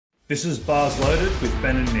This is Bars Loaded with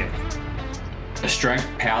Ben and Nic, a strength,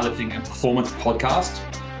 powerlifting and performance podcast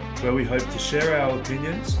where we hope to share our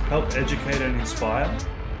opinions, help educate and inspire,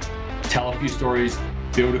 tell a few stories,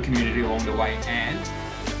 build a community along the way, and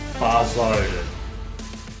Bars Loaded.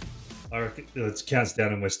 I reckon it counts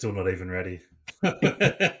down and we're still not even ready.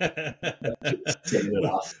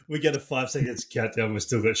 We get a 5 seconds countdown, we've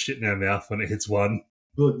still got shit in our mouth when it hits 1.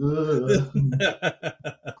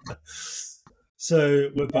 So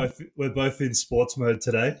we're both in sports mode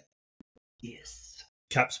today. yes,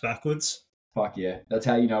 Caps backwards. fuck yeah, that's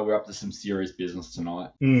how you know we're up to some serious business tonight.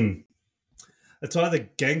 It's either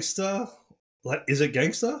gangster, like, is it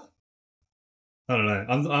gangster? I don't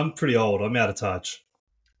know. I'm pretty old. I'm out of touch.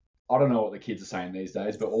 I don't know what the kids are saying these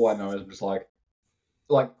days, but all I know is I'm just like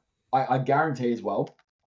I guarantee as well,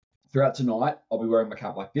 throughout tonight I'll be wearing my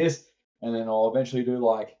cap like this, and then I'll eventually do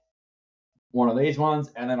like one of these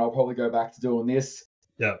ones, and then I'll probably go back to doing this.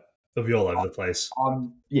 Yeah, it'll be all over the place.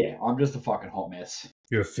 I'm just a fucking hot mess.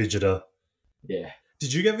 You're a fidgeter. Yeah.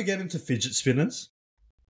 Did you ever get into fidget spinners?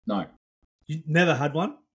 No. You never had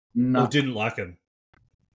one? No. Or didn't like them?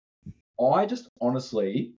 I just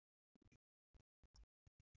honestly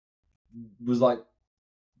was like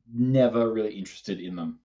never really interested in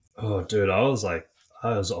them. Oh, dude, I was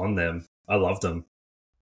on them. I loved them.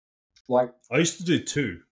 Like, I used to do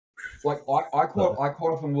 2. Like I quite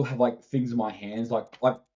often will have like things in my hands, like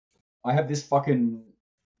I have this fucking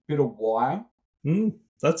bit of wire,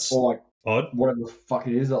 That's or like odd. whatever the fuck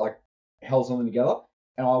it is that like held something together,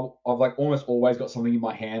 and I've like almost always got something in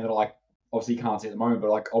my hand that I like obviously can't see at the moment,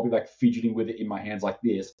 but like I'll be like fidgeting with it in my hands like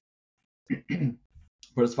this.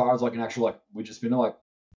 But as far as like an actual like widget spinner, like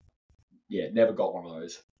never got one of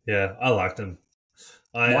those. Yeah, I liked them.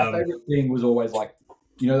 My favorite thing was always like,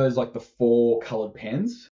 you know, those like the 4 colored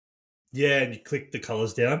pens. Yeah, and you click the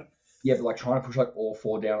colours down. Yeah, but like trying to push like all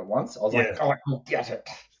 4 down at once, I was like, oh, I'll get it.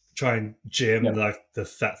 Try and jam like the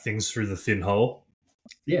fat things through the thin hole.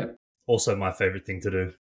 Yeah. Also my favourite thing to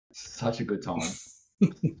do. Such a good time.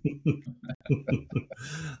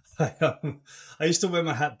 I used to wear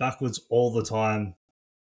my hat backwards all the time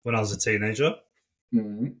when I was a teenager.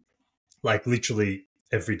 Mm-hmm. Like literally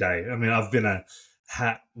every day. I mean, I've been a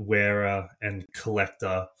hat wearer and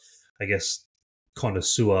collector, I guess,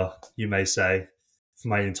 connoisseur, you may say, for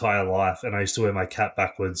my entire life. And I used to wear my cap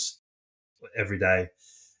backwards every day.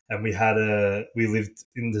 And we lived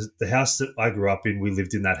in the house that I grew up in. We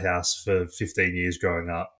lived in that house for 15 years growing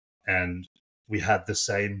up. And we had the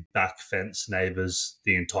same back fence neighbors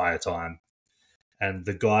the entire time. And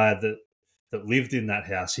the guy that lived in that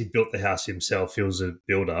house, he built the house himself. He was a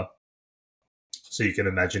builder. So you can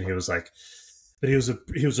imagine he was a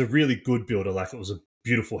really good builder. Like, it was a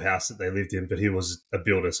beautiful house that they lived in, but he was a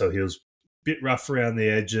builder. So he was a bit rough around the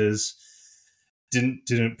edges,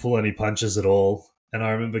 didn't pull any punches at all. And I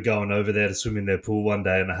remember going over there to swim in their pool one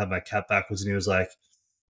day, and I had my cap backwards, and he was like,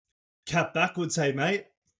 "Cap backwards, hey, mate?"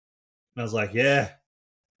 And I was like, "Yeah." And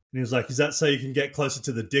he was like, "Is that so you can get closer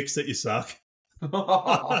to the dicks that you suck?" I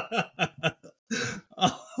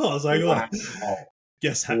was like, "Oh,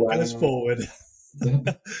 guess hat goes forward."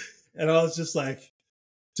 And I was just like,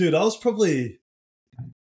 dude, I was probably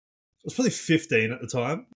 15 at the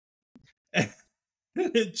time. And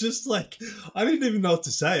it just like, I didn't even know what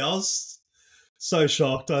to say. I was so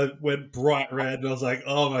shocked. I went bright red and I was like,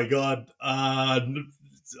 oh my God, I don't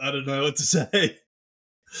know what to say.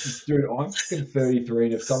 Dude, I'm fucking 33,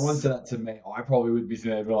 and if someone said that to me, I probably would be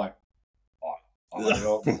sitting there and be like, oh, I don't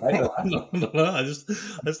know what to say to that. No, I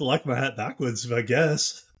just like my hat backwards, I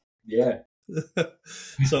guess. Yeah.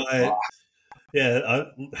 So I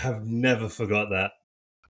have never forgot that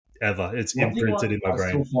ever. It's imprinted in my brain. I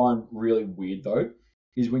still find really weird though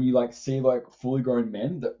is when you like see like fully grown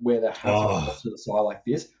men that wear their hats off to the side like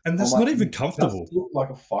this, and that's not even comfortable. Look like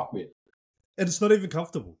a fuckwit, and it's not even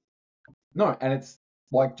comfortable. No, and it's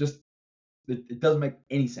like just it doesn't make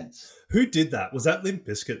any sense. Who did that? Was that Limp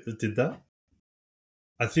Bizkit that did that?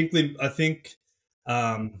 I think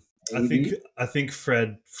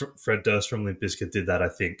Fred Durst from Limp Bizkit did that, I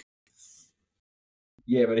think.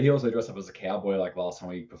 Yeah, but he also dressed up as a cowboy like last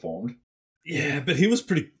time he performed. Yeah, but he was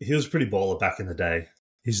pretty baller back in the day.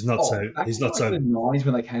 He's not so in the 90s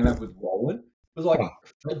when they came out with Rollin'. It was like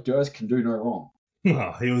Fred Durst can do no wrong.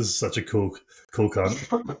 Oh, he was such a cool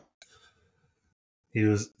cunt. He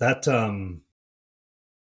was that album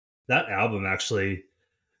actually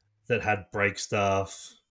that had break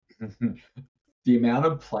stuff. The amount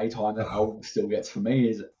of playtime that album still gets for me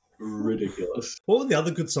is ridiculous. What were the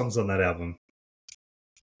other good songs on that album?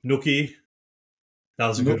 Nookie. That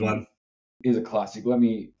was a good one. Is a classic. Let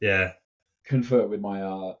me confer with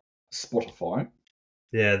my Spotify.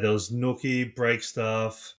 Yeah, there was Nookie, Break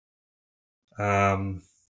Stuff. That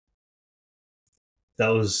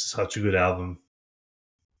was such a good album.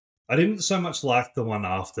 I didn't so much like the one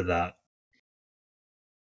after that.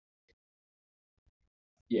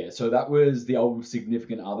 Yeah, so that was the album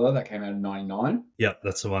Significant Other that came out in '99. Yep,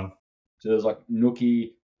 that's the one. So there was like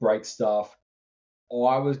Nookie, Break Stuff.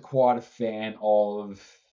 I was quite a fan of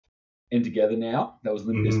In Together Now. That was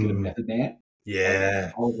Limp Bizkit and Method Man. Like,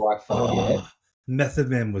 Yeah. I was like, fuck yeah. Oh, Method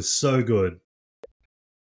Man was so good.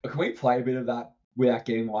 But can we play a bit of that without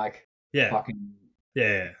getting like Yeah. fucking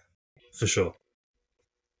Yeah, for sure.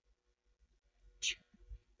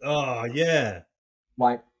 Oh, yeah.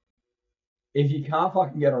 like if you can't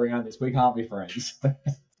fucking get around this, we can't be friends.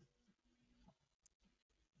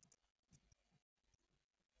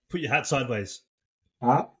 Put your hat sideways.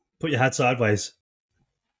 Huh? Put your hat sideways.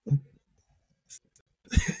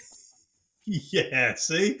 Yeah,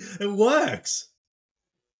 see? It works.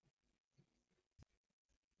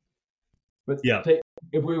 But Yeah.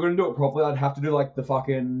 if we were gonna do it properly, I'd have to do like the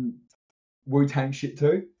fucking Wu-Tang shit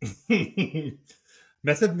too.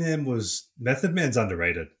 Method Man's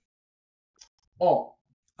underrated. Oh,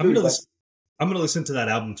 I'm dude, gonna like, listen. I'm gonna listen to that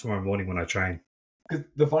album tomorrow morning when I train. because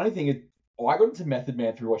the funny thing is, I got into Method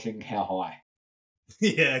Man through watching How High.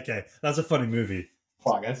 Yeah, okay, that's a funny movie.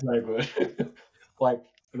 Fuck, that's no good. Like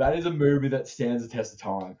that is a movie that stands the test of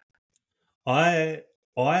time. I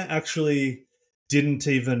actually didn't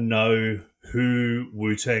even know who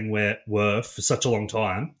Wu-Tang were for such a long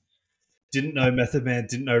time. Didn't know Method Man,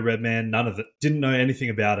 didn't know Redman, none of it. Didn't know anything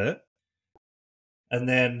about it. And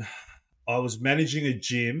then I was managing a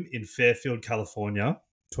gym in Fairfield, California,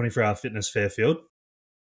 24-hour fitness Fairfield.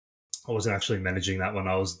 I wasn't actually managing that one.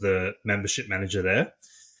 I was the membership manager there.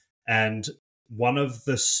 And one of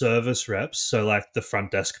the service reps, so like the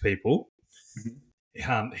front desk people,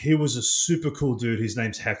 he was a super cool dude. His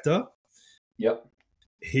name's Hector. Yep.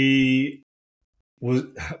 He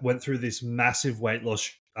went through this massive weight loss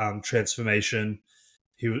transformation.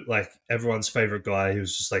 He was like everyone's favorite guy. He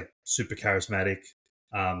was just like super charismatic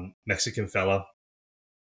Mexican fella,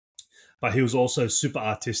 but he was also super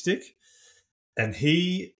artistic. And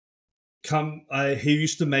he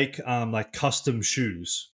used to make like custom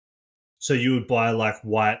shoes. So you would buy like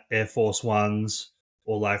white Air Force Ones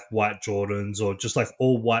or like white Jordans or just like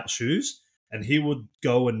all white shoes, and he would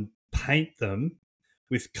go and paint them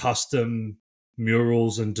with custom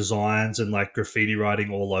murals and designs and like graffiti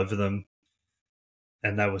writing all over them,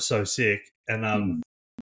 and they were so sick. And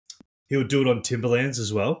he would do it on Timberlands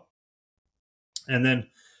as well. And then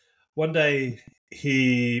one day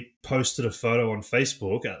he posted a photo on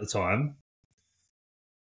Facebook at the time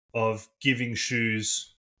of giving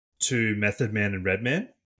shoes to Method Man and Redman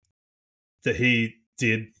that he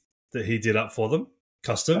did up for them,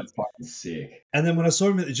 custom. That's fucking sick. And then when I saw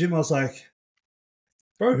him at the gym, I was like,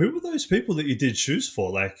 bro, who were those people that you did shoes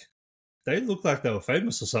for? Like, they looked like they were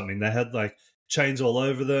famous or something. They had like chains all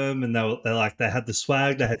over them, and they had the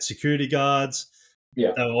swag. They had security guards.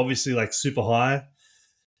 Yeah. They were obviously like super high,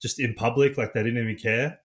 just in public, like they didn't even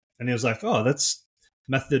care. And he was like, "Oh, that's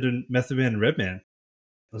Method Man and Redman."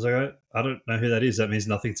 I was like, I don't know who that is. That means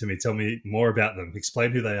nothing to me. Tell me more about them.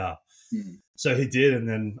 Explain who they are. So he did, and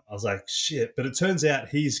then I was like, shit. But it turns out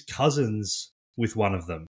he's cousins with one of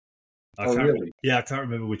them. Really? Yeah, I can't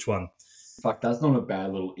remember which one. Fuck, that's not a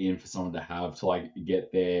bad little in for someone to have to like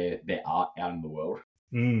get their art out in the world.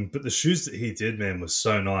 But the shoes that he did, man, was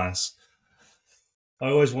so nice. I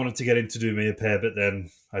always wanted to get him to do me a pair, but then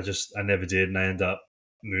I never did, and I ended up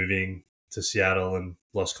moving to Seattle and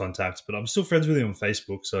lost contact. But I'm still friends with him on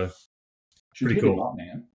Facebook, so pretty Hit cool. him up,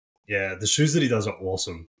 man. Yeah, the shoes that he does are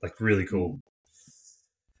awesome, like really cool.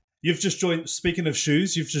 You've just joined. Speaking of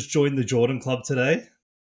shoes, you've just joined the Jordan Club today.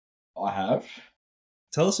 I have.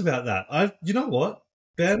 Tell us about that. You know what,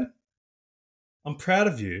 Ben? I'm proud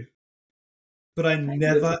of you, but I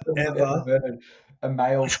never ever heard a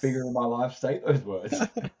male figure in my life say those words.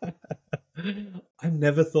 I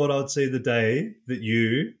never thought I'd see the day that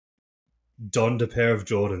you donned a pair of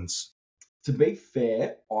Jordans. To be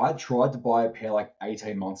fair, I tried to buy a pair like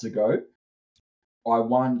 18 months ago. I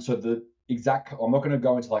won, so the exact, I'm not going to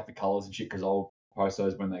go into like the colors and shit because I'll post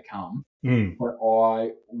those when they come. But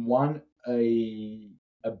I won a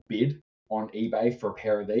bid on eBay for a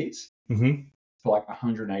pair of these for like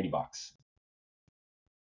 $180.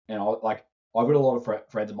 And I've got a lot of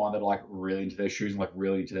friends of mine that are like really into their shoes and like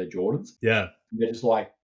really into their Jordans. Yeah. And they're just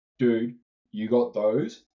like, dude, you got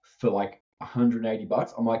those for like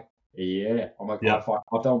 $180? I'm like, yeah. I'm like, yeah.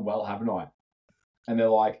 I've done well, haven't I? And they're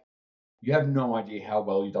like, you have no idea how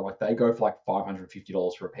well you've done. Like they go for like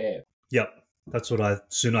 $550 for a pair. Yep. That's what I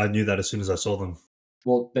knew that as soon as I saw them.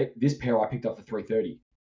 Well, this pair I picked up for $330.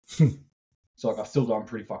 So like I've still done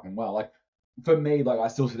pretty fucking well. Like for me, like I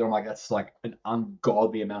still see them like that's like an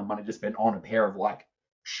ungodly amount of money to spend on a pair of like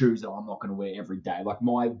shoes that I'm not going to wear every day. Like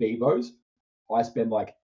my Vivos, I spend like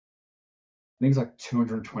I think it's like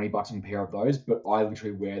 $220 on a pair of those, but I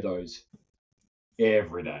literally wear those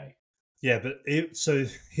every day. Yeah, but so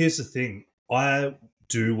here's the thing. I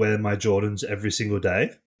do wear my Jordans every single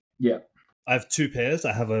day. Yeah. I have two pairs.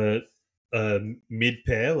 I have a mid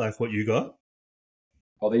pair, like what you got.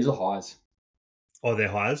 Oh, these are highs. Oh, they're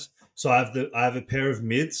highs. So I have a pair of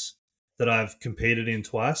mids that I've competed in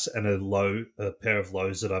twice, and a pair of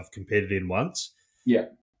lows that I've competed in once. Yeah.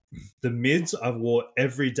 The mids I wore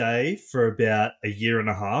every day for about a year and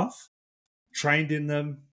a half. Trained in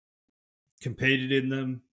them, competed in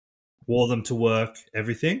them, wore them to work,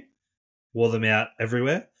 everything. Wore them out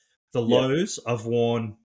everywhere. The Yeah. lows I've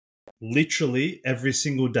worn literally every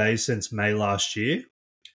single day since May last year.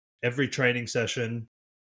 Every training session,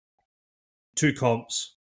 2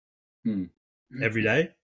 comps every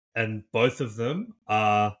day. And both of them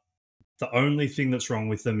are the only thing that's wrong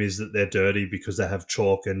with them is that they're dirty because they have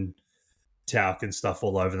chalk and talc and stuff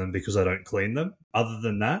all over them because I don't clean them. Other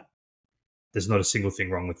than that, there's not a single thing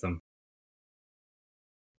wrong with them.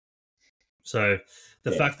 So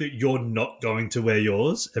the fact that you're not going to wear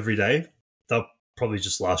yours every day, they'll probably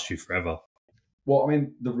just last you forever. Well, I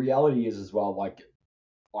mean, the reality is as well, like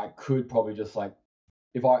I could probably just like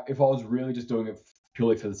if I was really just doing it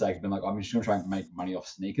purely for the sake of being like I'm just gonna try and make money off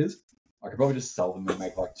sneakers, I could probably just sell them and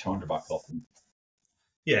make like $200 off them.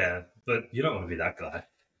 Yeah, but you don't want to be that guy.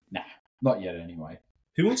 Nah, not yet anyway.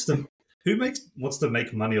 Who wants to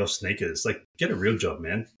make money off sneakers? Like, get a real job,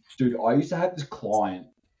 man. Dude, I used to have this client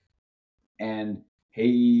and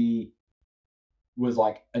he was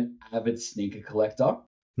like an avid sneaker collector.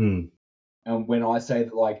 And when I say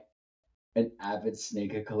that like an avid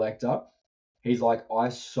sneaker collector, he's like, I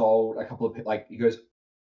sold a couple of like he goes,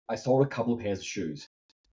 I sold a couple of pairs of shoes,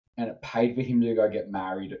 and it paid for him to go get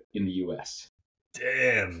married in the US.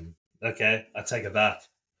 Damn. Okay, I take it back.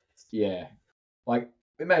 Yeah, like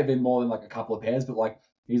it may have been more than like a couple of pairs, but like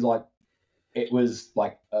he's like, it was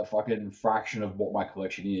like a fucking fraction of what my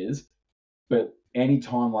collection is. But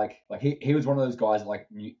anytime like he was one of those guys that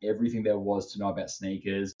like knew everything there was to know about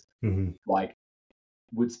sneakers. Mm-hmm. Like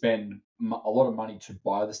would spend a lot of money to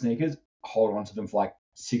buy the sneakers, hold on to them for like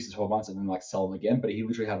 6 to 12 months, and then like sell them again. But he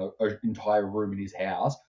literally had an entire room in his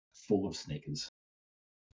house full of sneakers.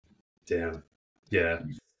 Damn. Yeah.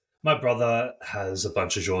 My brother has a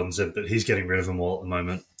bunch of Jordans, but he's getting rid of them all at the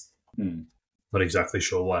moment. Not exactly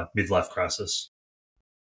sure why. Midlife crisis.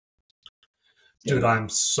 Dude, I'm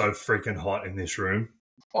so freaking hot in this room.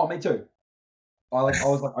 Oh, me too. I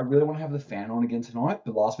was like, I really want to have the fan on again tonight,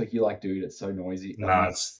 but last week you're like, dude, it's so noisy.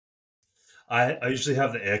 Nah, I usually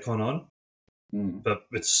have the aircon on, but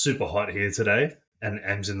it's super hot here today, and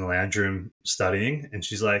Em's in the lounge room studying, and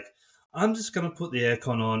she's like, I'm just going to put the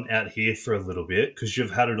aircon on out here for a little bit because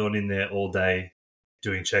you've had it on in there all day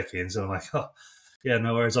doing check-ins. And I'm like, oh, yeah,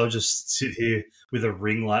 no worries. I'll just sit here with a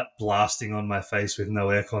ring light blasting on my face with no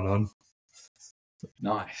aircon on.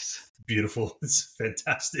 Nice. Beautiful. It's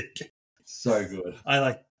fantastic. So good. I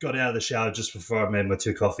like got out of the shower just before I made my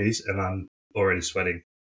 2 coffees and I'm already sweating.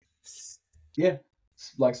 Yeah.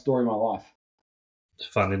 It's like story of my life. It's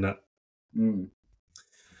fun, isn't it?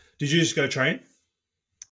 Did you just go train?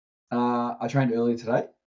 I trained earlier today.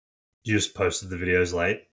 You just posted the videos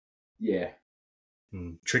late? Yeah.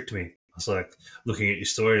 Tricked me. I was like looking at your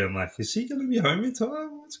story. I'm like, is he going to be home in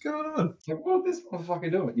time? What's going on? Like, what is this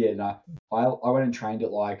motherfucker doing? Yeah, no. I went and trained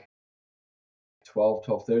at like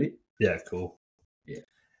 12:30. Yeah, cool. Yeah.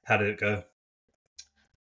 How did it go?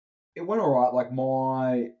 It went all right. Like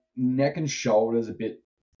my neck and shoulders a bit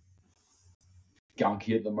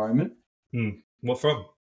gunky at the moment. What from?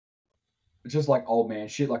 It's just like old man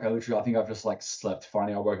shit. Like I think I've just like slept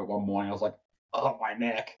funny. I woke up one morning, I was like, oh, my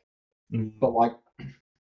neck. But like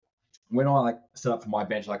when I like set up for my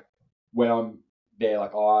bench, like when I'm there,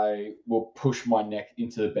 like I will push my neck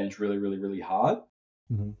into the bench really, really, really hard.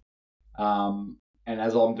 And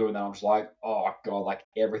as I'm doing that, I'm just like, oh god, like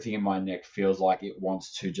everything in my neck feels like it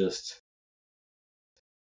wants to just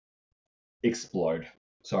explode.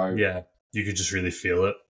 So yeah, you could just really feel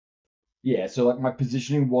it. Yeah, so like my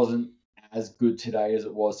positioning wasn't as good today as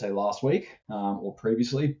it was say last week or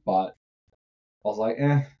previously, but I was like,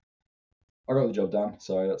 I got the job done,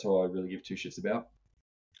 so that's all I really give two shits about.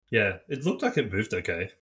 Yeah, it looked like it moved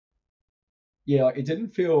okay. Yeah, like it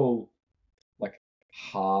didn't feel like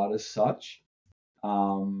hard as such,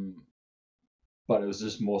 but it was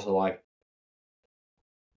just more so like,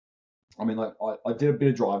 I mean, like I did a bit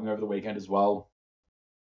of driving over the weekend as well,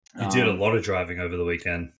 You did a lot of driving over the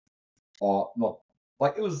weekend. Not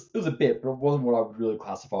like it was a bit, but it wasn't what I would really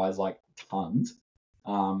classify as like tons.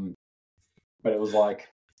 But it was like,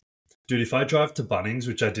 dude, if I drive to Bunnings,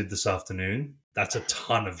 which I did this afternoon, that's a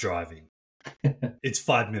ton of driving. It's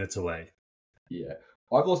 5 minutes away. Yeah,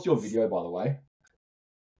 I've lost your video, by the way.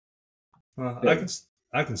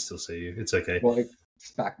 I can still see you. It's okay. Well,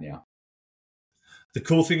 it's back now. The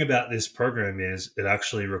cool thing about this program is it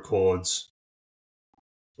actually records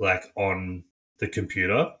like on the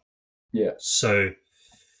computer. Yeah. So,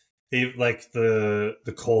 like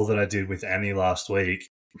the call that I did with Annie last week,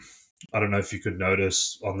 I don't know if you could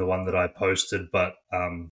notice on the one that I posted, but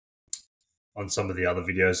on some of the other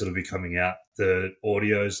videos that'll be coming out, the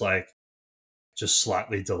audio's like just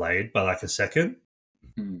slightly delayed by like a second.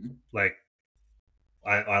 Mm. Like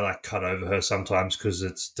I like cut over her sometimes because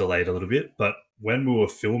it's delayed a little bit. But when we were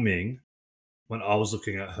filming, when I was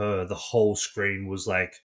looking at her, the whole screen was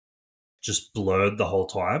like just blurred the whole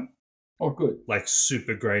time. Oh, good. Like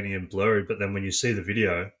super grainy and blurry. But then when you see the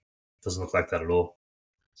video, it doesn't look like that at all.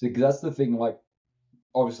 So, because that's the thing, like,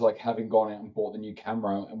 obviously, like, having gone out and bought the new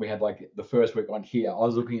camera, and we had, like, the first week on here, I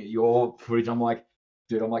was looking at your footage, I'm like,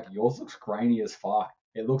 dude, yours looks grainy as fuck.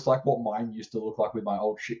 It looks like what mine used to look like with my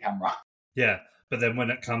old shit camera. Yeah, but then when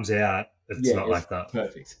it comes out, it's not like that.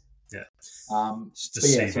 Perfect. Yeah. It's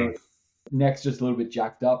deceiving. So next, just a little bit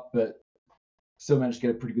jacked up, but still managed to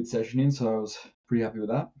get a pretty good session in, so I was pretty happy with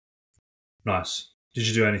that. Nice. Did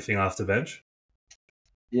you do anything after bench?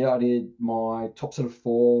 Yeah, I did my top set of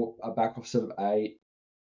 4, a back off set of 8.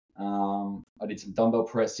 I did some dumbbell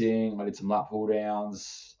pressing, I did some lat pull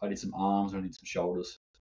downs, I did some arms, and I did some shoulders.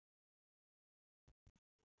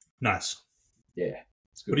 Nice. Yeah.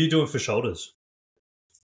 What are you doing for shoulders?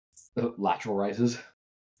 Lateral raises.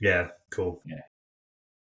 Yeah, cool. Yeah.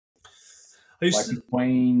 Like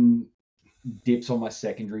between dips on my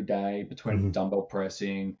secondary day, between dumbbell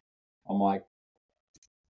pressing, I'm like,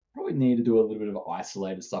 probably need to do a little bit of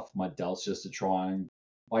isolated stuff for my delts just to try and,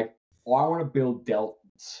 like, I want to build delts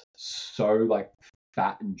so, like,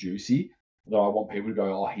 fat and juicy that I want people to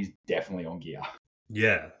go, oh, he's definitely on gear.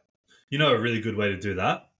 Yeah. You know a really good way to do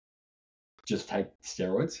that? Just take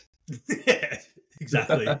steroids. Yeah,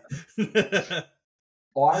 exactly. I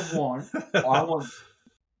want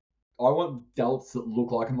delts that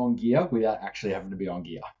look like I'm on gear without actually having to be on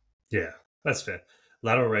gear. Yeah, that's fair.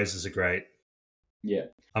 Lateral raises are great. Yeah.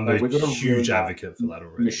 I'm a huge advocate for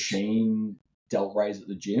lateral raises. Machine delt raise at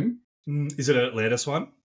the gym. Is it an Atlantis one?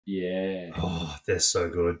 Yeah. Oh, they're so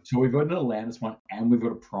good. So we've got an Atlantis one and we've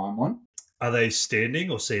got a Prime one. Are they standing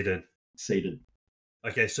or seated? Seated.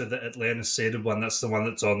 Okay, so the Atlantis seated one, that's the one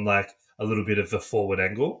that's on like a little bit of a forward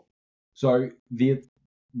angle? So we've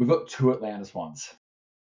got 2 Atlantis ones.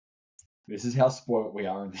 This is how spoiled we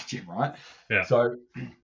are in the gym, right? Yeah. So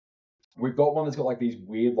we've got one that's got like these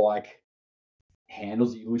weird like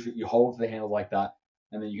handles that you hold to the handle like that,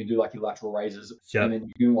 and then you can do like your lateral raises, and then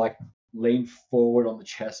you can like lean forward on the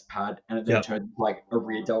chest pad, and it then turns like a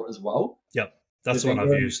rear delt as well. Yep, that's the one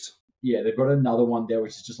I've used. Yeah, they've got another one there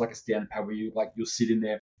which is just like a standard pad where you'll sit in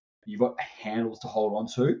there. You've got handles to hold on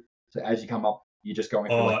to, so as you come up, you're just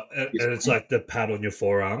going. And it's like the pad on your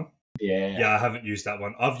forearm. Yeah. Yeah, I haven't used that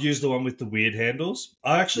one. I've used the one with the weird handles.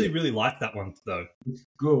 I actually really like that one though. It's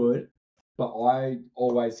good, but I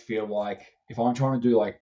always feel like if I'm trying to do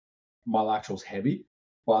like my laterals heavy,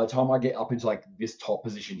 by the time I get up into like this top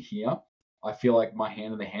position here, I feel like my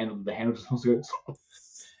hand and the handle just wants to go.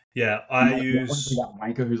 Yeah, I use that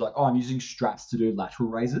wanker who's like, oh, I'm using straps to do lateral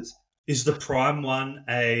raises. Is the Prime one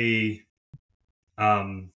a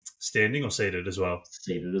standing or seated as well?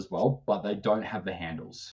 Seated as well, but they don't have the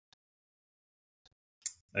handles.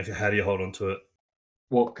 Okay, how do you hold on to it?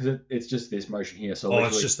 Well, because it's just this motion here. So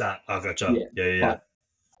it's just that. I gotcha. Yeah. But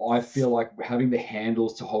I feel like having the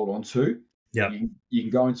handles to hold on to, yeah, you can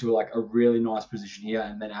go into like a really nice position here,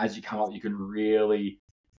 and then as you come up, you can really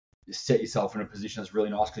set yourself in a position that's really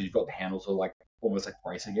nice because you've got the handles to like almost like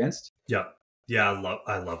brace against. Yeah,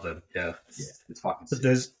 I love them. Yeah, it's fucking sick. But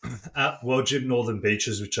there's at World Gym Northern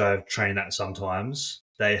Beaches, which I train at sometimes,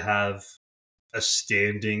 they have a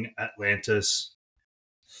standing Atlantis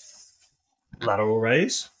lateral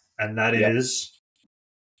raise, and that is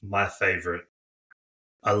my favorite.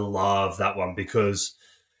 I love that one because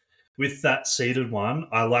with that seated one,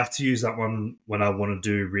 I like to use that one when I want to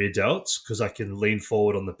do rear delts because I can lean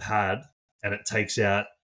forward on the pad and it takes out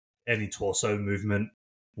any torso movement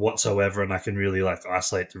whatsoever, and I can really like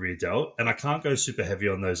isolate the rear delt. And I can't go super heavy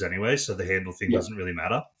on those anyway, so the handle thing doesn't really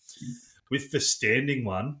matter. With the standing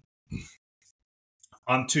one,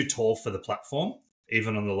 I'm too tall for the platform,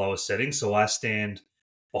 even on the lower setting, so I stand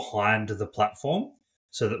behind the platform.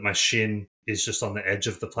 so that my shin is just on the edge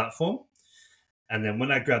of the platform. And then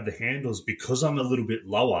when I grab the handles, because I'm a little bit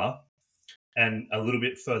lower and a little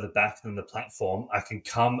bit further back than the platform, I can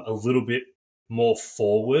come a little bit more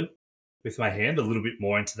forward with my hand, a little bit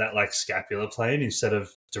more into that like scapular plane instead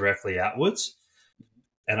of directly outwards.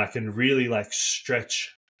 And I can really like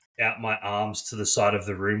stretch out my arms to the side of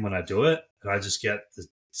the room when I do it. And I just get the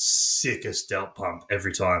sickest delt pump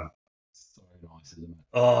every time. So nice, isn't it?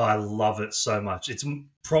 Oh, I love it so much. It's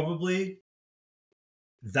probably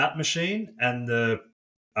that machine and the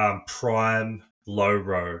Prime low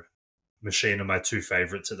row machine are my two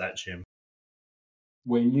favorites at that gym.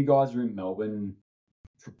 When you guys are in Melbourne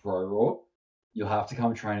for Pro Raw, you'll have to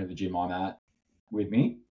come train at the gym I'm at with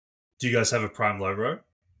me. Do you guys have a Prime low row?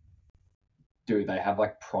 Dude, they have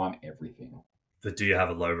like Prime everything. But do you have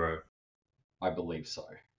a low row? I believe so.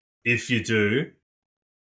 If you do,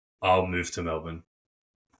 I'll move to Melbourne.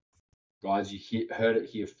 Guys, you heard it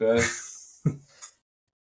here first.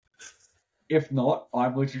 If not,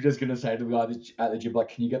 I'm literally just going to say to the guy at the gym, like,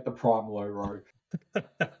 can you get the Prime low row?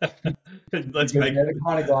 Let's make. They're the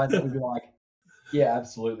kind of guys that would be like, yeah,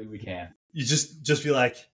 absolutely, we can. You just be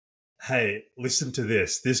like, hey, listen to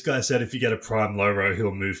this. This guy said if you get a Prime low row,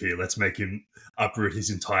 he'll move here. Let's make him uproot his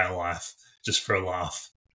entire life just for a laugh.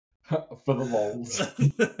 For the lols.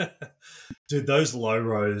 Dude, those low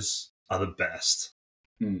rows are the best.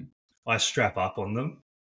 Mm. I strap up on them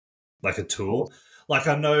like a tool. Like,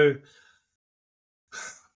 I know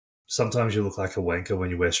sometimes you look like a wanker when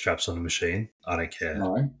you wear straps on a machine. I don't care.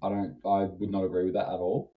 No, I don't. I would not agree with that at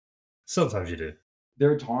all. Sometimes you do. There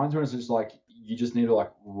are times when it's just like you just need to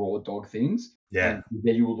like raw dog things. Yeah. And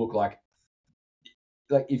then you will look like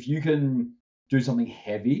if you can do something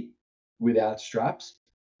heavy without straps,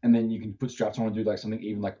 and then you can put straps on and do like something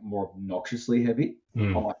even like more obnoxiously heavy. I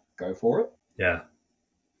might go for it. Yeah.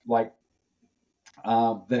 Like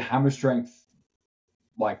the hammer strength,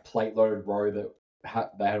 like plate loaded row that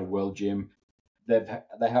they had a world gym. They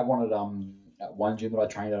have one at one gym that I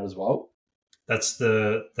trained at as well. That's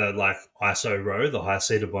the like ISO row, the high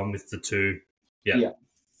seated one with the two. Yeah.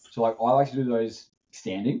 So like I like to do those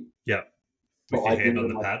standing. Yeah. With your hand on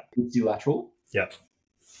the pad. Lateral. Yeah.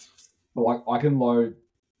 But like I can load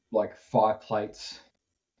like 5 plates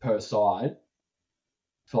per side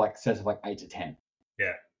for like sets of like 8 to 10.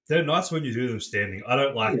 Yeah. They're nice when you do them standing. I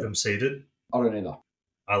don't like them seated. I don't either.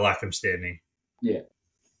 I like them standing. Yeah.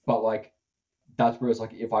 But like that's where it's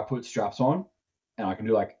like if I put straps on and I can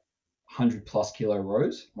do like 100 plus kilo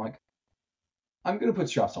rows, I'm going to put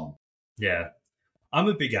straps on. Yeah. I'm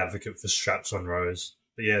a big advocate for straps on rows.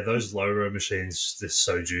 But yeah, those low row machines, they're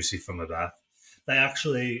so juicy for my back. They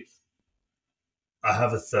actually, I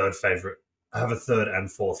have a third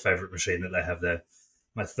and fourth favorite machine that they have there.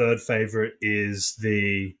 My third favorite is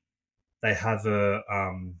they have a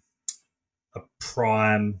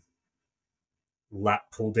Prime lat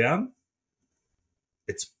pull down.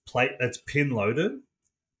 It's pin loaded,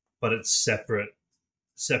 but it's separate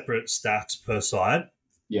stacks per side.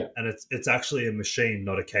 Yeah. And it's actually a machine,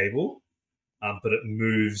 not a cable. But it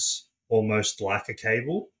moves almost like a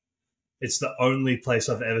cable. It's the only place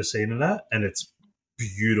I've ever seen it at, and it's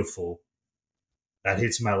beautiful. That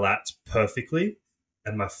hits my lats perfectly.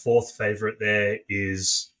 And my fourth favorite there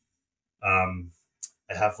is I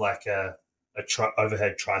have like a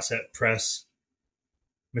overhead tricep press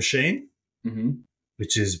machine,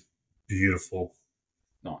 which is beautiful.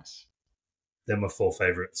 Nice. They're my 4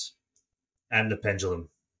 favorites. And the pendulum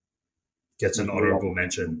gets an honorable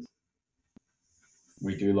mention.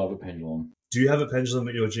 We do love a pendulum. Do you have a pendulum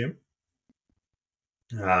at your gym?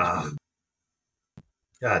 God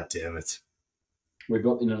damn it. We've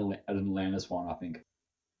got an Atlantis one, I think.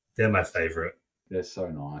 They're my favorite. They're so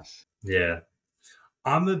nice. Yeah.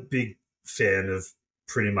 I'm a big fan of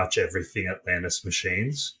pretty much everything Atlantis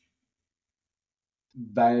machines.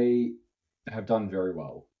 They have done very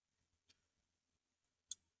well.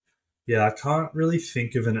 Yeah, I can't really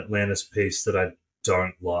think of an Atlantis piece that I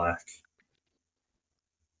don't like.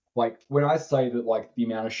 Like, when I say that, like, the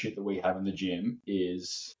amount of shit that we have in the gym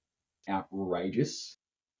is outrageous,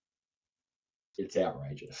 it's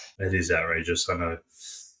outrageous. It is outrageous, I know.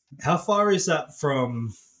 How far is that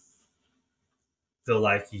from the,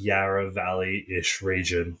 like, Yarra Valley-ish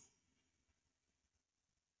region?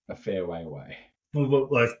 A fair way away. Well,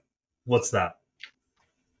 like, what's that?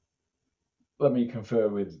 Let me confer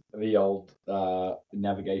with the old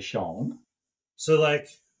navigation. So, like,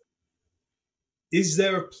 is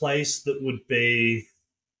there a place that would be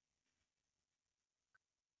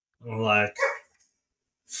like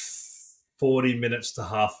 40 minutes to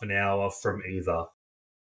half an hour from either?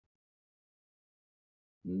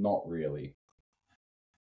 Not really.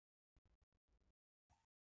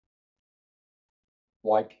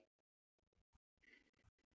 like,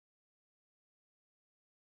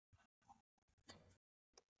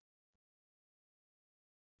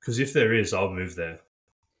 Because if there is, I'll move there.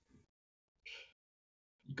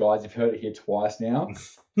 guys, you've heard it here twice now.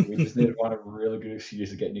 We just need to find a really good excuse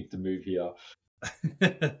to get Nick to move here.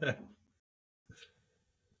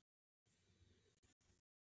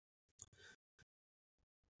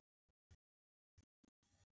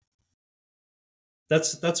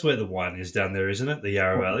 That's where the wine is down there, isn't it? The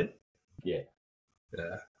Yarra Valley. Yeah.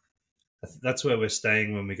 Yeah. That's where we're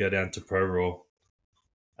staying when we go down to Pro Raw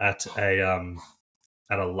at a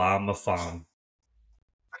llama farm.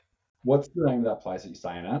 What's the name of that place that you're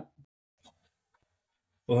staying at?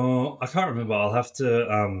 Well, I can't remember. I'll have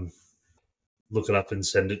to look it up and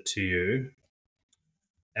send it to you.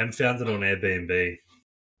 And found it on Airbnb.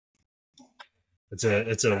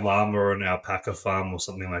 It's a llama or an alpaca farm or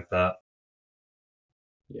something like that.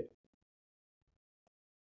 Yeah.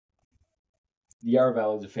 The Yarra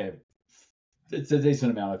Valley is it's a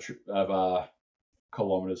decent amount of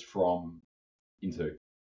kilometers from into.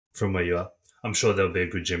 From where you are. I'm sure there'll be a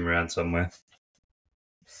good gym around somewhere.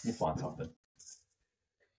 We'll find something.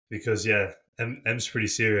 Because, yeah, M's pretty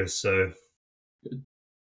serious, so Good.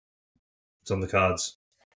 It's on the cards.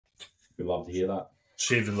 We'd love to hear that.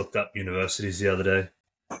 She even looked up universities the other day.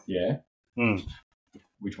 Yeah? Mm.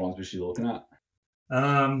 Which ones was she looking at?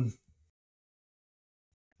 I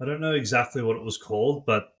don't know exactly what it was called,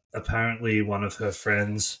 but apparently one of her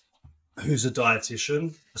friends, who's a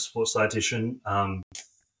dietitian, a sports dietitian,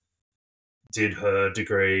 did her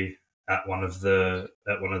degree at one of the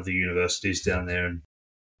universities down there, and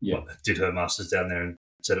did her master's down there, and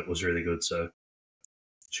said it was really good. So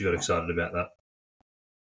she got excited about that.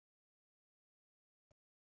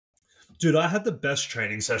 Dude, I had the best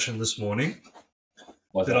training session this morning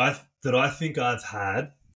that I think I've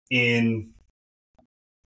had in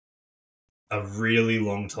a really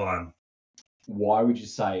long time. Why would you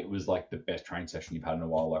say it was like the best training session you've had in a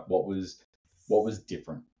while? Like, what was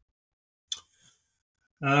different?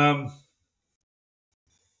 I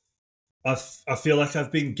feel like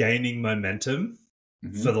I've been gaining momentum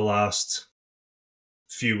for the last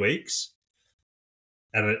few weeks,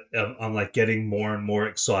 and I'm like getting more and more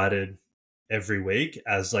excited every week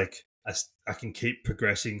as like I can keep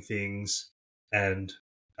progressing things and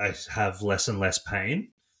I have less and less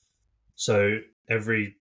pain. So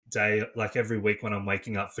every day, like every week when I'm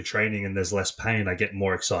waking up for training and there's less pain, I get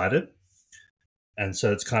more excited. And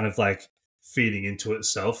so it's kind of like feeding into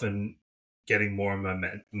itself and getting more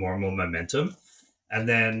and more momentum. And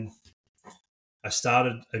then I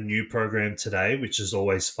started a new program today, which is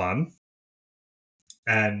always fun.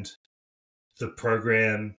 And the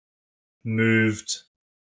program moved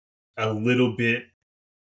a little bit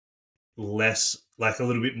less, like a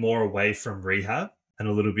little bit more away from rehab and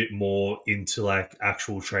a little bit more into like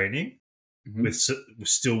actual training, with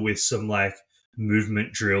some like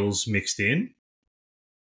movement drills mixed in.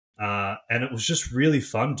 And it was just really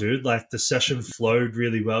fun, dude. Like the session flowed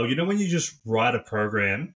really well. You know, when you just write a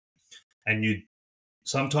program and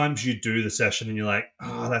sometimes you do the session and you're like,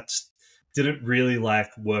 oh, that's didn't really like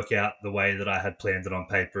work out the way that I had planned it on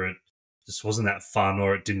paper. It just wasn't that fun,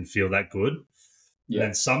 or it didn't feel that good. Yeah.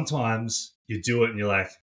 And sometimes you do it and you're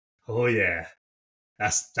like, oh yeah,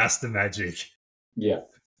 that's the magic. Yeah.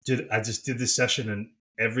 Dude, I just did this session and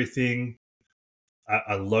everything,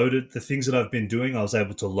 I loaded the things that I've been doing. I was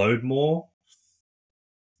able to load more.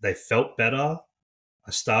 They felt better.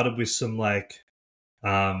 I started with some like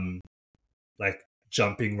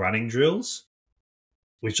jumping running drills,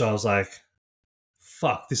 which I was like,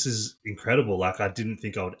 fuck, this is incredible. Like I didn't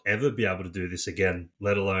think I would ever be able to do this again,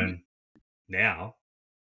 let alone now.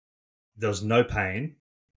 There was no pain.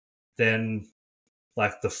 Then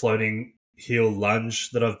like the floating heel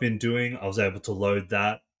lunge that I've been doing, I was able to load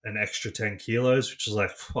that an extra 10 kilos, which is like,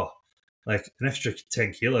 like an extra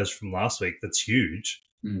 10 kilos from last week. That's huge.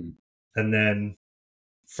 Mm. And then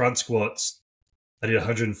front squats, I did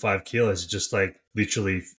 105 kilos. It just like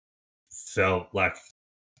literally felt like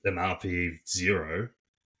an RP 0.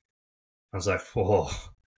 I was like, whoa,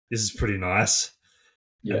 this is pretty nice.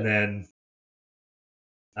 Yeah. And then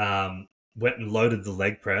went and loaded the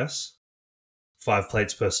leg press, 5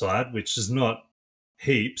 plates per side, which is not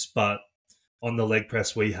heaps, but on the leg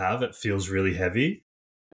press we have, it feels really heavy.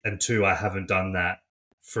 And 2, I haven't done that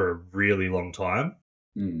for a really long time.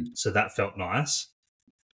 So that felt nice.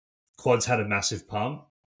 Quads had a massive pump.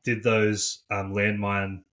 Did those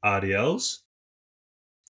landmine RDLs.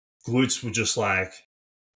 Glutes were just like,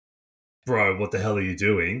 bro, what the hell are you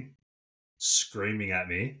doing? Screaming at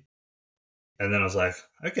me. And then I was like,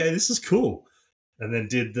 okay, this is cool. And then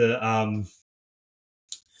did the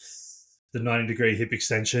the 90-degree hip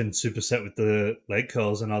extension superset with the leg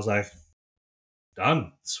curls, and I was like,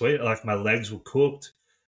 done, sweet. Like my legs were cooked,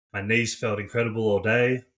 my knees felt incredible all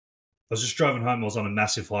day. I was just driving home. I was on a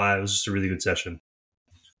massive high. It was just a really good session.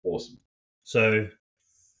 Awesome. So,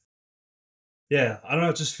 yeah, I don't know.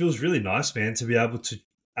 It just feels really nice, man, to be able to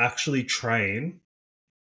actually train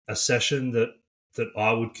a session that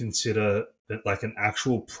I would consider like an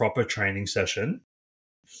actual proper training session,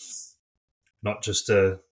 not just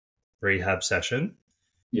a rehab session.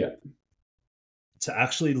 Yeah. To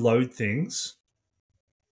actually load things,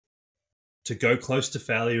 to go close to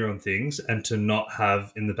failure on things, and to not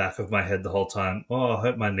have in the back of my head the whole time, oh, I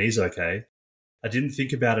hope my knee's okay. I didn't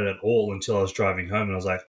think about it at all until I was driving home, and I was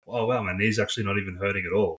like, oh, wow, my knee's actually not even hurting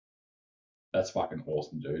at all. That's fucking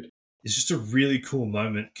awesome, dude. It's just a really cool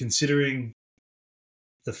moment, considering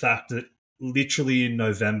the fact that literally in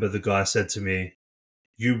November, the guy said to me,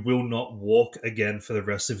 you will not walk again for the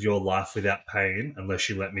rest of your life without pain unless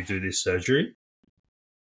you let me do this surgery.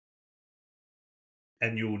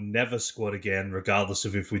 And you'll never squat again, regardless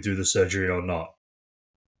of if we do the surgery or not.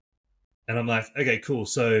 And I'm like, okay, cool.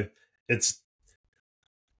 So it's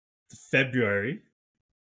February,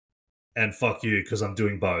 and fuck you, because I'm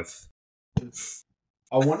doing both.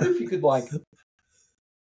 I wonder if you could, like,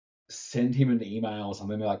 send him an email or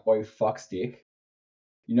something like, boy, fuck stick.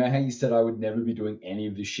 You know how you said I would never be doing any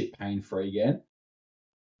of this shit pain-free again?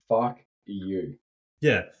 Fuck you.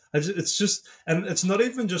 Yeah, it's just, and it's not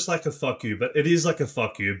even just like a fuck you, but it is like a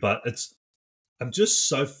fuck you, but I'm just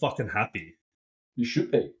so fucking happy. You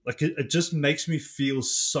should be. Like, it just makes me feel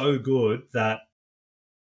so good that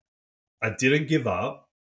I didn't give up.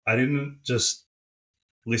 I didn't just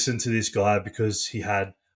listen to this guy because he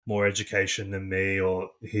had more education than me, or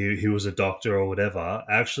he was a doctor or whatever. I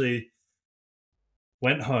actually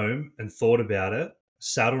went home and thought about it,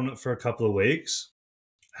 sat on it for a couple of weeks,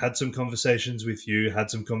 had some conversations with you, had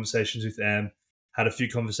some conversations with Em, had a few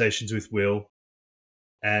conversations with Will,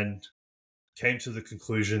 and came to the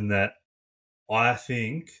conclusion that I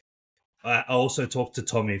think I also talked to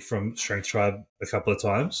Tommy from Strength Tribe a couple of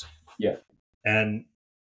times. Yeah. And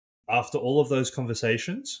after all of those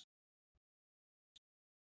conversations,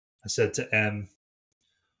 I said to Em,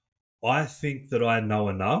 I think that I know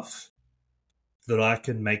enough that I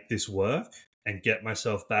can make this work and get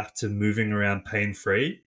myself back to moving around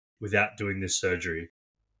pain-free without doing this surgery.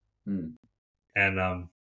 And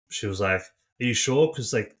she was like, are you sure?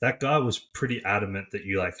 Because like that guy was pretty adamant that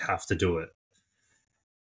you like have to do it.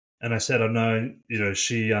 And I said, I know, you know,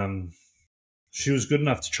 she was good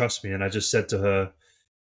enough to trust me. And I just said to her,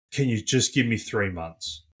 can you just give me 3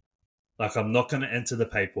 months? Like, I'm not going to enter the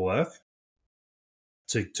paperwork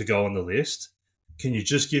to go on the list. Can you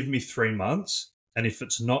just give me 3 months? And if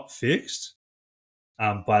it's not fixed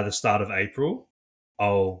by the start of April,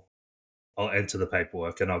 I'll enter the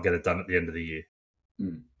paperwork and I'll get it done at the end of the year.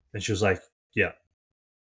 And she was like, yeah.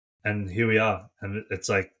 And here we are. And it's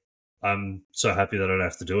like, I'm so happy that I don't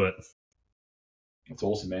have to do it. That's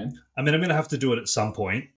awesome, man. I mean, I'm going to have to do it at some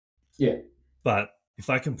point. Yeah. But if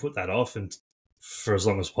I can put that off and for as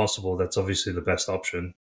long as possible, that's obviously the best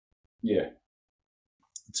option. Yeah.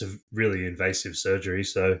 It's a really invasive surgery.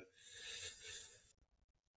 So,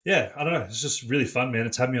 yeah, I don't know. It's just really fun, man.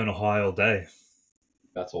 It's had me on a high all day.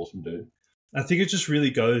 That's awesome, dude. I think it just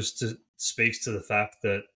really speaks to the fact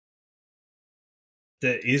that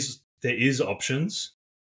there is options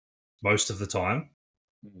most of the time.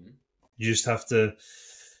 Mm-hmm. You just have to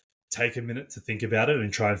take a minute to think about it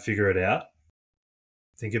and try and figure it out.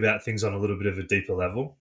 Think about things on a little bit of a deeper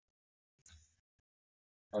level.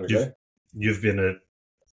 Okay. You've been a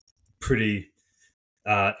pretty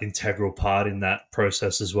integral part in that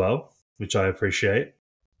process as well, which I appreciate.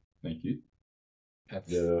 Thank you.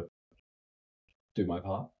 Happy to do my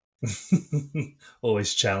part.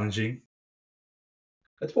 Always challenging.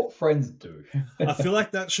 That's what friends do. I feel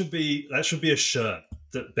like that should be a shirt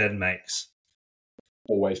that Ben makes.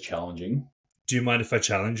 Always challenging. Do you mind if I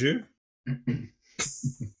challenge you?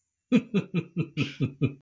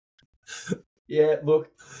 Yeah,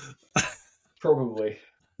 look, probably.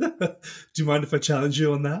 Do you mind if I challenge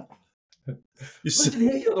you on that? Listen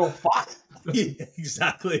here, you little fuck. Yeah,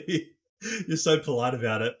 exactly. You're so polite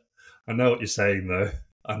about it. I know what you're saying, though,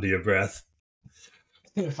 under your breath.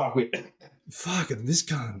 Fuck it. Fucking this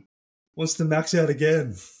cunt wants to max out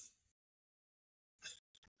again.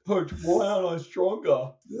 Coach, why aren't I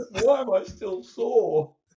stronger? Why am I still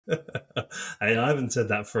sore? Hey, I haven't said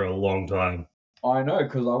that for a long time. I know,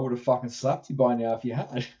 because I would have fucking slapped you by now if you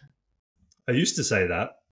had. I used to say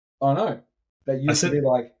that. I know. That used to be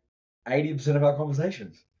like 80% of our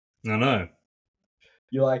conversations. I know.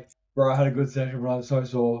 You're like, bro, I had a good session, bro. I'm so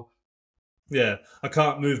sore. Yeah, I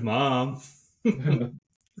can't move my arm.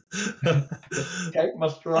 Cake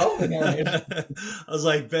must roll. I was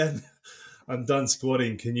like, Ben, I'm done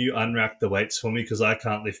squatting. Can you unrack the weights for me? Because I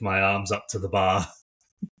can't lift my arms up to the bar.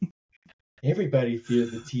 Everybody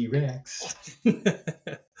fears the T-Rex.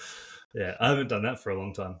 Yeah, I haven't done that for a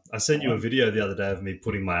long time. I sent you a video the other day of me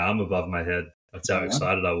putting my arm above my head. That's how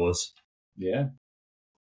excited I was. Yeah.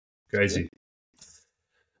 Crazy.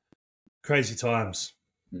 Crazy times.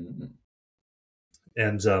 Mm-hmm.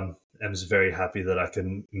 Em's very happy that I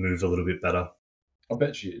can move a little bit better. I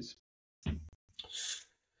bet she is.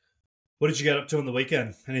 What did you get up to on the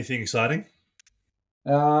weekend? Anything exciting?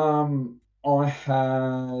 I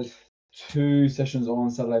had 2 sessions on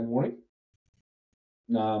Saturday morning,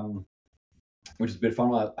 which is a bit of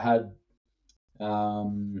fun. I had,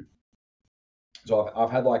 so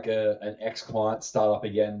I've had like an ex-client start up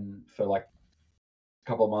again for like a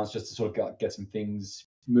couple of months just to sort of get some things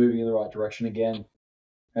moving in the right direction again.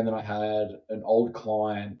 And then I had an old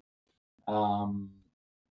client,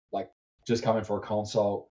 like just come in for a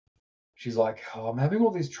consult. She's like, oh, I'm having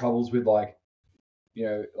all these troubles with like,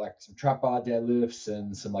 like some trap bar deadlifts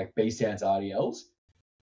and some like B stance RDLs.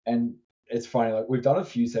 And it's funny, like we've done a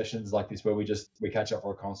few sessions like this where we catch up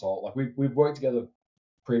for a consult. Like we've worked together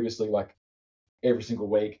previously, like every single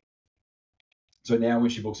week. So now when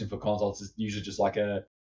she books in for consults, it's usually just like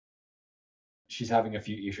she's having a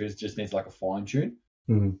few issues, just needs like a fine tune.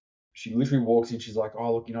 Mm-hmm. She literally walks in, she's like,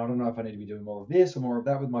 oh look, I don't know if I need to be doing more of this or more of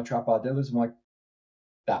that with my trap bar deadlifts. I'm like,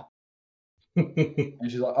 that. And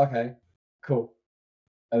she's like, okay, cool.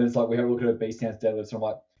 And it's like we have a look at her B stance deadlifts, and I'm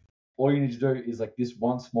like, all you need to do is like this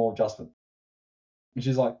one small adjustment. And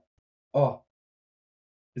she's like, oh,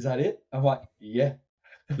 is that it? I'm like, yeah.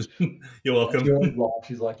 You're welcome.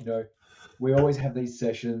 She's like, we always have these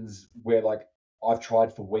sessions where like I've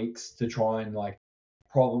tried for weeks to try and like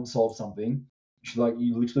problem solve something. She's like,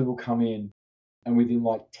 you literally will come in and within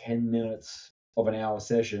like 10 minutes of an hour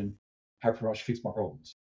session have pretty much fixed my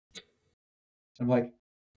problems. I'm like,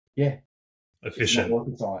 yeah. Efficient. It's not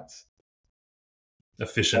rocket science.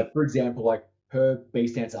 Efficient. Like, for example, like her B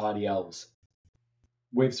stance RDLs.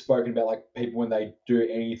 We've spoken about like people when they do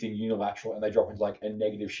anything unilateral and they drop into like a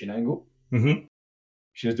negative shin angle. Mm-hmm.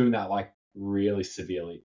 She was doing that like really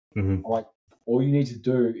severely. Mm-hmm. I'm like, all you need to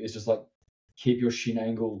do is just like keep your shin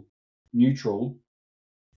angle neutral,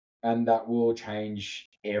 and that will change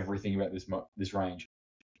everything about this range.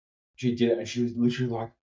 She did it, and she was literally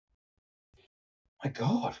like, "My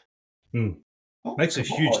God, oh, makes a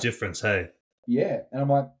huge difference, hey." Yeah, and I'm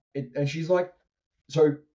like, and she's like,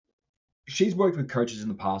 so she's worked with coaches in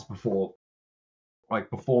the past before, like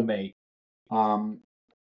before me,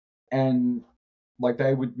 and like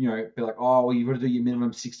they would, be like, oh, well, you've got to do your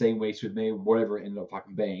minimum 16 weeks with me, whatever it ended up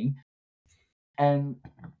fucking being. And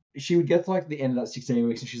she would get to like the end of that 16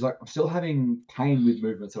 weeks and she's like, I'm still having pain with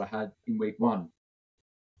movements that I had in week 1.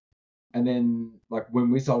 And then like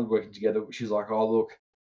when we started working together, she's like, oh, look,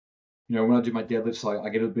 when I do my deadlifts, I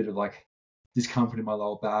get a bit of like discomfort in my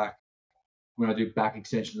lower back. When I do back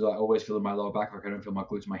extensions, I always feel in my lower back, like I don't feel my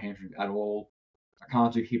glutes, my hamstrings at all. I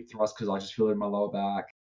can't do hip thrusts because I just feel it in my lower back.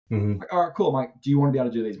 Mm-hmm. Like, all right, cool. I'm like, do you want to be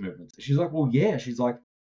able to do these movements? She's like, well, yeah. She's like,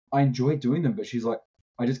 I enjoy doing them, but she's like,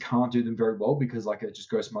 I just can't do them very well because like it just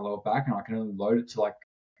goes to my lower back and I can only load it to like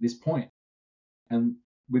this point. And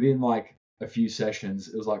within like a few sessions,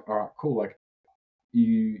 it was like, all right, cool. Like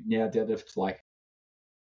you now deadlift like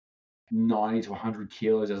 90 to 100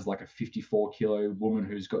 kilos as like a 54 kilo woman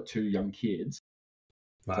who's got 2 young kids.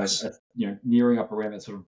 Nice. So that's, nearing up around that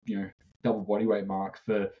sort of, double body weight mark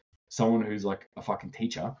for someone who's like a fucking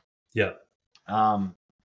teacher. Yeah. And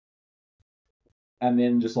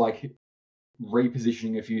then just like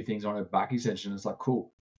repositioning a few things on a back extension. It's like,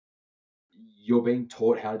 cool. You're being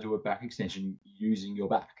taught how to do a back extension using your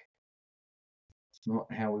back. It's not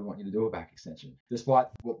how we want you to do a back extension. Despite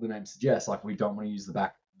what the name suggests, like we don't want to use the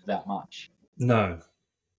back that much. No.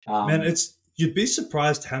 Man, you'd be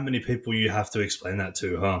surprised how many people you have to explain that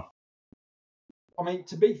to, huh? I mean,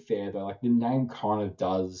 to be fair though, like the name kind of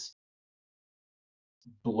does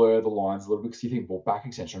blur the lines a little bit because you think, well, back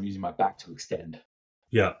extension, I'm using my back to extend.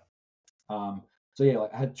 Yeah. So yeah,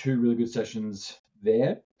 like I had 2 really good sessions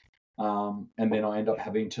there. And then I end up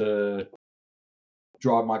having to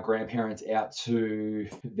drive my grandparents out to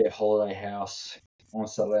their holiday house on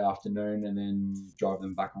Saturday afternoon and then drive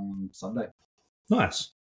them back on Sunday.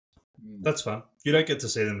 Nice. That's fun. You don't get to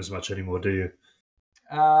see them as much anymore, do you?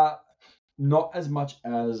 Not as much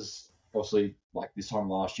as obviously like this time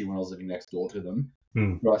last year when I was living next door to them.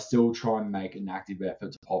 But I still try and make an active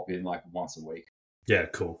effort to pop in like once a week. Yeah,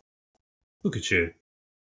 cool. Look at you.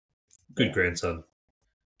 Good grandson.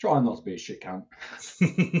 Try not to be a shit cunt.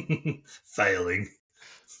 Failing.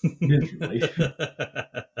 Miserably.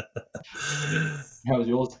 How was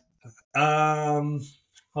yours? I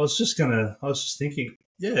was just thinking,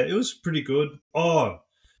 yeah, it was pretty good. Oh,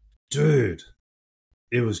 dude,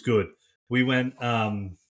 it was good. We went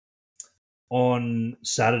on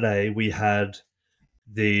Saturday. We had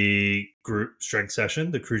the group strength session,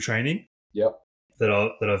 the crew training Yep. that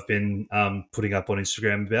I've been putting up on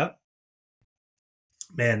Instagram about.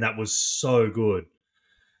 Man, that was so good.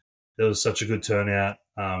 There was such a good turnout.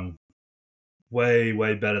 Way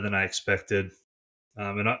better than I expected.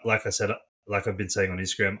 Like I said, like I've been saying on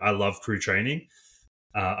Instagram, I love crew training.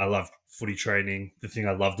 I love footy training. The thing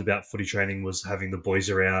I loved about footy training was having the boys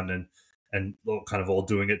around and kind of all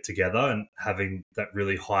doing it together and having that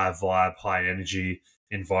really high vibe, high energy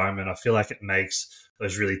environment. I feel like it makes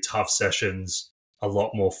those really tough sessions a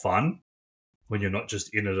lot more fun when you're not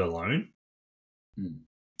just in it alone. Mm.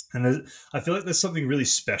 And I feel like there's something really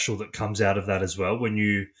special that comes out of that as well. When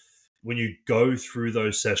you go through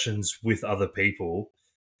those sessions with other people,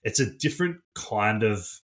 it's a different kind of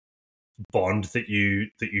bond that you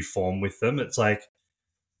form with them. It's like,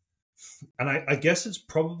 and I guess it's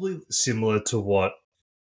probably similar to what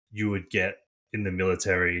you would get in the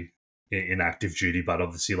military in active duty, but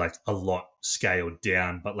obviously like a lot scaled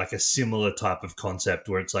down, but like a similar type of concept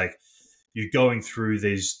where it's like you're going through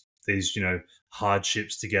these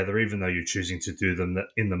hardships together, even though you're choosing to do them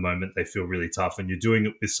in the moment they feel really tough, and you're doing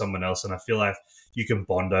it with someone else, and I feel like you can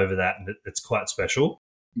bond over that, and it's quite special.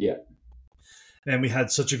 Yeah. And we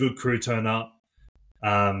had such a good crew turn up.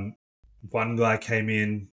 One guy came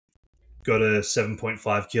in, got a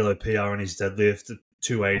 7.5 kilo PR on his deadlift at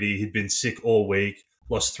 280. He'd been sick all week,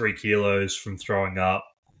 lost 3 kilos from throwing up.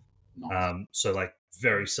 Nice. So like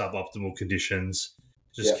very suboptimal conditions.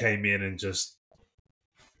 Just came in and just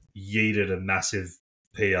yeeted a massive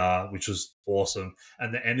PR, which was awesome.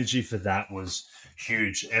 And the energy for that was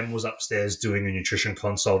huge. Em was upstairs doing a nutrition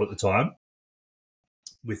consult at the time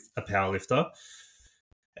with a powerlifter.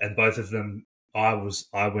 And both of them, I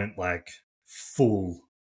went like full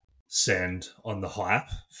send on the hype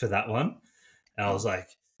for that one. And I was like,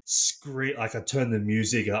 I turned the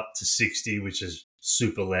music up to 60, which is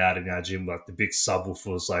super loud in our gym. Like the big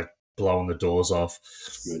subwoofer was like blowing the doors off.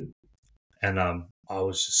 Good. And I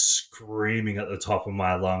was just screaming at the top of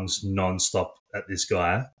my lungs nonstop at this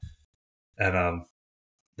guy. And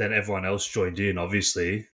then everyone else joined in,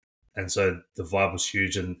 obviously. And so the vibe was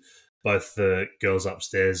huge. And both the girls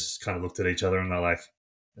upstairs kind of looked at each other and they're like,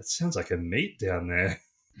 that sounds like a meet down there.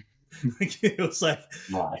 It was like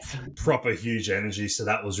nice. Proper huge energy. So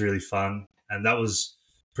that was really fun. And that was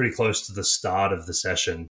pretty close to the start of the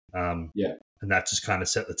session. And that just kind of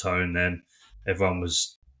set the tone. Then everyone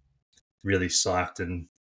was really psyched, and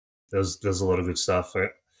there's a lot of good stuff.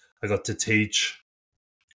 I got to teach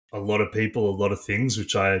a lot of people a lot of things,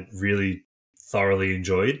 which I really thoroughly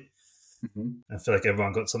enjoyed. Mm-hmm. I feel like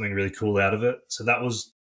everyone got something really cool out of it. So that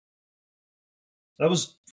was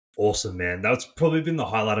awesome, man. That's probably been the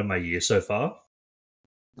highlight of my year so far.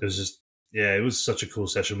 It was just, it was such a cool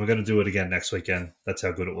session. We're going to do it again next weekend. That's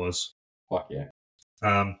how good it was. Fuck yeah.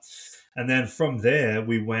 And then from there,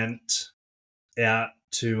 we went out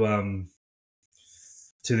to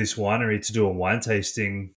this winery to do a wine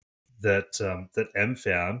tasting that Em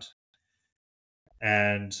found.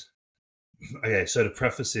 And okay, so to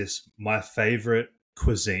preface this, my favorite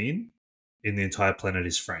cuisine in the entire planet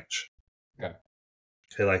is French.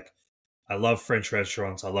 Okay, like I love French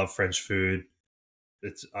restaurants. I love French food.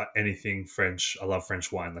 It's anything French. I love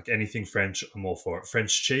French wine. Like anything French, I'm all for it.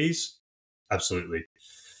 French cheese, absolutely.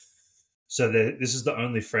 So this is the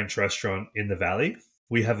only French restaurant in the valley.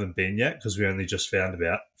 We haven't been yet because we only just found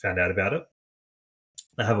out about it.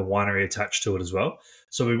 They have a winery attached to it as well.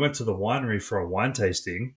 So we went to the winery for a wine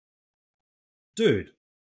tasting. Dude,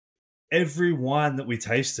 every wine that we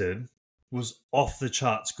tasted was off the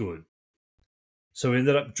charts good. So we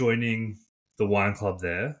ended up joining the wine club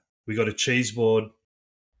there. We got a cheese board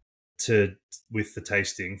with the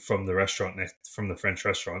tasting from the restaurant from the French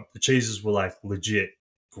restaurant. The cheeses were like legit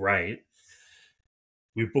great.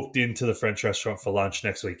 We booked into the French restaurant for lunch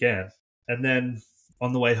next weekend. And then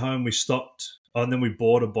on the way home, we stopped. And then we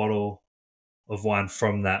bought a bottle of wine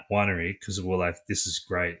from that winery because we're like, this is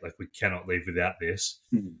great. Like, we cannot leave without this.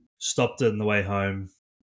 Mm-hmm. Stopped it on the way home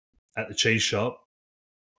at the cheese shop.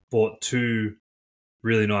 Bought 2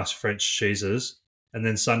 really nice French cheeses. And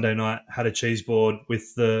then Sunday night, had a cheese board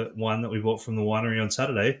with the one that we bought from the winery on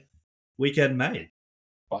Saturday. Weekend made.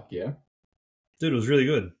 Fuck yeah. Dude, it was really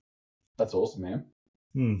good. That's awesome, man.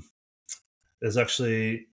 There's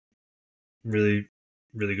actually really,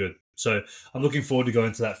 really good. So I'm looking forward to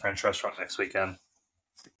going to that French restaurant next weekend.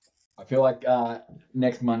 I feel like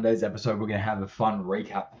next Monday's episode we're gonna have a fun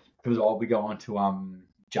recap because I'll be going to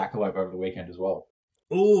Jackalope over the weekend as well.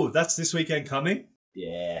 Oh, that's this weekend coming?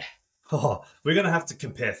 Yeah. Oh, we're going to have to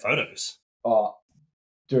compare photos. Oh,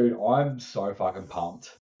 dude, I'm so fucking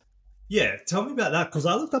pumped. Yeah, tell me about that because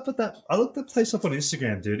I looked that place up on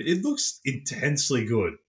Instagram, dude. It looks intensely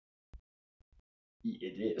good.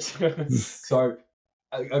 It is. So,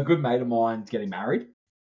 a good mate of mine's getting married,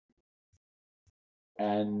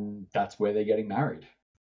 and that's where they're getting married.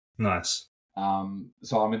 Nice.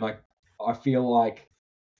 So I mean, like, I feel like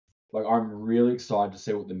I'm really excited to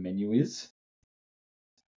see what the menu is.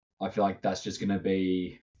 I feel like that's just gonna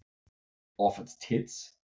be off its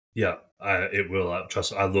tits. Yeah, it will.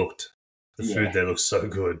 Trust me, I looked. The food there looks so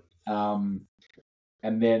good. And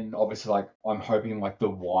then obviously, like, I'm hoping like the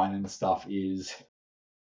wine and stuff is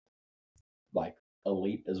like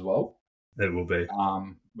elite as well. It will be.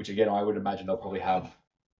 Which again, I would imagine they'll probably have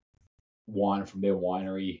wine from their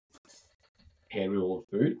winery paired with all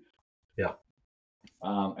the food. Yeah.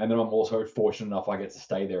 And then I'm also fortunate enough I get to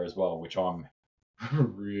stay there as well, which I'm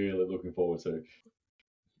really looking forward to.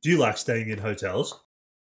 Do you like staying in hotels?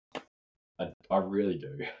 I really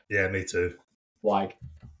do. Yeah, me too. Like,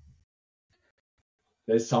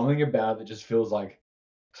 there's something about it that just feels like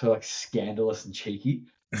so like scandalous and cheeky.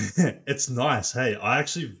 It's nice. Hey, I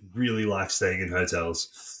actually really like staying in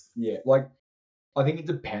hotels. Yeah, like, I think it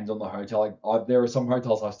depends on the hotel. Like, there are some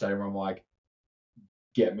hotels I've stayed where I'm like,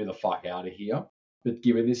 get me the fuck out of here. But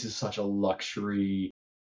given this is such a luxury,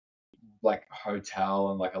 like, hotel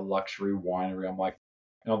and like a luxury winery, I'm like,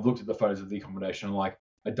 and I've looked at the photos of the accommodation. I'm like,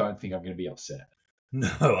 I don't think I'm going to be upset. No,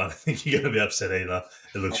 I don't think you're going to be upset either.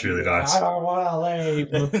 It looks really nice. I don't want to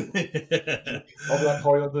leave. I'll be like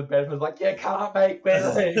holding on to the bed and like, you can't make me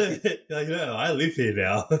leave. Like, no, I live here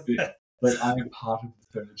now. Like, I am part of the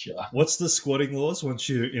furniture. What's the squatting laws? Once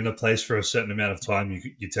you're in a place for a certain amount of time,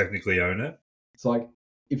 you technically own it. It's like,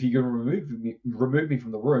 if you're going to remove me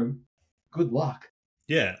from the room, good luck.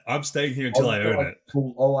 Yeah, I'm staying here until I own it.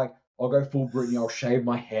 I'll go full Britney. I'll shave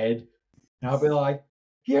my head, and I'll be like,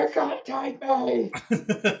 "You can't take me."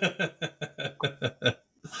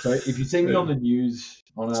 So if you see me on the news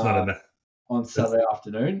on Saturday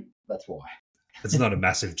afternoon, that's why. It's not a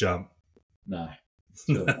massive jump. No, it's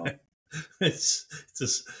really not. It's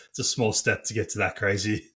a small step to get to that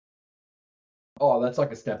crazy. Oh, that's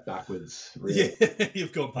like a step backwards. Really. Yeah,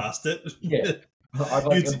 you've gone past it. Yeah, I've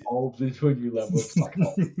like evolved into a new level of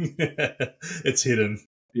psychology. It's hidden.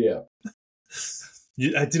 Yeah.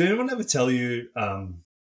 Did anyone ever tell you?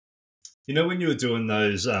 You know when you were doing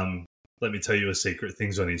those? Let me tell you a secret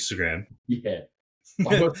things on Instagram. Yeah,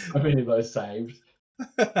 I got so many of those saved.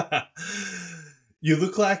 You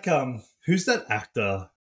look like who's that actor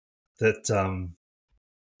that's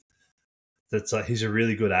like he's a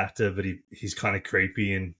really good actor, but he's kind of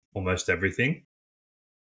creepy in almost everything.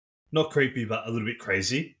 Not creepy, but a little bit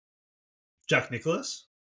crazy. Jack Nicholson.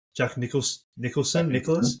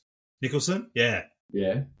 Yeah.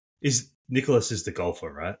 Yeah. Nicholas is the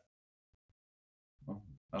golfer, right?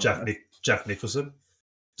 Jack Nicholson.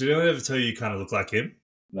 Did anyone ever tell you kind of look like him?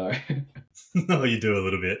 No. No, you do a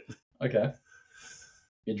little bit. Okay.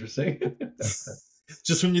 Interesting.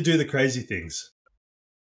 Just when you do the crazy things.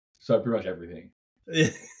 So pretty much everything.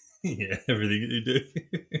 Yeah, everything you do.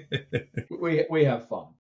 We have fun.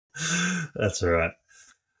 That's all right.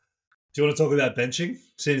 Do you want to talk about benching?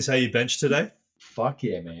 Seeing as how you benched today? Fuck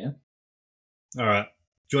yeah, man. All right.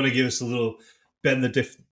 Do you want to give us a little Ben the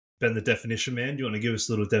definition man? Do you want to give us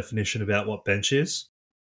a little definition about what bench is?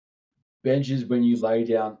 Bench is when you lay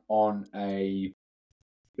down on a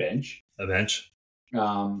bench. A bench.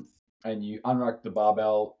 And you unrack the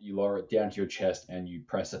barbell, you lower it down to your chest, and you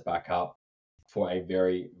press it back up for a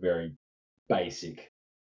very, very basic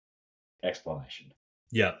explanation.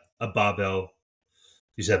 Yeah, a barbell.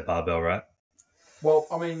 You said barbell, right? Well,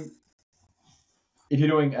 I mean, if you're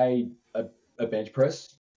doing a bench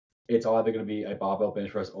press, it's either going to be a barbell bench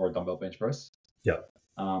press or a dumbbell bench press. Yeah.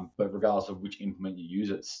 But regardless of which implement you use,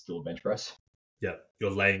 it's still a bench press. Yeah, you're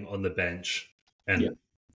laying on the bench and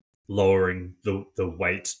lowering the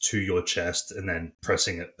weight to your chest and then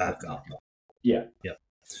pressing it back up. Yeah. Yeah.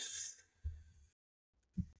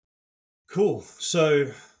 Cool.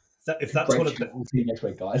 So if that's what we'll see you next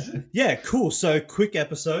week, guys. Yeah, cool. So quick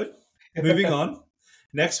episode. Moving on.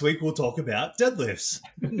 Next week we'll talk about deadlifts.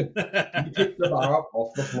 You pick the bar up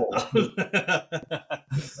off the floor.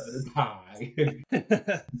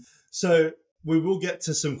 So we will get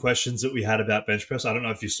to some questions that we had about bench press. I don't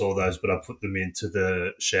know if you saw those, but I put them into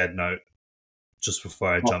the shared note just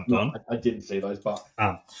before I jumped on. I didn't see those, but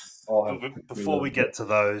before we get to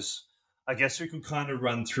those, I guess we could kind of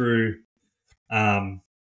run through.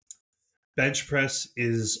 Bench press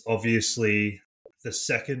is obviously the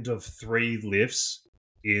second of 3 lifts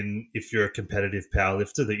if you're a competitive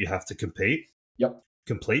powerlifter that you have to complete.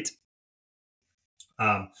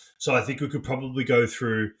 So I think we could probably go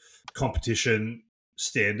through competition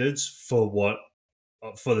standards for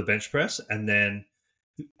the bench press, and then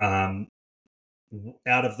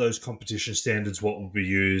out of those competition standards, what would we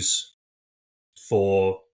use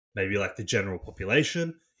for maybe like the general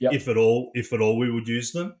population, if at all we would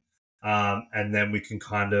use them, and then we can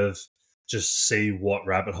kind of just see what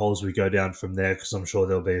rabbit holes we go down from there, because I'm sure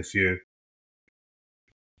there'll be a few.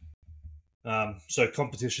 So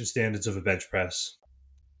competition standards of a bench press.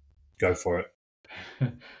 Go for it.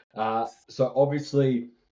 So obviously,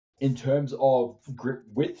 in terms of grip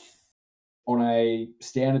width, on a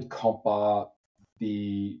standard comp bar,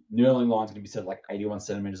 the knurling line is going to be set like 81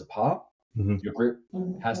 centimeters apart. Mm-hmm. Your grip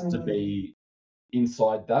has to be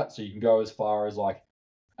inside that, so you can go as far as like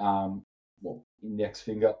index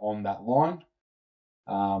finger on that line.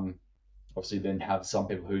 Obviously, then have some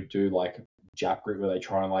people who do like jab grip, where they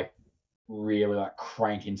try and like really like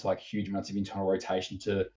crank into like huge amounts of internal rotation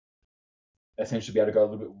to essentially be able to go a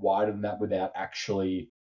little bit wider than that without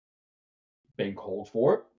actually being called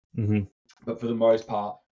for it. Mm-hmm. But for the most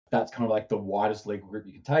part, that's kind of like the widest legal grip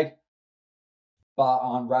you can take. Bar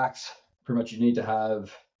on racks, pretty much you need to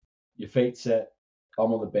have your feet set,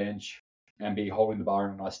 bum on the bench, and be holding the bar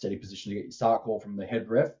in a nice steady position to get your start call from the head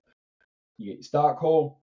ref. You get your start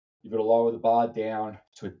call, you've got to lower the bar down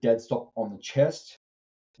to a dead stop on the chest.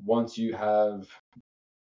 Once you have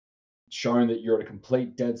shown that you're at a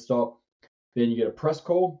complete dead stop, then you get a press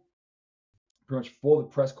call. Pretty much for the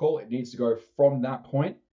press call, it needs to go from that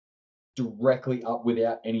point directly up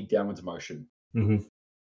without any downwards motion. Mm-hmm.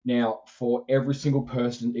 Now, for every single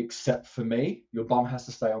person except for me, your bum has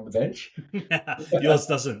to stay on the bench. Yours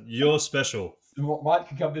doesn't. You're special. Mine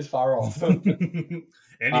can come this far off.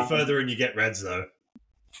 Any further and you get reds, though.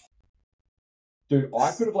 Dude,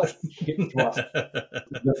 I could have like hip thrust.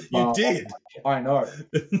 You did. I know.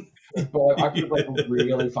 But like, I could have like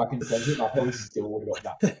really fucking sent it. I probably still would have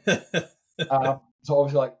got that. So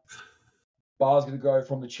obviously, like, bar's going to go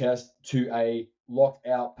from the chest to a locked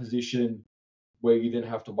out position where you then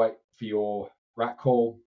have to wait for your rack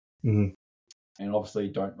call. Mm-hmm. And obviously,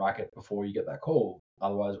 don't rack it before you get that call.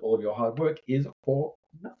 Otherwise, all of your hard work is for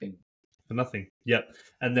nothing. For nothing. Yep.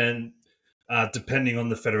 And then, depending on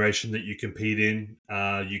the federation that you compete in,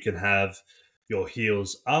 you can have your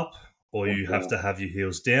heels up or you have to have your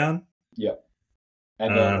heels down. Yep.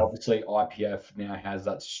 And then obviously IPF now has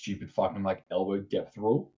that stupid fucking like elbow depth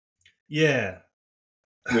rule. Yeah.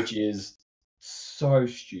 Which is so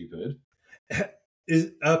stupid.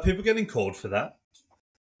 Are people getting called for that?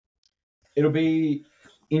 It'll be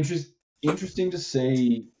interesting to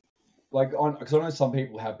see, like, because I know some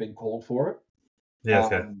people have been called for it. Yeah,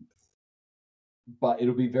 okay. But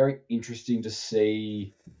it'll be very interesting to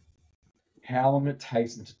see how long it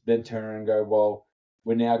takes them to then turn around and go, well,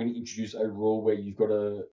 we're now going to introduce a rule where you've got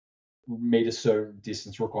to meet a certain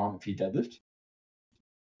distance requirement for your deadlift.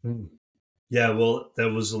 Yeah, well, there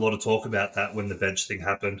was a lot of talk about that when the bench thing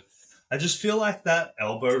happened. I just feel like that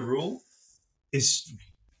elbow rule is...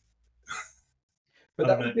 But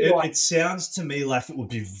I don't know. It sounds to me like it would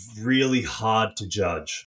be really hard to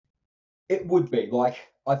judge. It would be. Like,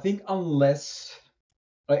 I think unless...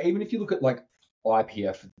 Like, even if you look at, like,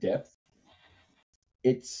 IPF depth,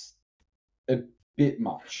 it's a bit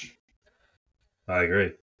much. I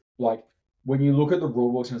agree. Like, when you look at the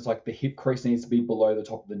rule books and it's like the hip crease needs to be below the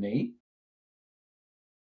top of the knee,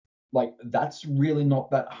 like, that's really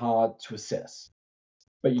not that hard to assess.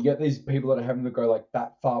 But you get these people that are having to go, like,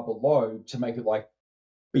 that far below to make it, like,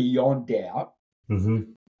 beyond doubt.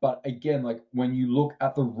 Mm-hmm. But again, like, when you look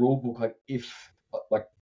at the rule book, like, if, like,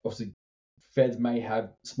 obviously feds may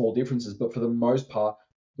have small differences, but for the most part,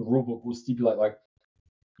 the rule book will stipulate, like,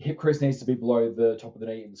 hip crease needs to be below the top of the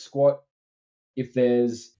knee in the squat. If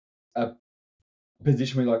there's a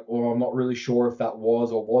position where you're like, oh, I'm not really sure if that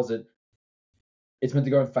was or wasn't, it's meant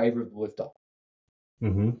to go in favor of the lifter.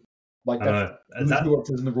 Mm-hmm. Like, that's what it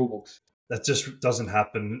says in the rule books. That just doesn't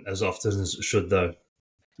happen as often as it should, though.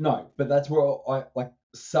 No, but that's where I, like,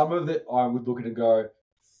 some of it I would look at and go,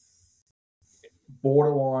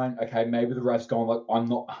 borderline, okay, maybe the ref's going, like, I'm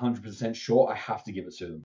not 100% sure, I have to give it to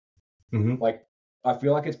them. Mm-hmm. Like, I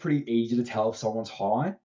feel like it's pretty easy to tell if someone's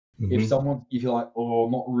high. Mm-hmm. If you're like, oh,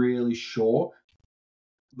 I'm not really sure.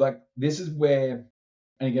 Like, this is where,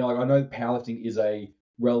 and again, like, I know powerlifting is a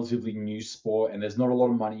relatively new sport and there's not a lot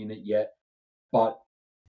of money in it yet. But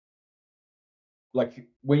like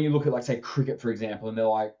when you look at like say cricket for example, and they're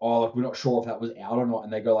like, oh, like we're not sure if that was out or not,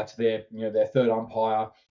 and they go like to their their third umpire,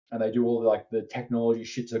 and they do all the like the technology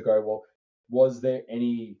shit to go, well, was there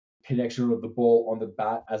any connection of the ball on the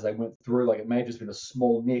bat as they went through? Like it may have just been a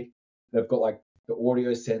small nick. They've got like the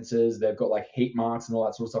audio sensors, they've got like heat marks and all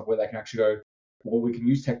that sort of stuff where they can actually go, well, we can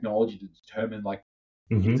use technology to determine like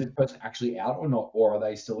is this person actually out or not, or are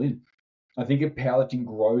they still in? I think if powerlifting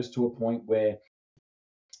grows to a point where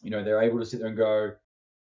they're able to sit there and go,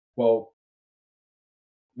 well,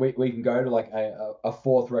 we can go to like a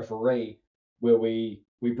fourth referee where we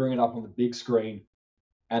bring it up on the big screen,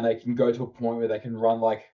 and they can go to a point where they can run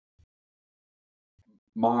like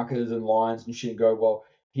markers and lines and shit and go, well,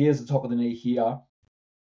 here's the top of the knee here.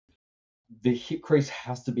 The hip crease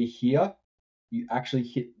has to be here. You actually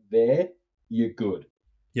hit there, you're good.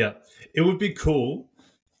 Yeah. It would be cool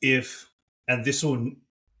if, and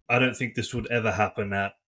I don't think this would ever happen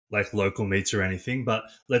at like local meets or anything, but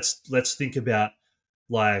let's think about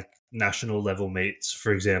like national level meets,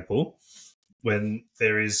 for example, when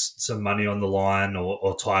there is some money on the line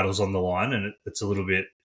or titles on the line, and it's a little bit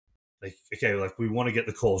like, okay, like we want to get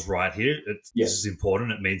the calls right here. This is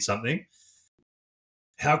important. It means something.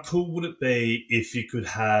 How cool would it be if you could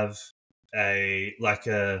have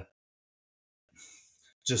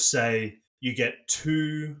just say you get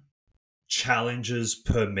 2 challenges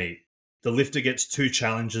per meet. The lifter gets 2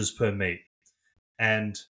 challenges per meet.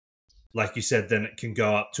 And like you said, then it can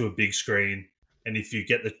go up to a big screen. And if you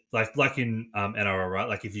get the, like in NRL, right?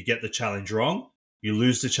 Like if you get the challenge wrong, you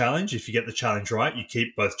lose the challenge. If you get the challenge right, you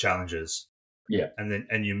keep both challenges. Yeah.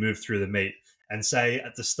 And you move through the meet. And say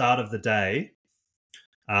at the start of the day,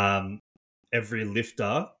 every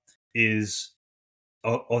lifter is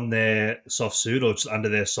on their soft suit or just under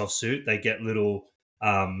their soft suit. They get little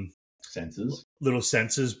sensors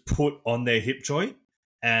put on their hip joint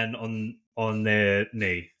and on their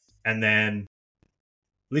knee, and then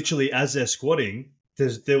literally as they're squatting,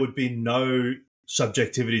 there would be no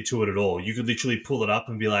subjectivity to it at all. You could literally pull it up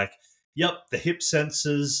and be like, yep, the hip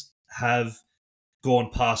sensors have gone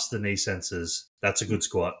past the knee sensors. That's a good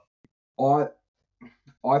squat.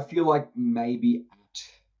 I feel like maybe at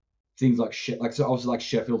things like so obviously like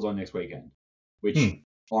Sheffield's on next weekend, which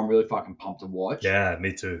I'm really fucking pumped to watch. Yeah,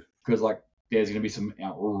 me too. Because like there's going to be some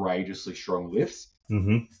outrageously strong lifts.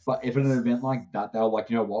 Mm-hmm. But if at an event like that, they're like,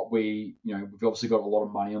 you know what, we've obviously got a lot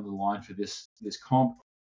of money on the line for this comp.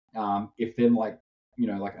 If then like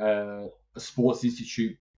a sports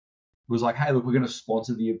institute was like, hey, look, we're going to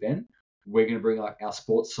sponsor the event. We're going to bring like our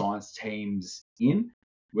sports science teams in.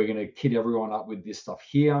 We're going to kit everyone up with this stuff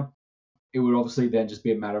here. It would obviously then just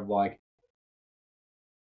be a matter of like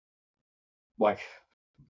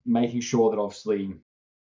making sure that obviously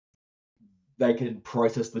they can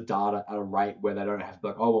process the data at a rate where they don't have to be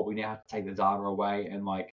like, oh, well, we now have to take the data away and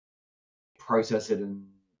like process it and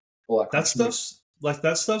all that. That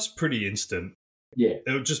stuff's pretty instant. Yeah.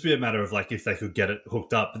 It would just be a matter of like if they could get it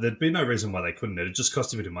hooked up. There'd be no reason why they couldn't. It'd just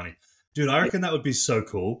cost a bit of money. Dude, I reckon that would be so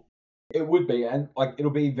cool. It would be, and like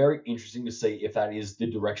it'll be very interesting to see if that is the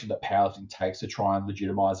direction that powerlifting takes to try and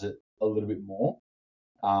legitimize it a little bit more.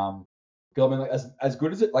 Because I mean, like as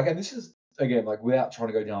good as it, like, and this is again like without trying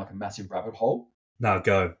to go down like a massive rabbit hole. No,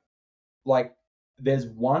 go. Like, there's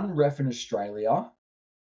one ref in Australia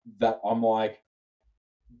that I'm like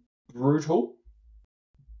brutal,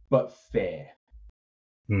 but fair.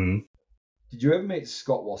 Did you ever meet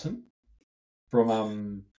Scott Wasson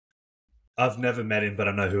from I've never met him, but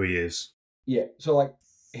I know who he is. Yeah, so like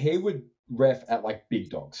he would ref at like big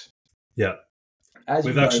dogs. Yeah,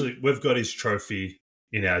 we've got his trophy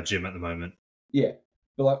in our gym at the moment. Yeah,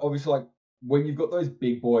 but like obviously, like when you've got those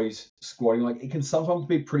big boys squatting, like it can sometimes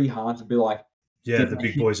be pretty hard to be like, yeah, the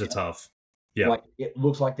big boys are tough. Yeah, like it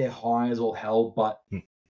looks like they're high as all hell, but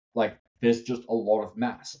like there's just a lot of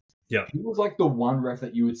mass. Yeah, he was like the one ref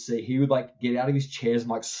that you would see. He would like get out of his chairs and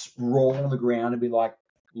like sprawl on the ground and be like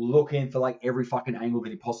looking for like every fucking angle that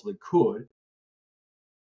he possibly could.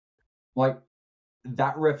 Like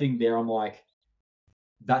that reffing there, I'm like,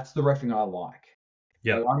 that's the reffing I like.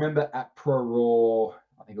 Yeah, like, I remember at Pro Raw,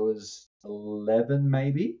 I think it was 11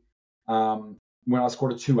 maybe, when I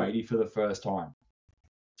scored a 280 for the first time.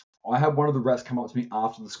 I had one of the refs come up to me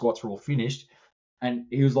after the squats were all finished, and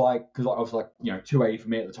he was like, because I was like, 280 for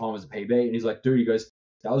me at the time was a PB, and he's like, dude, he goes,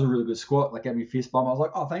 that was a really good squat, like gave me a fist bump. I was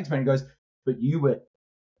like, oh, thanks, man. He goes, but you were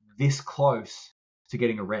this close to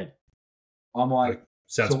getting a red. I'm like,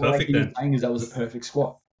 sounds so perfect then. Saying is that was a perfect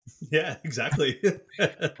squat. Yeah, exactly.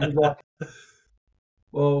 And he's like,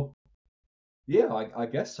 well, yeah, I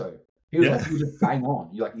guess so. He was like, you were just bang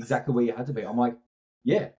on. You're like exactly where you had to be. I'm like,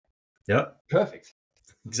 yeah. Yep. Perfect.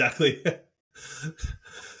 Exactly.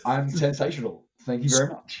 I'm sensational. Thank you very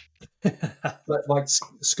much. But like,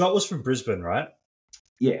 Scott was from Brisbane, right?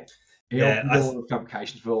 yeah, he Yeah, helped with all the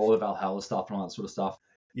fabrications for all the Valhalla stuff and all that sort of stuff.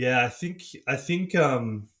 yeah. I think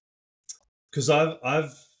because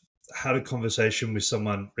I've had a conversation with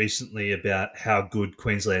someone recently about how good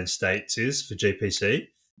Queensland States is for GPC,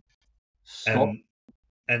 Scott,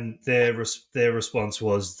 and their response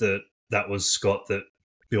was that was Scott that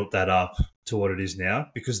built that up to what it is now,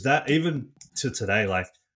 because that even to today, like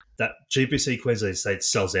that GPC Queensland State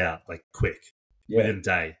sells out like quick yeah, within a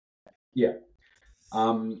day. yeah.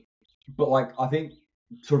 But like, I think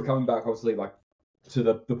sort of coming back, obviously, like to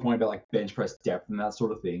the point about like bench press depth and that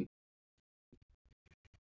sort of thing.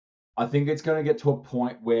 I think it's going to get to a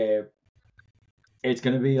point where it's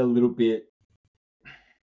going to be a little bit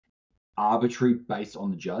arbitrary based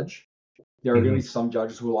on the judge. There are going to be some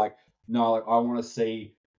judges who are like, no, like I want to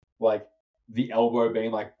see like the elbow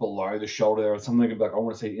being like below the shoulder, or something like I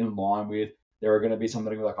want to see it in line with. There are going to be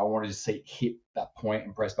something like I want to just see it hit that point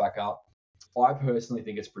and press back up. I personally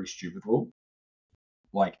think it's a pretty stupid rule.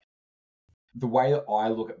 Like the way that I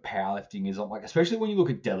look at powerlifting is, I'm like, especially when you look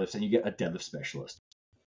at deadlifts and you get a deadlift specialist,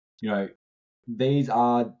 you know, these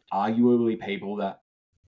are arguably people that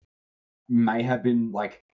may have been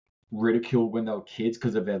like ridiculed when they were kids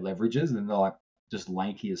because of their leverages, and they're like just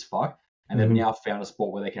lanky as fuck. And they've now found a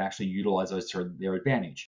sport where they can actually utilize those to their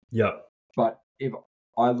advantage. Yep. But if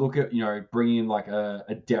I look at, bringing in like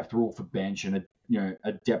a depth rule for bench and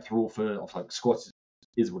a depth rule for like squats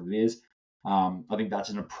is what it is. I think that's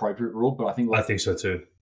an appropriate rule, but I think I think so too.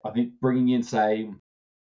 I think bringing in, say,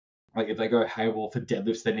 like if they go, hey, well, for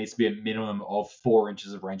deadlifts, there needs to be a minimum of 4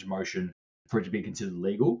 inches of range of motion for it to be considered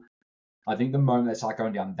legal. I think the moment they start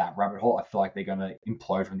going down that rabbit hole, I feel like they're going to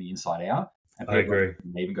implode from the inside out. And I agree.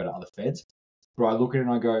 May even go to other feds. But I look at it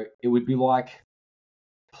and I go, it would be like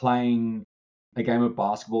playing a game of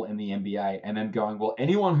basketball in the NBA and then going, well,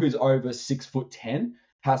 anyone who's over 6'10"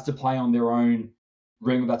 has to play on their own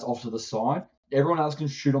ring that's off to the side. Everyone else can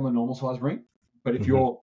shoot on the normal size ring. But if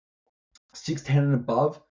you're 6'10" and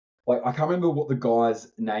above, like I can't remember what the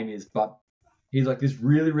guy's name is, but he's like this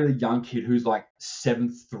really, really young kid who's like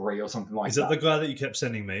 7'3" or something like that. Is that the guy that you kept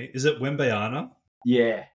sending me? Is it Wembayana?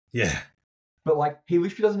 Yeah. Yeah. But like he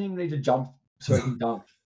literally doesn't even need to jump so he can dunk.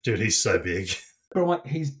 Dude, he's so big. But I'm like,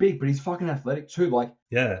 he's big, but he's fucking athletic too. Like,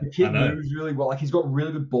 yeah, the kid moves really well. Like, he's got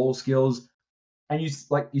really good ball skills. And you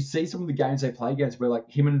see some of the games they play against where like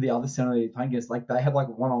him and the other center they play against, like they have like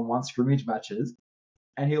one-on-one scrimmage matches,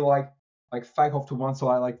 and he like fake off to one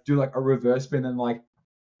side, like do like a reverse spin, and like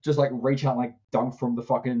just like reach out and like dunk from the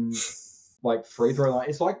fucking like free throw line.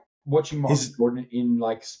 It's like watching Michael Jordan in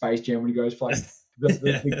like Space Jam when he goes for like the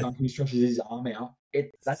big dunk and he stretches his arm out.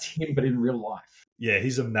 That's him, but in real life. Yeah,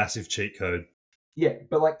 he's a massive cheat code. Yeah,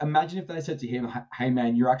 but like imagine if they said to him, hey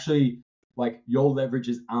man, you're actually like your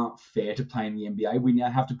leverages aren't fair to play in the NBA. We now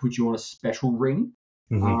have to put you on a special ring,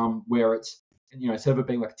 where it's instead of it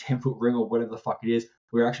being like 10-foot ring or whatever the fuck it is,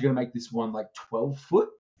 we're actually going to make this one like 12 foot,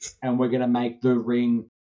 and we're going to make the ring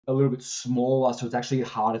a little bit smaller, so it's actually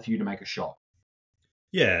harder for you to make a shot.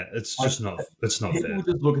 Yeah, it's just not fair. People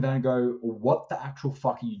just look at that and go, what the actual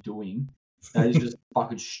fuck are you doing? That is just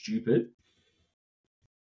fucking stupid.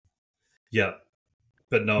 Yeah,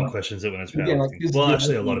 but no one questions it when it's powerlifting. Well,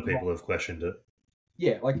 actually, a lot of people have questioned it.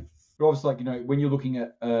 Yeah, like, but obviously, like, when you're looking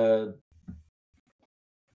at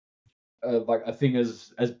like a thing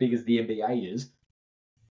as big as the NBA is,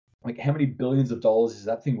 like, how many billions of dollars is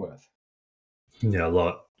that thing worth? Yeah, a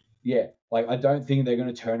lot. Yeah, like, I don't think they're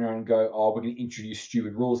going to turn around and go, oh, we're going to introduce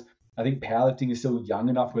stupid rules. I think powerlifting is still young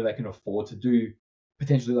enough where they can afford to do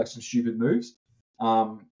potentially like some stupid moves.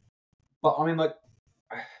 But I mean, like,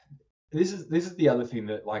 this is the other thing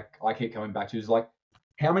that like I keep coming back to is like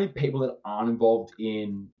how many people that aren't involved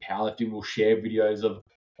in powerlifting will share videos of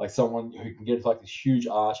like someone who can get like this huge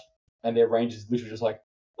arch and their range is literally just like.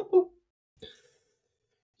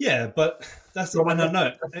 Yeah, but that's I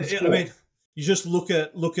know. I mean, you just look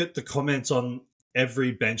at the comments on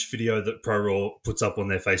every bench video that Pro Raw puts up on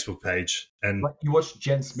their Facebook page, and like you watch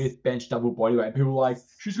Jen Smith bench double bodyweight, and people are like,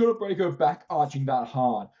 she's gonna break her back arching that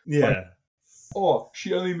hard. Yeah. Like, oh,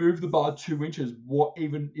 she only moved the bar 2 inches. What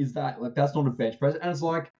even is that? Like, that's not a bench press. And it's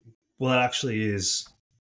like, well, it actually is.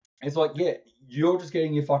 It's like, yeah, you're just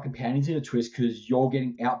getting your fucking panties in a twist because you're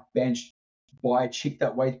getting out benched by a chick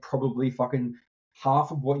that weighs probably fucking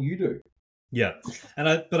half of what you do. Yeah,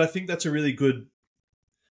 but I think that's a really good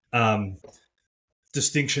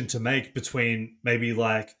distinction to make between maybe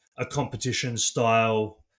like a competition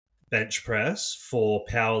style bench press for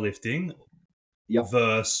powerlifting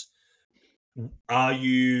versus Are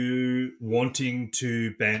you wanting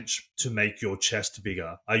to bench to make your chest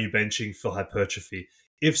bigger? Are you benching for hypertrophy?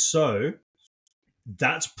 If so,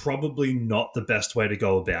 that's probably not the best way to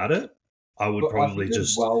go about it. I would But I probably think as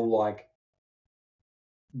just, well, like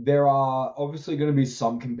there are obviously going to be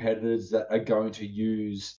some competitors that are going to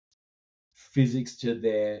use physics to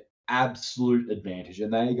their absolute advantage,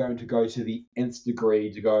 and they're going to go to the nth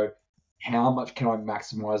degree to go, how much can I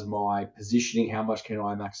maximize my positioning? How much can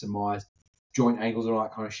I maximize joint angles and all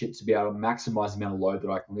that kind of shit to be able to maximize the amount of load that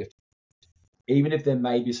I can lift? Even if there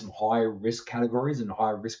may be some higher risk categories and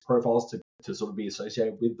higher risk profiles to sort of be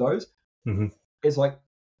associated with those, mm-hmm, it's like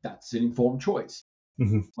that's an informed choice.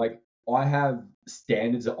 mm-hmm, Like I have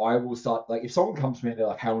standards that I will start. Like if someone comes to me and they're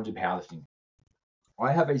like, "How do you do powerlifting?"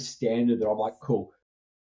 I have a standard that I'm like, "Cool,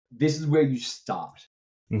 this is where you start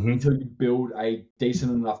mm-hmm. until you build a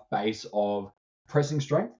decent enough base of pressing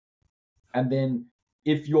strength, and then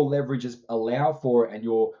if your leverages allow for it and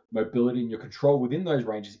your mobility and your control within those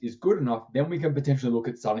ranges is good enough, then we can potentially look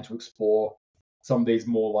at starting to explore some of these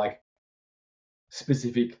more like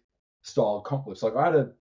specific style conflicts. Like I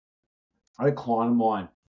had a client of mine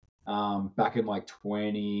back in like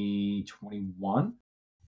 2021.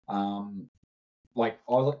 Like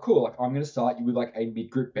I was like, cool, like I'm gonna start you with like a mid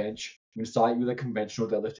grip bench. I'm gonna start you with a conventional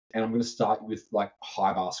deadlift, and I'm gonna start you with like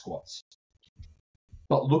high bar squats.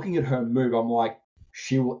 But looking at her move, I'm like,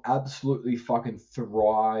 she will absolutely fucking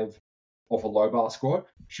thrive off a low bar squat.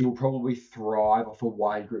 She will probably thrive off a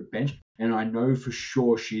wide grip bench, and I know for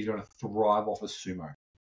sure she's gonna thrive off a sumo.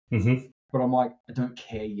 Mm-hmm. But I'm like, I don't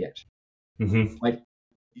care yet. Mm-hmm. Like,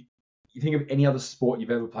 you think of any other sport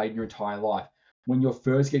you've ever played in your entire life. When you're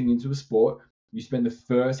first getting into a sport, you spend the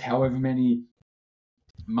first however many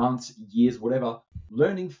months, years, whatever,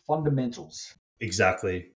 learning fundamentals.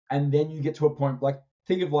 Exactly. And then you get to a point like,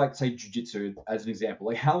 think of like, say, jiu-jitsu as an example.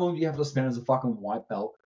 Like, how long do you have to spend as a fucking white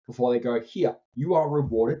belt before they go, here, you are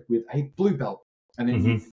rewarded with a blue belt. And then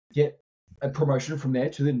you Mm-hmm. get a promotion from there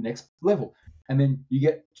to the next level. And then you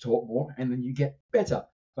get taught more and then you get better.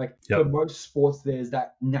 Like for Yep. most sports, there's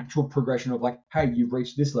that natural progression of like, hey, you've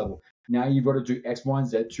reached this level. Now you've got to do X, Y, and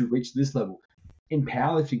Z to reach this level. In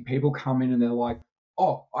powerlifting, people come in and they're like,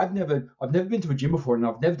 oh, I've never been to a gym before and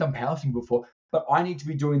I've never done powerlifting before, but I need to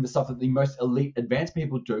be doing the stuff that the most elite advanced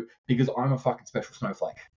people do because I'm a fucking special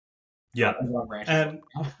snowflake. Yeah. I'm ranting And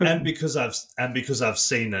right and now. because I've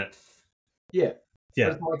seen it. Yeah. But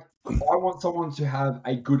Yeah. it's like I want someone to have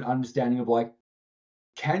a good understanding of like,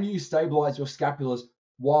 can you stabilize your scapulars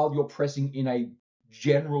while you're pressing in a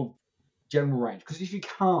general range? Because if you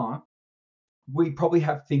can't, we probably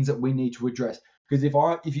have things that we need to address. Because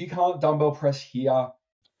if you can't dumbbell press here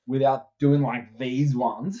without doing like these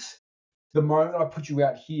ones, the moment I put you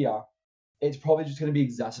out here, it's probably just going to be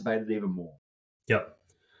exacerbated even more. Yep.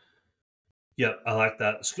 Yep. I like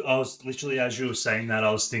that. I was literally, as you were saying that,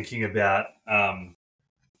 I was thinking about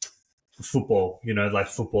football. You know, like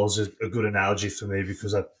football's a good analogy for me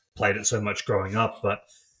because I played it so much growing up. But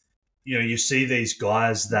you know, you see these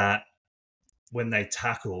guys that when they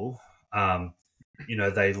tackle, um, you know,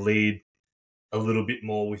 they lead a little bit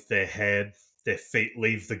more with their head. Their feet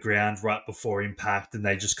leave the ground right before impact, and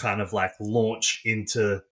they just kind of like launch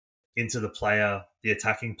into the player, the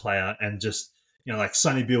attacking player, and just you know, like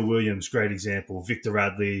Sonny Bill Williams, great example. Victor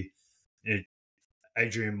Radley, you know,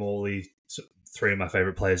 Adrian Morley, three of my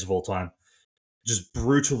favorite players of all time. Just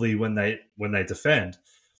brutally when they defend.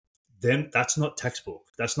 Then that's not textbook.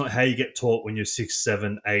 That's not how you get taught when you're 6,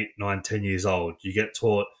 7, 8, 9, 10 years old. You get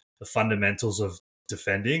taught the fundamentals of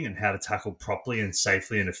defending and how to tackle properly and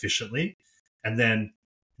safely and efficiently. And then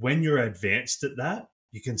when you're advanced at that,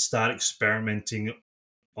 you can start experimenting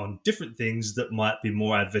on different things that might be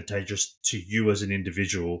more advantageous to you as an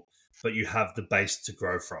individual, but you have the base to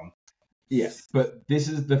grow from. Yeah, but this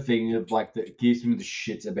is the thing of like that gives me the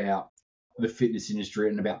shits about the fitness industry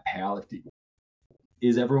and about powerlifting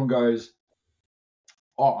is everyone goes,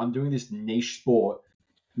 oh, I'm doing this niche sport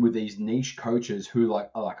with these niche coaches who like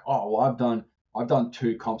are like, oh, well, I've done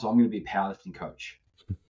 2 comps, I'm going to be a powerlifting coach,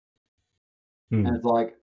 and Mm. it's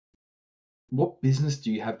like, what business do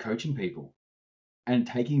you have coaching people and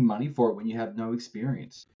taking money for it when you have no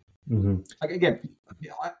experience? Mm-hmm. Like again,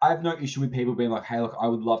 I have no issue with people being like, hey, look, I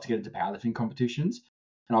would love to get into powerlifting competitions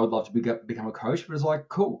and I would love to become a coach, but it's like,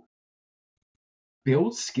 cool,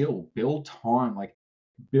 build skill, build time, like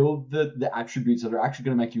build the attributes that are actually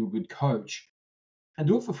going to make you a good coach and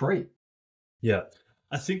do it for free. Yeah.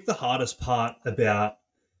 I think the hardest part about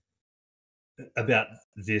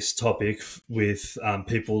this topic with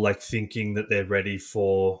people like thinking that they're ready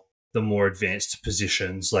for the more advanced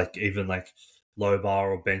positions, like even like low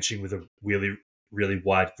bar or benching with a really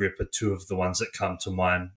wide grip are two of the ones that come to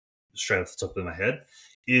mind straight off the top of my head.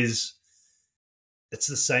 Is it's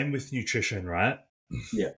the same with nutrition, right?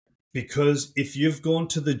 Yeah. Because if you've gone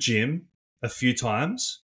to the gym a few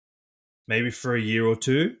times, maybe for a year or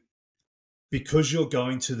two, because you're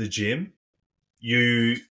going to the gym,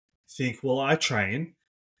 you think, well, I train.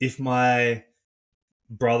 If my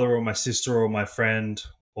brother or my sister or my friend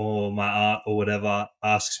or my aunt or whatever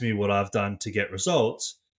asks me what I've done to get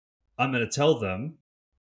results, I'm going to tell them,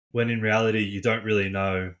 when in reality, you don't really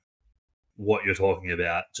know what you're talking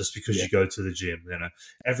about just because Yeah. you go to the gym. You know,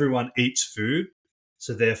 everyone eats food,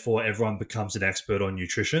 so therefore everyone becomes an expert on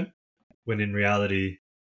nutrition, when in reality,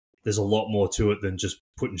 there's a lot more to it than just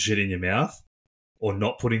putting shit in your mouth or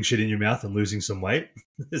not putting shit in your mouth and losing some weight.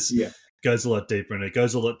 This Yeah. goes a lot deeper, and it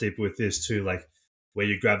goes a lot deeper with this too. Like, where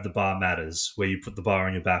you grab the bar matters, where you put the bar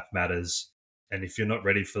on your back matters. And if you're not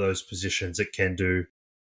ready for those positions, it can do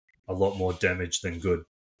a lot more damage than good.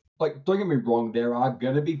 Like, don't get me wrong, there are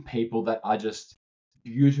going to be people that are just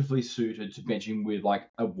beautifully suited to benching with like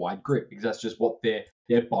a wide grip because that's just what their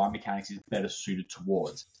biomechanics is better suited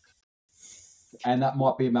towards. And that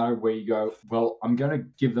might be a matter of where you go, well, I'm going to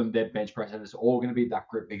give them their bench press and it's all going to be that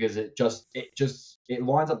grip because it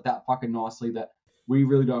lines up that fucking nicely that we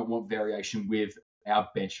really don't want variation with our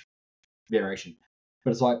bench variation.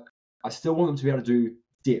 But it's like, I still want them to be able to do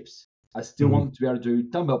dips. I still want them to be able to do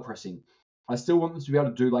dumbbell pressing. I still want them to be able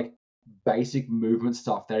to do like basic movement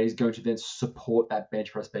stuff that is going to then support that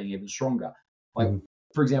bench press being even stronger. Like,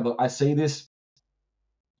 for example, I see this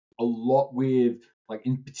a lot with, like,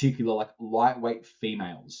 in particular, like lightweight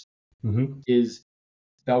females, is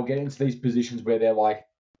they'll get into these positions where they're like,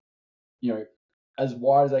 you know, as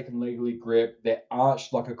wide as they can legally grip, they're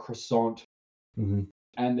arched like a croissant, and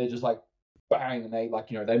they're just like, bang, and they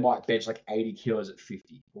like, you know, they might bench like 80 kilos at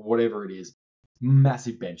 50 or whatever it is,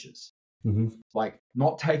 massive benches. Like,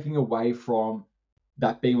 not taking away from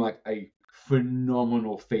that being like a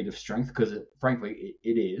phenomenal feat of strength, because frankly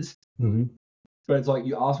it is. But it's like,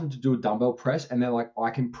 you ask them to do a dumbbell press and they're like, I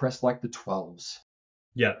can press like the 12s.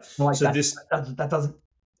 Yeah. Like, so that doesn't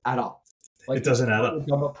add up. Like, it doesn't add up. The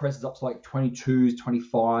dumbbell presses up to like 22s,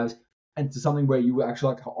 25s, and to something where you were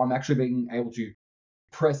actually like, I'm actually being able to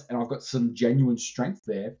press and I've got some genuine strength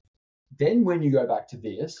there. Then when you go back to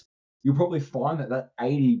this, you'll probably find that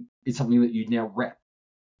 80 is something that you now rep.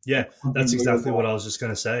 Yeah, that's exactly what I was just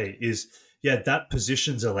going to say is, yeah, that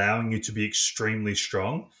position's allowing you to be extremely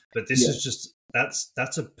strong, but this is just,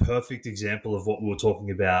 that's a perfect example of what we were talking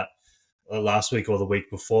about last week or the week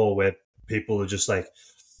before, where people are just like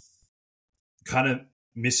kind of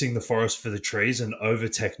missing the forest for the trees and over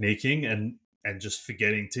techniquing and just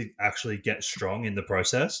forgetting to actually get strong in the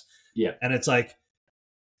process. Yeah. And it's like,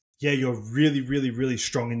 yeah, you're really, really, really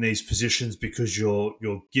strong in these positions because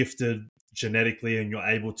you're gifted genetically and you're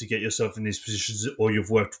able to get yourself in these positions, or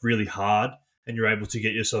you've worked really hard and you're able to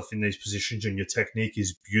get yourself in these positions and your technique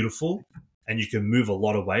is beautiful and you can move a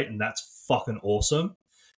lot of weight, and that's fucking awesome.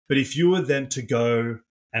 But if you were then to go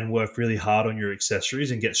and work really hard on your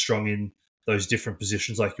accessories and get strong in those different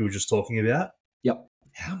positions like you were just talking about,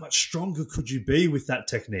 how much stronger could you be with that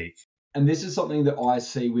technique? And this is something that I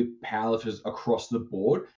see with powerlifters across the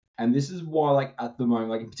board. And this is why, like, at the moment,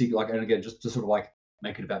 like in particular, like, and again, just to sort of like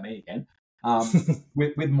make it about me again,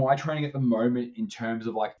 with my training at the moment, in terms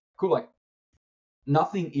of like, cool, like,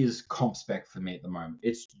 nothing is comp spec for me at the moment.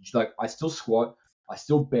 It's like, I still squat, I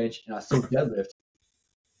still bench, and I still deadlift,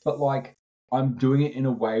 but like, I'm doing it in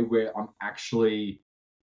a way where I'm actually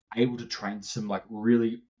able to train some like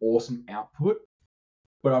really awesome output,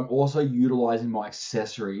 but I'm also utilizing my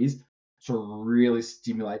accessories to really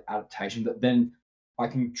stimulate adaptation, that then I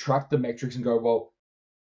can track the metrics and go, well,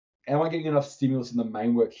 am I getting enough stimulus in the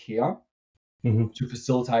main work here to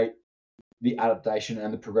facilitate the adaptation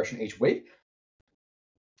and the progression each week?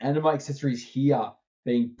 And are my accessories here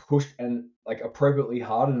being pushed and like appropriately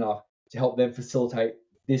hard enough to help them facilitate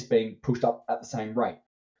this being pushed up at the same rate?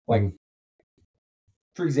 Like,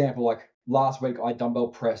 for example, like last week I dumbbell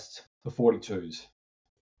pressed the 42s.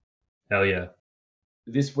 Hell yeah.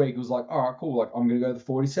 This week it was like, all right, cool. Like, I'm going to go to the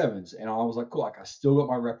 47s. And I was like, cool. Like, I still got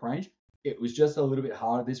my rep range. It was just a little bit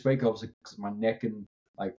harder this week, obviously, because my neck and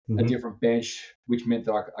like a different bench, which meant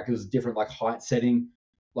that it was a different like height setting,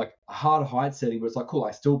 like a hard height setting. But it's like, cool.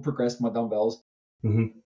 I still progressed my dumbbells.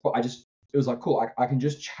 But it was like, cool. I can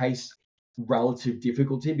just chase relative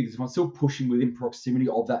difficulty, because if I'm still pushing within proximity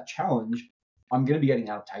of that challenge, I'm going to be getting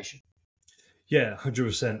adaptation. Yeah,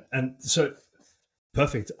 100%. And so,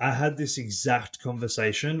 perfect. I had this exact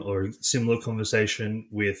conversation or similar conversation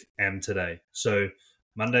with Em today. So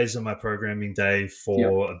Mondays are my programming day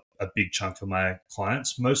for a big chunk of my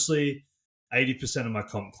clients, mostly 80% of my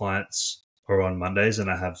comp clients are on Mondays, and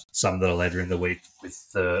I have some that are later in the week with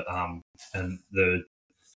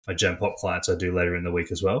my Gen Pop clients I do later in the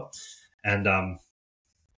week as well. And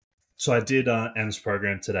so I did M's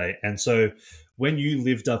program today. And so when you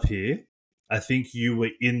lived up here, I think you were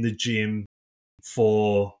in the gym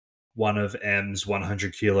for one of M's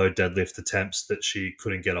 100 kilo deadlift attempts that she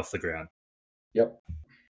couldn't get off the ground. Yep.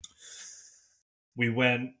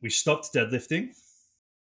 We stopped deadlifting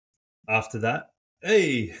after that.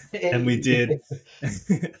 And we did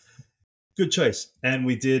good choice. And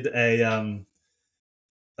we did a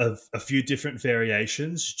few different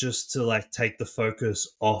variations just to like take the focus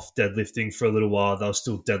off deadlifting for a little while. There were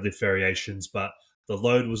still deadlift variations, but the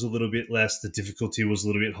load was a little bit less. The difficulty was a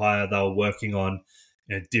little bit higher. They were working on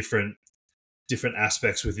different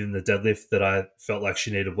aspects within the deadlift that I felt like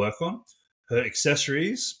she needed work on. Her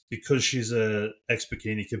accessories, because she's a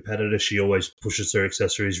ex-bikini competitor, she always pushes her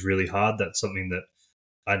accessories really hard. That's something that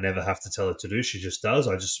I never have to tell her to do. She just does.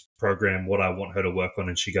 I just program what I want her to work on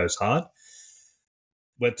and she goes hard.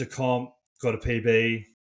 Went to comp, got a PB.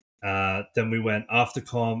 Then we went after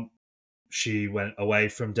comp. She went away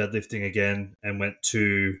from deadlifting again and went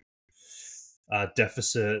to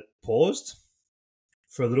deficit paused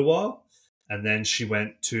for a little while. And then she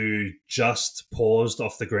went to just paused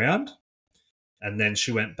off the ground. And then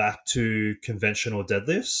she went back to conventional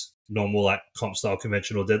deadlifts, normal like comp style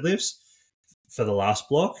conventional deadlifts for the last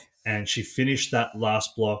block. And she finished that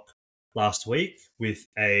last block last week with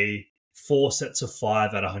a 4 sets of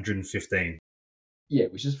 5 at 115. Yeah,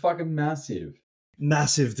 which is fucking massive.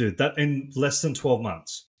 Massive, dude. That in less than 12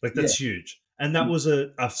 months. Like, that's huge. And that was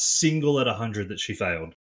a single at 100 that she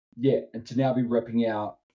failed. Yeah, and to now be repping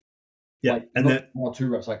out and then 1 or 2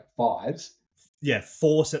 reps, like 5s. Yeah,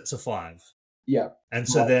 4 sets of 5. Yeah. And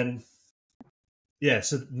so then,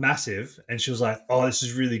 so massive. And she was like, oh, this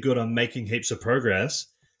is really good. I'm making heaps of progress.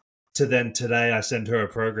 To then today, I send her a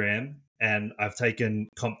program and I've taken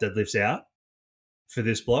comp deadlifts out for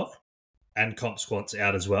this block and comp squats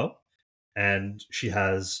out as well. And she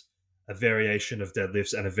has a variation of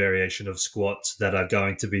deadlifts and a variation of squats that are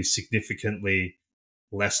going to be significantly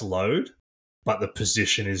less load, but the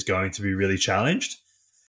position is going to be really challenged.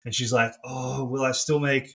 And she's like, oh, will I still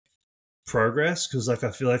make progress? Because like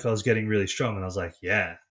I feel like I was getting really strong. And I was like,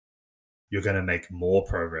 yeah, you're going to make more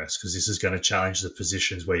progress because this is going to challenge the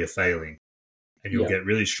positions where you're failing. And you'll get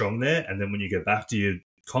really strong there. And then when you get back to your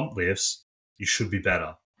comp lifts, you should be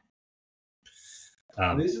better.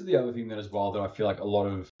 This is the other thing that as well that I feel like a lot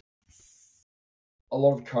of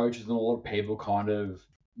coaches and a lot of people kind of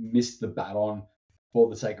miss the bat on for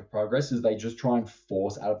the sake of progress is they just try and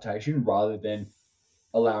force adaptation rather than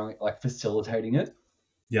allowing it, like facilitating it.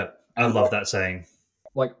 Yeah, I love that saying.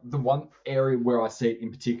 Like the one area where I see it in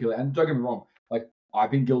particular, and don't get me wrong, like I've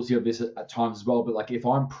been guilty of this at times as well, but like if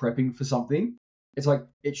I'm prepping for something, it's like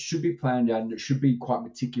it should be planned out and it should be quite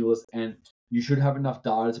meticulous and you should have enough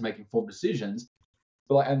data to make informed decisions.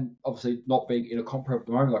 But like, and obviously not being in a comp prep at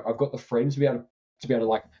the moment, like I've got the freedom to be able to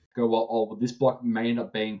like go, well, this block may end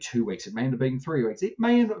up being 2 weeks, it may end up being 3 weeks, it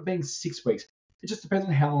may end up being 6 weeks. It just depends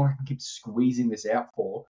on how long I can keep squeezing this out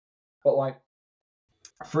for. But like,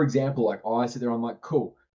 for example, like I sit there, I'm like,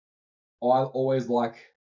 cool. I always like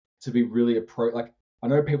to be really like I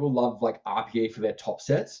know people love like RPE for their top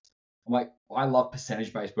sets. I'm like, I love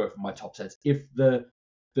percentage-based work for my top sets. If the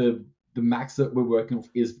max that we're working with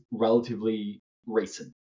is relatively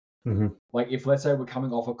recent. Mm-hmm. Like if let's say we're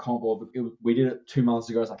coming off a comp or we did it 2 months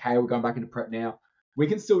ago, it's like, hey, we're going back into prep now. We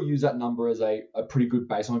can still use that number as a pretty good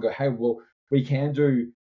baseline and go, hey, well, we can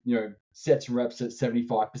do, sets and reps at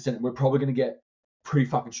 75%. We're probably going to get pretty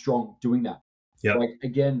fucking strong doing that. Yeah. Like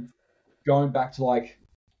again, going back to like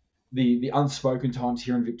the unspoken times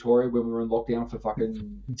here in Victoria when we were in lockdown for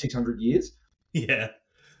fucking 600 years. Yeah.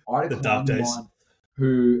 I had a client of mine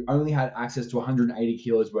who only had access to 180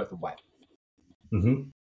 kilos worth of weight. Mm-hmm.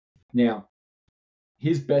 Now,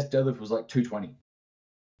 his best deadlift was like 220.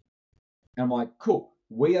 And I'm like, cool.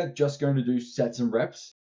 We are just going to do sets and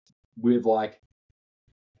reps with like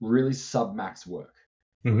really sub-max work.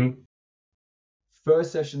 Mm-hmm.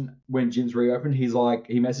 First session when gyms reopened, he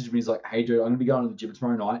messaged me, he's like, hey dude, I'm going to be going to the gym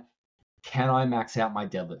tomorrow night. Can I max out my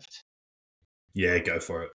deadlift? Yeah, go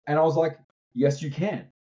for it. And I was like, yes, you can.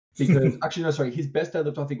 Because actually, no, sorry, his best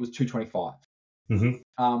deadlift I think was 225.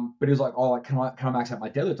 Mm-hmm. But he was like, oh, like, can I max out my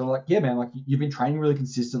deadlift? I'm like, yeah, man, like you've been training really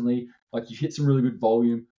consistently, like you've hit some really good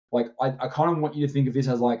volume. Like I kind of want you to think of this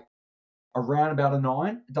as like around about a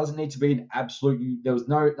 9. It doesn't need to be an absolute. There was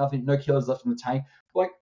no kilos left in the tank. But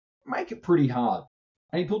like, make it pretty hard.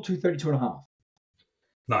 And he pulled 232.5.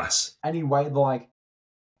 Nice. And he weighed like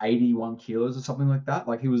 81 kilos or something like that.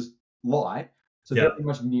 Like he was light, so Yeah. very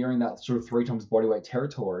much nearing that sort of 3 times body weight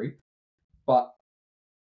territory. But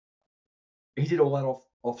he did all that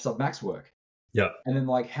off sub max work. Yeah. And then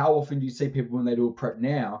like, how often do you see people when they do a prep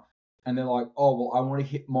now, and they're like, oh well, I want to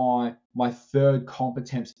hit my third comp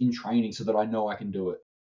attempts in training so that I know I can do it.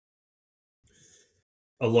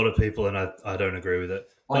 A lot of people, and I don't agree with it,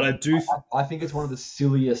 but I do. I think it's one of the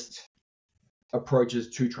silliest approaches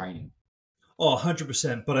to training.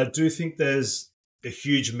 100%. But I do think there's a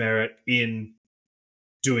huge merit in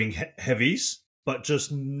doing heavies, but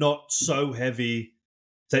just not so heavy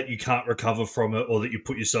that you can't recover from it, or that you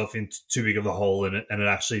put yourself into too big of a hole in it and it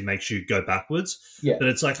actually makes you go backwards. Yeah. But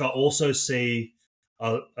it's like, I also see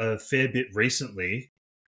a fair bit recently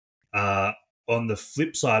on the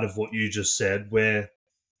flip side of what you just said, where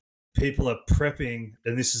people are prepping,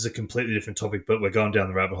 and this is a completely different topic, but we're going down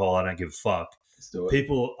the rabbit hole. I don't give a fuck. Let's do it.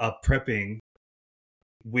 People are prepping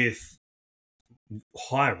with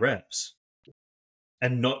high reps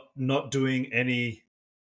and not doing any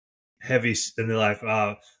heavy, and they're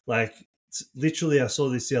like literally, I saw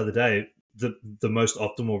this the other day. The most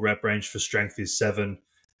optimal rep range for strength is 7,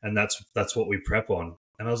 and that's what we prep on.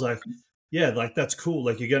 And I was like, yeah, like that's cool.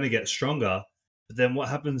 Like, you're going to get stronger, but then what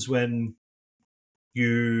happens when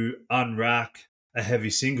you unrack a heavy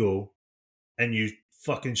single and you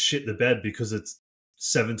fucking shit the bed because it's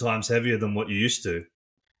 7 times heavier than what you used to?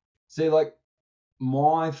 See, like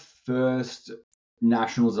my first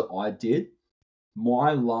nationals that I did,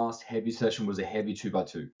 my last heavy session was a heavy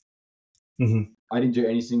 2x2. Mm-hmm. I didn't do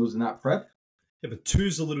any singles in that prep. Yeah, but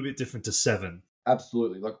 2's a little bit different to 7.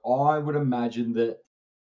 Absolutely. Like, I would imagine that,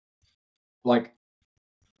 like,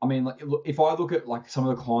 I mean, like, if I look at like some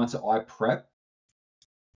of the clients that I prep,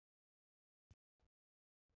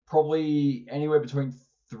 probably anywhere between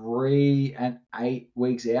 3 and 8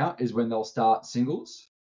 weeks out is when they'll start singles.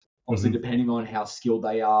 Obviously, depending on how skilled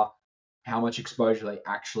they are, how much exposure they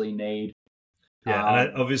actually need. Yeah,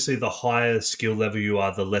 and obviously the higher skill level you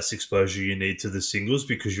are, the less exposure you need to the singles,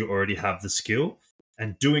 because you already have the skill.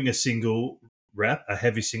 And doing a single rep, a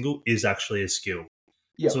heavy single, is actually a skill.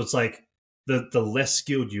 Yeah. So it's like, the less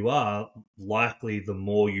skilled you are, likely the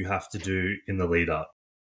more you have to do in the lead up.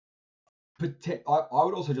 But I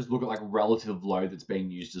would also just look at like relative load that's being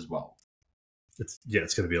used as well. It's going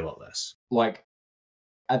to be a lot less. Like,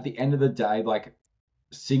 at the end of the day, like,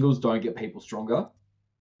 singles don't get people stronger.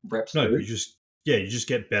 Reps No, do. you just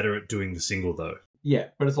get better at doing the single though. Yeah,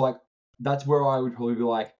 but it's like, that's where I would probably be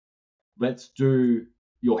like, let's do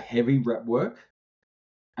your heavy rep work,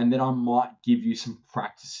 and then I might give you some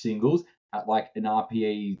practice singles at like an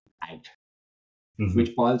RPE 8. Mm-hmm.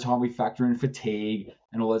 Which, by the time we factor in fatigue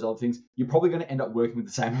and all those other things, you're probably going to end up working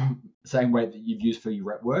with the same way that you've used for your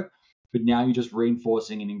rep work, but now you're just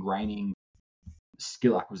reinforcing and ingraining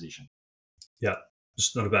skill acquisition. Yeah,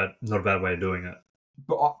 just not a bad way of doing it.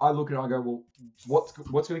 But I look at it and I go, well, what's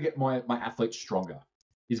going to get my athletes stronger?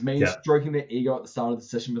 Is me stroking their ego at the start of the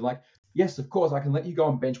session, be like, yes, of course, I can let you go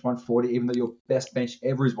and bench 140, even though your best bench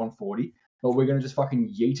ever is 140, but we're going to just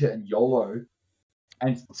fucking yeet it and YOLO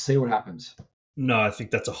and see what happens. No, I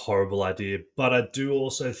think that's a horrible idea. But I do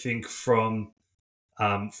also think from a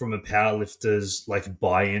powerlifter's like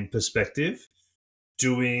buy-in perspective,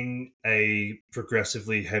 doing a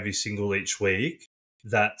progressively heavy single each week,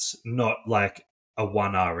 that's not like a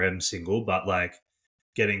 1 RM single, but like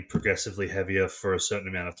getting progressively heavier for a certain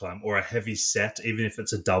amount of time, or a heavy set, even if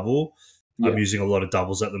it's a double. Yeah. I'm using a lot of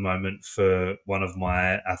doubles at the moment for one of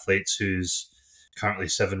my athletes who's currently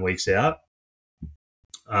 7 weeks out.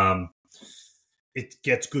 It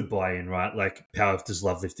gets good buy-in, right? Like, powerlifters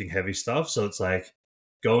love lifting heavy stuff. So it's like,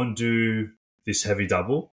 go and do this heavy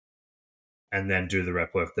double and then do the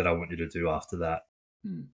rep work that I want you to do after that.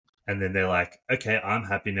 And then they're like, okay, I'm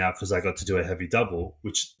happy now because I got to do a heavy double,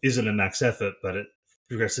 which isn't a max effort, but it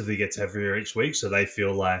progressively gets heavier each week. So they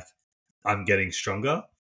feel like I'm getting stronger.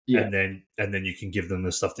 Yeah. And then you can give them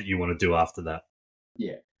the stuff that you want to do after that.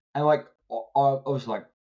 Yeah. And like, I was like,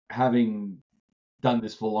 having done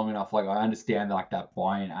this for long enough, like, I understand like that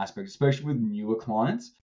buy-in aspect, especially with newer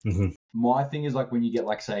clients. Mm-hmm. My thing is like, when you get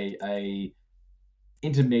like, say, a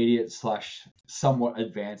intermediate / somewhat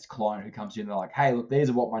advanced client who comes in, they're like, hey, look,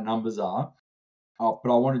 these are what my numbers are, but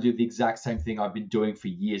I want to do the exact same thing I've been doing for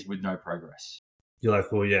years with no progress. You're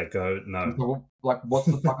like, well, yeah, go, no. So, like, what's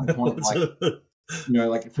the fucking point? Like,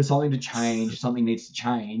 like, for something to change, something needs to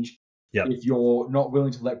change. Yep. If you're not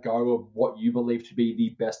willing to let go of what you believe to be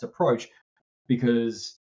the best approach,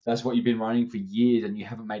 because that's what you've been running for years and you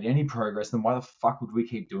haven't made any progress, then why the fuck would we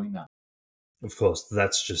keep doing that? Of course,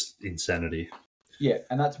 that's just insanity. Yeah,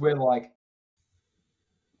 and that's where, like,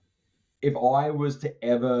 if I was to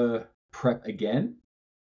ever prep again,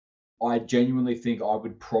 I genuinely think I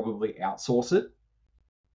would probably outsource it.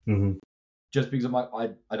 Mm-hmm. Just because I'm like,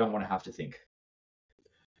 I don't want to have to think.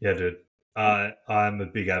 Yeah, dude. I'm a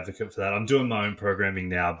big advocate for that. I'm doing my own programming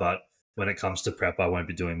now, but when it comes to prep, I won't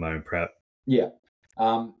be doing my own prep. Yeah.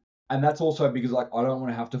 And that's also because like I don't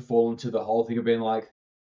want to have to fall into the whole thing of being like,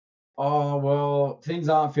 oh well, things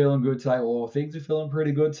aren't feeling good today, or things are feeling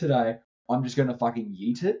pretty good today. I'm just gonna fucking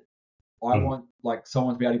yeet it. I want like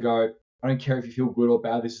someone to be able to go, I don't care if you feel good or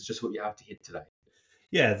bad, this is just what you have to hit today.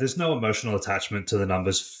 Yeah, there's no emotional attachment to the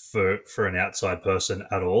numbers for an outside person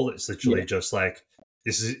at all. It's literally just like,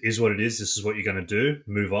 this is what it is. This is what you're going to do.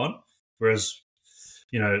 Move on. Whereas,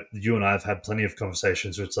 you and I have had plenty of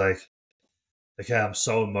conversations where it's like, okay, I'm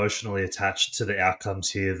so emotionally attached to the outcomes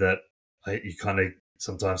here that you kind of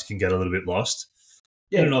sometimes can get a little bit lost.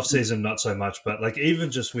 In an off season, not so much, but like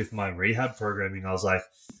even just with my rehab programming, I was like,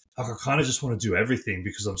 I kind of just want to do everything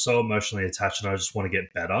because I'm so emotionally attached and I just want to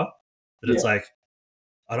get better. But it's like,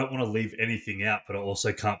 I don't want to leave anything out, but I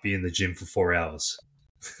also can't be in the gym for 4 hours.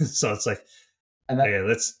 So it's like,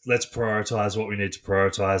 let's prioritize what we need to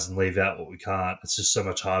prioritize and leave out what we can't. It's just so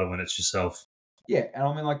much harder when it's yourself. Yeah, and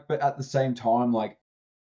I mean, like, but at the same time, like,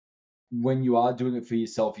 when you are doing it for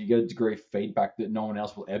yourself, you get a degree of feedback that no one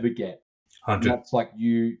else will ever get. 100. And that's like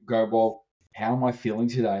you go, well, how am I feeling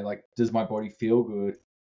today? Like, does my body feel good?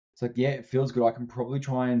 It's like, yeah, it feels good. I can probably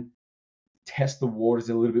try and test the waters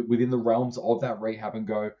a little bit within the realms of that rehab and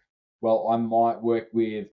go, well, I might work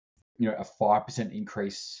with, a 5%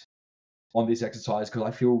 increase on this exercise because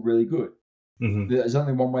I feel really good. Mm-hmm. There's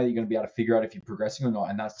only one way that you're going to be able to figure out if you're progressing or not,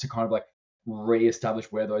 and that's to kind of like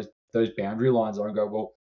reestablish where those boundary lines are and go,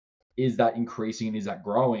 well, is that increasing and is that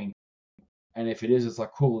growing? And if it is, it's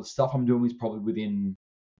like, cool, the stuff I'm doing is probably within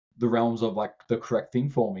the realms of like the correct thing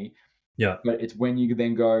for me. Yeah. But it's when you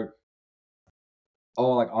then go,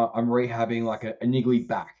 oh, like I'm rehabbing like a niggly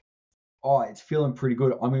back. Oh, it's feeling pretty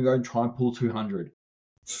good. I'm going to go and try and pull 200.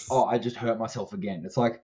 Oh, I just hurt myself again. It's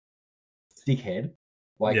like, dickhead.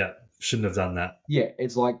 Like, yeah, shouldn't have done that. Yeah,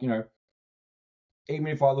 it's like, even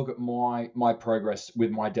if I look at my progress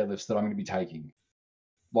with my deadlifts that I'm going to be taking,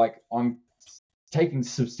 like I'm taking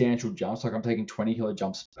substantial jumps, like I'm taking 20 kilo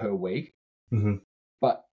jumps per week. Mm-hmm.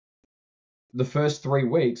 But the first 3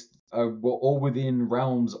 weeks were all within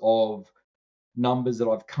realms of numbers that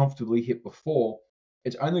I've comfortably hit before.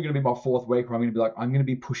 It's only going to be my 4th week where I'm going to be like, I'm going to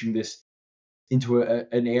be pushing this into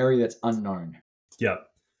an area that's unknown. Yeah.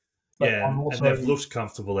 But yeah, also, and they've looked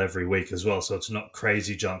comfortable every week as well, so it's not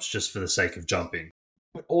crazy jumps just for the sake of jumping.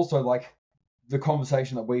 But also, like, the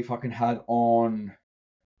conversation that we fucking had on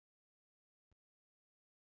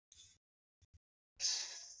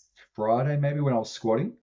Friday, maybe, when I was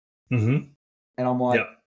squatting. Mm-hmm. And I'm like,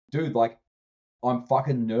 dude, like, I'm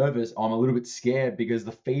fucking nervous. I'm a little bit scared because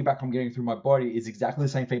the feedback I'm getting through my body is exactly the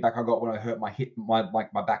same feedback I got when I hurt my hip, my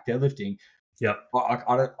back deadlifting. Yeah.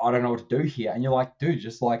 I don't know what to do here. And you're like, dude,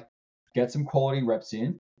 just like get some quality reps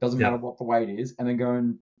in. Doesn't matter what the weight is, and then go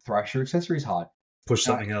and thrash your accessories hard. Push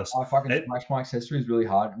something else. I fucking thrashed my accessories really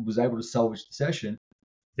hard and was able to salvage the session.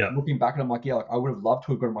 Yeah. Looking back, and I'm like, like I would have loved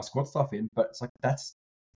to have gotten my squat stuff in, but it's like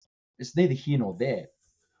it's neither here nor there.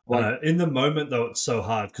 Like, in the moment though, it's so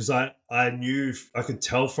hard because I knew, I could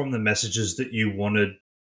tell from the messages that you wanted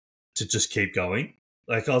to just keep going.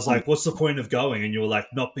 Like I was like, what's the point of going? And you were like,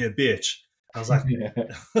 not be a bitch. I was like,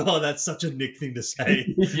 oh, that's such a Nick thing to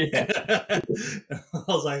say. I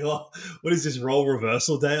was like, oh, what is this, role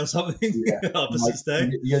reversal day or something? Opposites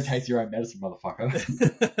day? You gotta taste your own medicine,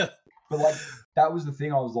 motherfucker. But like, that was the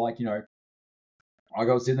thing. I was like, I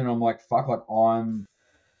go sitting there and I'm like, fuck, like I'm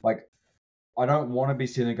like, I don't want to be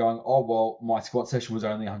sitting there going, oh, well, my squat session was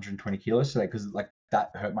only 120 kilos today because like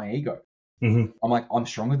that hurt my ego. Mm-hmm. I'm like, I'm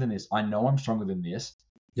stronger than this. I know I'm stronger than this.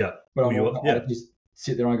 Yeah. But I just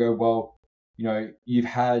sit there and I go, well, you've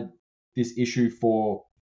had this issue for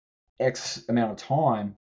X amount of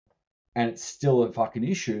time and it's still a fucking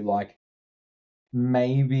issue. Like,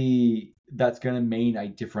 maybe that's going to mean a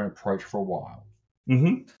different approach for a while.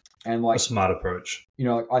 Mm-hmm. And like a smart approach.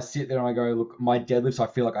 Like I sit there and I go, look, my deadlifts, I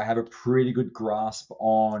feel like I have a pretty good grasp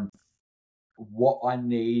on what I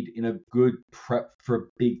need in a good prep for a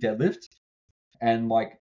big deadlift. And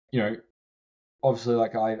like, obviously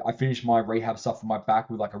like I finished my rehab stuff for my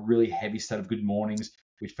back with like a really heavy set of good mornings,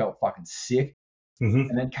 which felt fucking sick. Mm-hmm.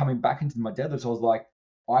 And then coming back into my deadlifts, I was like,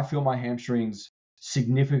 I feel my hamstrings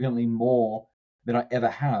significantly more than I ever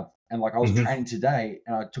have. And like I was training today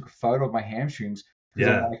and I took a photo of my hamstrings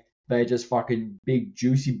because I'm like, they're just fucking big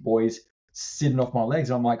juicy boys sitting off my legs.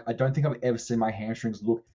 And I'm like, I don't think I've ever seen my hamstrings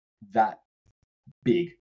look that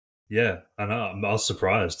big. Yeah, I know. I was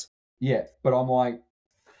surprised. Yeah, but I'm like,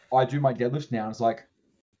 I do my deadlifts now and it's like,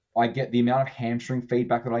 I get the amount of hamstring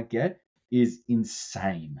feedback that I get is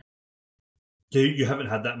insane. You haven't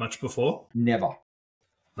had that much before? Never.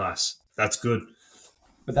 Nice. That's good.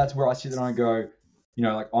 But that's where I sit there and I go,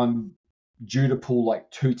 like I'm due to pull like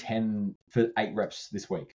 210 for 8 reps this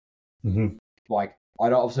week. Mm-hmm. Like I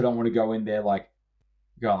also don't want to go in there like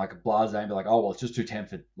going like a blase and be like, oh well, it's just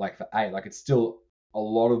 210 for 8. Like it's still a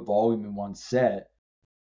lot of volume in one set.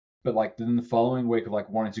 But like then the following week of like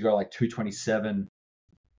wanting to go like 227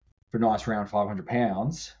 for nice round 500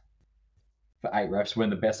 pounds for 8 reps when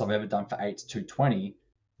the best I've ever done for 8 is 220.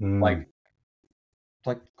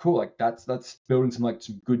 Like cool, like that's building some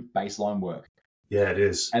good baseline work. Yeah, it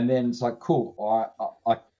is. And then it's like cool,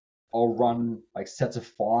 I'll run like sets of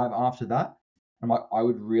 5 after that. I'm like, I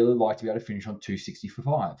would really like to be able to finish on 260 for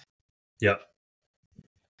 5. Yep.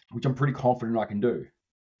 Which I'm pretty confident I can do.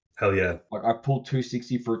 Hell yeah. Like I pulled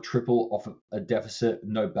 260 for a triple off a deficit,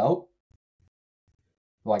 no belt.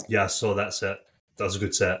 Like yeah, I saw that set. That was a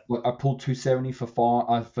good set. Like I pulled 270 for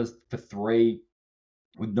 5 for 3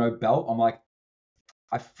 with no belt. I'm like,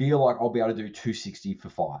 I feel like I'll be able to do 260 for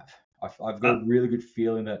 5. I've got a really good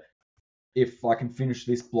feeling that if I can finish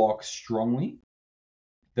this block strongly,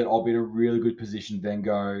 that I'll be in a really good position to then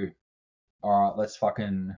go, all right, let's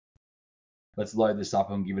load this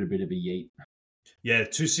up and give it a bit of a yeet. Yeah,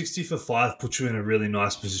 260 for 5 puts you in a really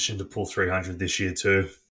nice position to pull 300 this year too.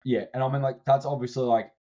 Yeah, and I mean, like, that's obviously,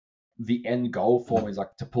 like, the end goal for me is,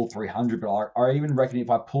 like, to pull 300, but I even reckon if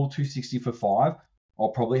I pull 260 for 5, I'll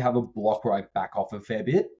probably have a block where I back off a fair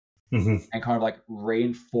bit and kind of, like,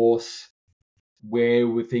 reinforce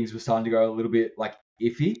where things were starting to go a little bit, like,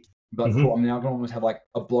 iffy. But cool, I'm now going to almost have, like,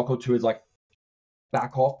 a block or two as, like,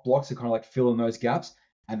 back off blocks to kind of, like, fill in those gaps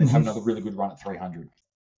and then have another really good run at 300.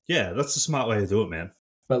 Yeah, that's a smart way to do it, man.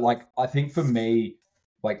 But, like, I think for me,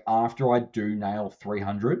 like, after I do nail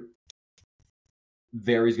 300,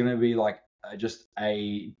 there is going to be, like, just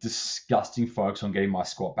a disgusting focus on getting my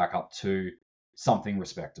squat back up to something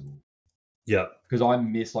respectable. Yeah. Because I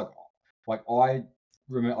miss, like I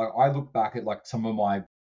remember, like, I look back at, like, some of my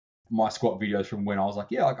squat videos from when I was, like,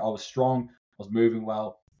 yeah, like, I was strong, I was moving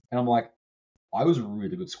well, and I'm like, I was a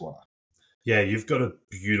really good squatter. Yeah, you've got a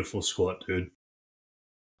beautiful squat, dude.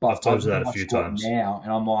 But I've told you that a few squat times. now,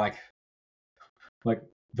 and I'm like,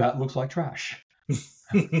 that looks like trash.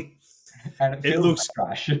 And it feels like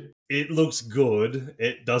trash. It looks good.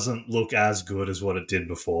 It doesn't look as good as what it did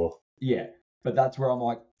before. Yeah, but that's where I'm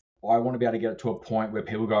like, I want to be able to get it to a point where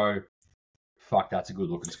people go, fuck, that's a good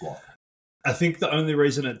looking squat. I think the only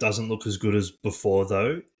reason it doesn't look as good as before,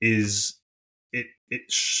 though, is it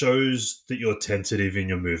shows that you're tentative in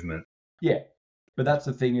your movement. Yeah, but that's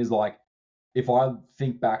the thing is, like, if I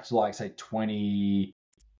think back to, like, say,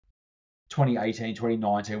 2018,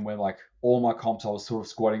 2019, when, like, all my comps I was sort of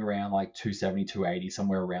squatting around, like, 270, 280,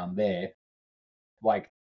 somewhere around there, like,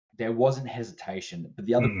 there wasn't hesitation. But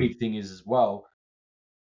the other big thing is as well,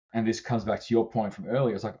 and this comes back to your point from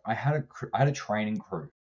earlier, it's like I had a training crew.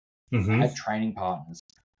 I had training partners.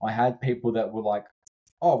 I had people that were like,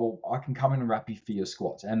 oh, well, I can come in and wrap you for your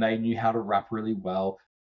squats. And they knew how to wrap really well.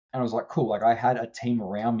 And I was like, cool. Like, I had a team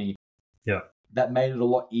around me that made it a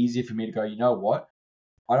lot easier for me to go, you know what?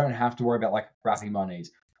 I don't have to worry about, like, wrapping my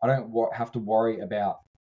knees. I don't have to worry about,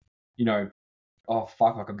 oh,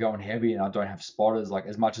 fuck, like, I'm going heavy and I don't have spotters. Like,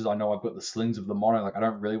 as much as I know I've got the slings of the mono, like, I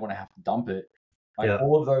don't really want to have to dump it. Like,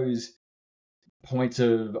 all of those points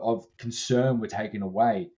of concern were taken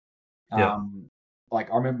away.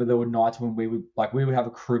 Like, I remember there were nights when we would have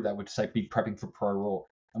a crew that would, say, be prepping for Pro Raw,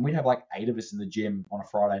 and we'd have like 8 of us in the gym on a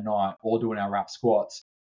Friday night, all doing our wrap squats,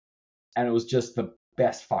 and it was just the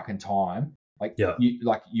best fucking time. Like, you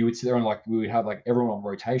would sit there and, like, we would have, like, everyone on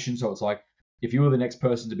rotation, so it's like if you were the next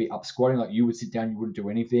person to be up squatting, like, you would sit down, you wouldn't do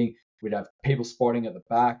anything. We'd have people spotting at the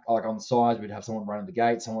back, like on the sides. We'd have someone running the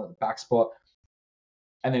gate, someone at the back spot.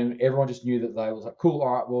 And then everyone just knew that they was like, cool,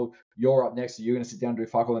 all right, well, you're up next, so you're going to sit down and do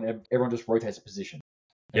fuck all, and everyone just rotates a position.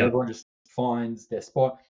 And everyone just finds their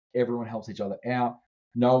spot. Everyone helps each other out.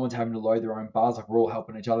 No one's having to load their own bars. Like, we're all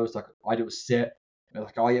helping each other. It's like, I do a set. And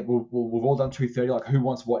like, oh, yeah, we've all done 230. Like, who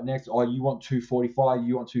wants what next? Oh, you want 245.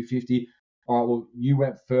 You want 250. All right, well, you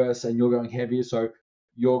went first and you're going heavier, so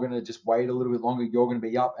you're going to just wait a little bit longer. You're going to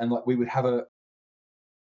be up. And, like, we would have our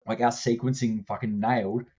sequencing fucking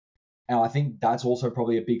nailed. And I think that's also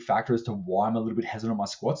probably a big factor as to why I'm a little bit hesitant on my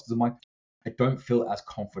squats, because I'm like, I don't feel as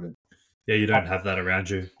confident. Yeah, you don't have that around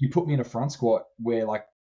you. You put me in a front squat where, like,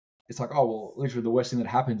 it's like, oh, well, literally the worst thing that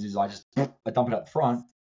happens is I dump it out the front.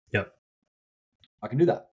 Yep. I can do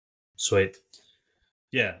that. Sweet.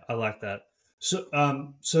 Yeah, I like that. So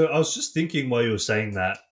I was just thinking while you were saying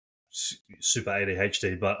that, super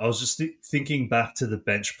ADHD, but I was just thinking back to the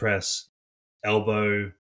bench press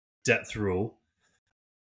elbow depth rule.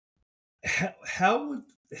 How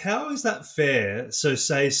is that fair? So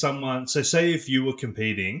say if you were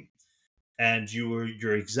competing and you were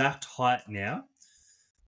your exact height now,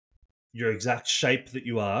 your exact shape that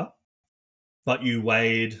you are, but you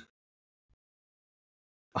weighed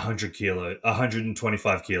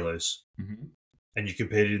 125 kilos, Mm-hmm. and you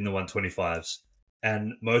competed in the 125s,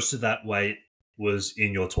 and most of that weight was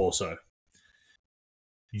in your torso.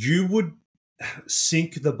 You would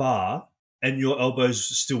sink the bar, and your elbows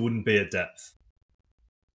still wouldn't be at depth.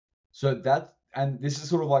 So this is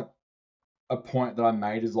sort of like a point that I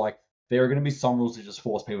made is like there are going to be some rules that just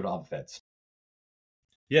force people to other feds.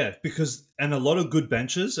 Yeah, and a lot of good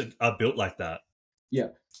benches are built like that. Yeah,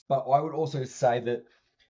 but I would also say that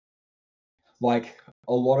like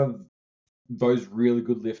a lot of those really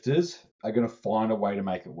good lifters are going to find a way to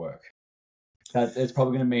make it work. That it's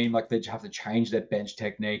probably going to mean like they have to change their bench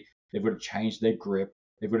technique. They've got to change their grip.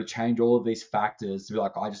 They've got to change all of these factors to be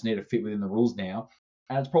like, I just need to fit within the rules now.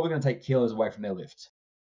 And it's probably going to take kilos away from their lift.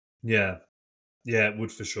 Yeah. Yeah, it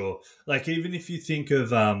would for sure. Like, even if you think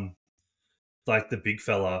of like the big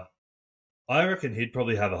fella, I reckon he'd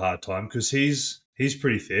probably have a hard time because he's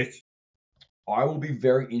pretty thick. I will be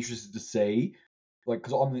very interested to see, like,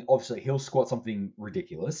 because I mean, obviously he'll squat something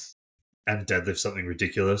ridiculous and deadlift something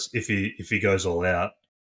ridiculous if he goes all out.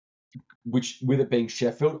 Which, with it being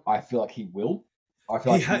Sheffield, I feel like he will. I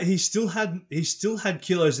feel he still had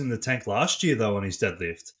kilos in the tank last year though on his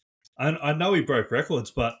deadlift. I know he broke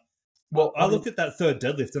records, but I look at that third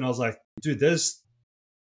deadlift and I was like, dude, there's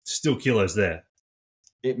still kilos there.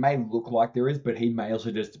 It may look like there is, but he may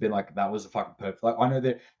also just been like, that was a fucking perfect. Like, I know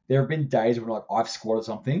that there have been days when like I've squatted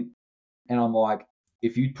something, and I'm like,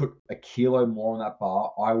 if you'd put a kilo more on that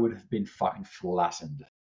bar, I would have been fucking flattened.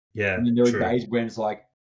 Yeah, and then there are days when it's like,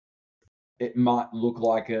 it might look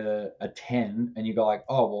like a 10, and you go like,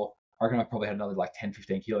 oh, well, I reckon I probably had another like 10,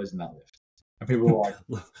 15 kilos in that lift. And people are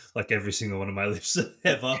like... like every single one of my lifts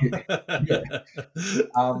ever. Yeah.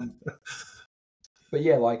 But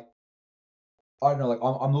yeah, like, I don't know, like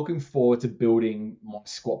I'm looking forward to building my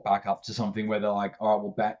squat back up to something where they're like, all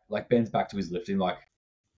right, well, Ben's back to his lifting, like,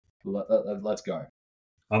 let's go.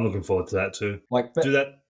 I'm looking forward to that too. Like, do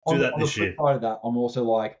that this year. On the flip side of that, I'm also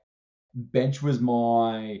like, bench was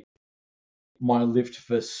my lift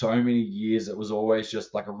for so many years. It was always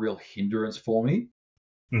just like a real hindrance for me.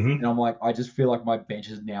 Mm-hmm. And I'm like, I just feel like my bench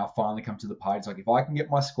has now finally come to the party. It's like, if I can get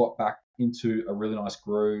my squat back into a really nice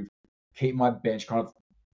groove, keep my bench kind of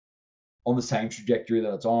on the same trajectory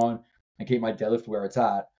that it's on, and keep my deadlift where it's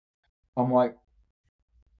at, I'm like,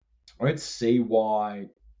 I don't see why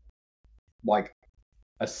like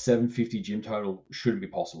a 750 gym total shouldn't be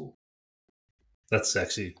possible. That's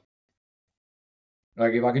sexy.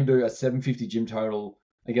 Like, if I can do a 750 gym total,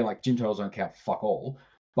 again, like, gym totals don't count fuck all,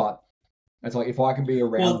 but it's like, if I can be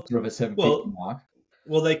around sort of a 750 mark.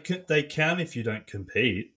 Well, they can if you don't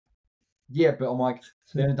compete. Yeah, but I'm like,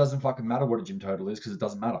 then it doesn't fucking matter what a gym total is because it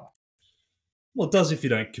doesn't matter. Well, it does if you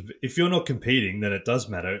don't. If you're not competing, then it does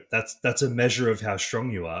matter. That's a measure of how strong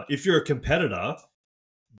you are. If you're a competitor,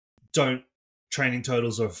 training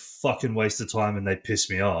totals are a fucking waste of time and they piss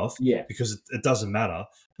me off. Yeah, because it doesn't matter.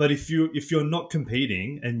 But if you're not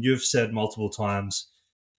competing and you've said multiple times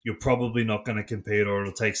you're probably not going to compete or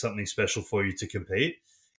it'll take something special for you to compete,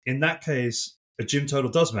 in that case, a gym total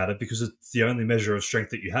does matter because it's the only measure of strength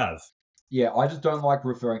that you have. Yeah, I just don't like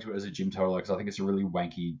referring to it as a gym total because I think it's a really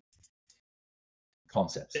wanky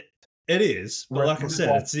concept. It is, but like I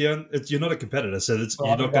said, you're not a competitor, so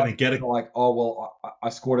you're not going to get it. Like, oh well, I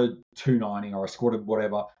squatted 290 or I squatted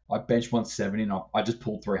whatever. I benched 170 and I just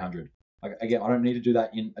pulled 300. Like, again, I don't need to do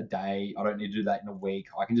that in a day. I don't need to do that in a week.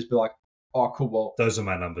 I can just be like, oh, cool. Well, those are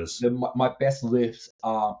my numbers. My best lifts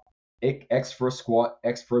are X for a squat,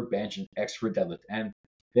 X for a bench, and X for a deadlift, and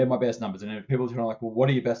they're my best numbers. And if people are like, well, what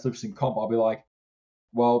are your best lifts in comp? I'll be like,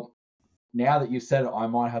 well, now that you've said it, I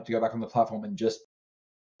might have to go back on the platform and just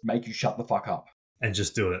make you shut the fuck up. And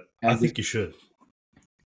just do it. I think you should.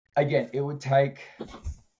 Again, it would take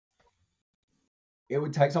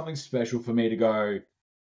something special for me to go,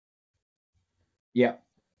 yeah,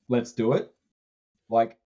 let's do it.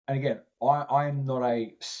 Like, and again, I am not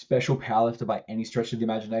a special powerlifter by any stretch of the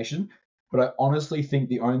imagination, but I honestly think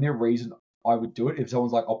the only reason I would do it if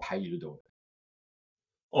someone's like, I'll pay you to do it.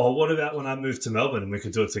 Oh, what about when I move to Melbourne and we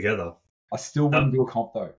could do it together? I still wouldn't do a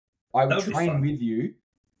comp though. I would train with you,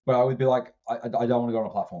 but I would be like, I don't want to go on a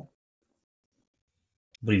platform.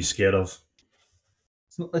 What are you scared of?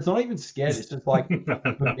 It's not even scared. It's just like,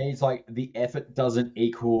 for me, it's like the effort doesn't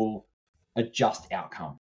equal a just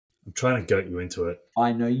outcome. I'm trying to goat you into it.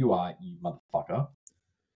 I know you are, you motherfucker.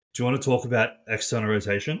 Do you want to talk about external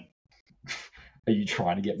rotation? Are you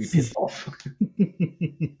trying to get me pissed off?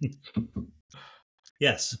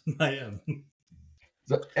 Yes, I am.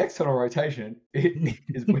 So external rotation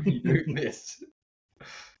is when you do this.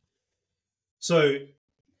 So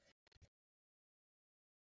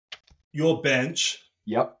your bench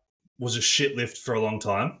Yep. was a shit lift for a long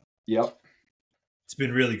time. Yep. It's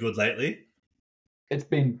been really good lately. It's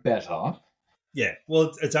been better. Yeah,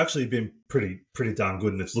 well, it's actually been pretty darn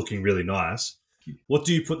good, and it's looking really nice. What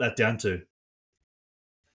do you put that down to?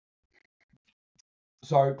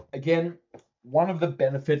 So again, one of the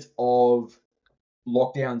benefits of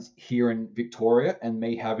lockdowns here in Victoria and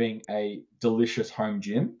me having a delicious home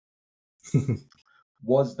gym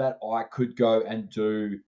was that I could go and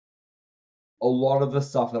do a lot of the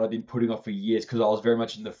stuff that I've been putting off for years because I was very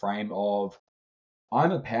much in the frame of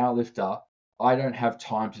I'm a powerlifter. I don't have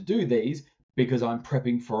time to do these because I'm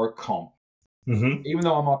prepping for a comp. Mm-hmm. Even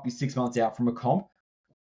though I might be 6 months out from a comp,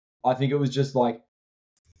 I think it was just like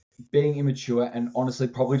being immature and honestly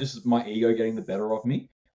probably just my ego getting the better of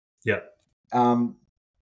me. Yeah.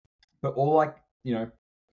 But all like,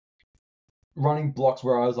 running blocks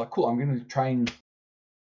where I was like, cool, I'm going to train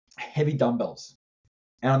heavy dumbbells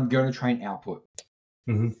and I'm going to train output.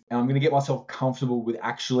 Mm-hmm. And I'm going to get myself comfortable with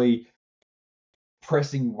actually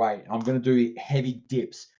pressing weight. I'm going to do heavy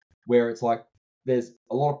dips where it's like there's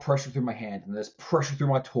a lot of pressure through my hand and there's pressure through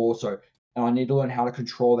my torso. And I need to learn how to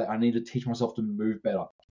control that. I need to teach myself to move better.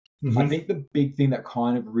 Mm-hmm. I think the big thing that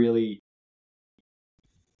kind of really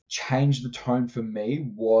changed the tone for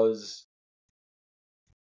me was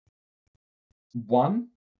one,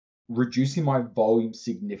 reducing my volume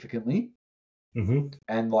significantly. Mm-hmm.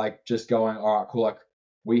 And like just going, all right, cool. Like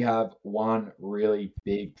we have one really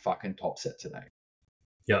big fucking top set today.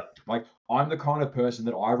 Yeah. Like I'm the kind of person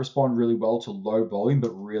that I respond really well to low volume,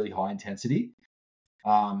 but really high intensity.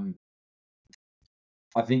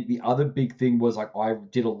 I think the other big thing was like I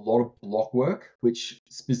did a lot of block work, which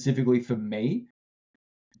specifically for me,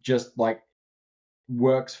 just like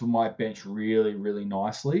works for my bench really, really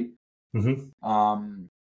nicely. Mm-hmm.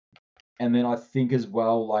 And then I think as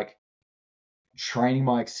well, like training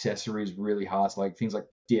my accessories really hard, so like things like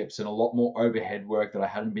dips and a lot more overhead work that I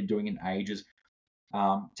hadn't been doing in ages,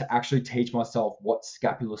 to actually teach myself what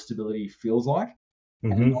scapular stability feels like,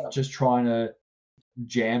 Mm-hmm. and not just trying to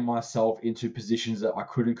jam myself into positions that I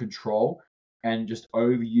couldn't control and just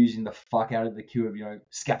overusing the fuck out of the cue of,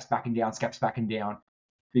 scaps backing down.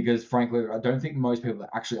 Because frankly, I don't think most people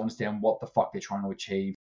actually understand what the fuck they're trying to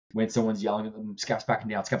achieve when someone's yelling at them, scaps backing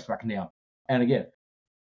down. And again,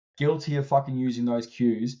 guilty of fucking using those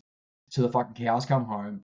cues till the fucking cows come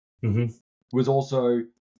home. Mm-hmm. Was also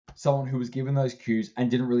someone who was given those cues and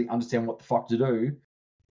didn't really understand what the fuck to do.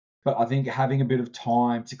 But I think having a bit of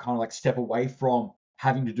time to kind of like step away from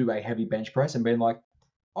having to do a heavy bench press and being like,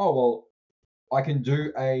 oh, well, I can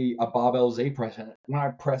do a barbell Z press. And when I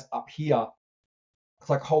press up here, it's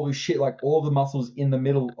like, holy shit, like all the muscles in the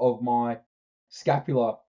middle of my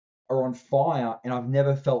scapula are on fire and I've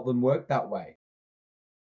never felt them work that way.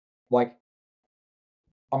 Like,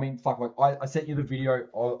 I mean, fuck, like I sent you the video,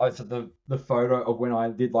 or I sent the photo of when I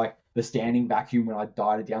did like the standing vacuum when I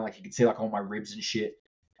dieted down. Like you could see like all my ribs and shit.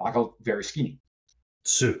 Like I was very skinny.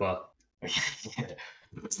 Super. Yeah.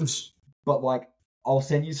 But like, I'll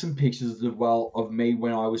send you some pictures as well of me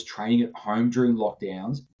when I was training at home during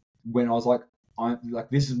lockdowns. When I was like,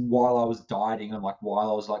 this is while I was dieting and like while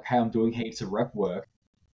I was like, hey, I'm doing heaps of rep work,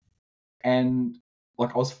 and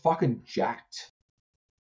like I was fucking jacked.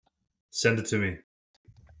 Send it to me.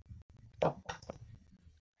 Oh,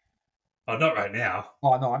 not right now.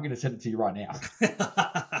 Oh no, I'm gonna send it to you right now.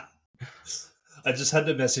 I just had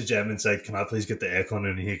to message Em and say, "Can I please get the aircon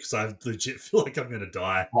in here? Because I legit feel like I'm going to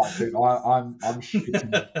die." Oh, dude, I'm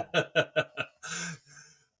shitting.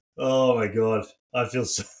 Oh my god, I feel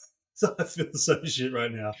so shit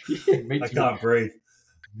right now. Yeah, me too. I can't breathe.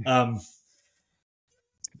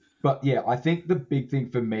 But yeah, I think the big thing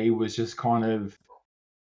for me was just kind of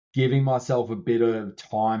giving myself a bit of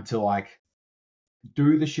time to like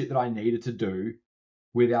do the shit that I needed to do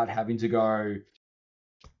without having to go,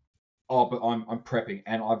 oh, but I'm prepping,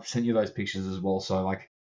 and I've sent you those pictures as well. So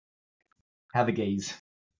like, have a gaze.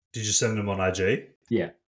 Did you send them on IG? Yeah.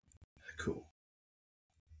 Cool.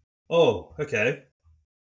 Oh, okay.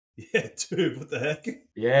 Yeah, dude, what the heck?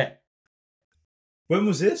 Yeah. When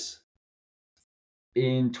was this?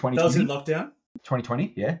 In 2020. That was in lockdown?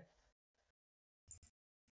 2020, yeah.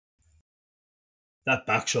 That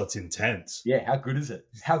backshot's intense. Yeah, how good is it?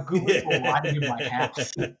 How good was the lighting in my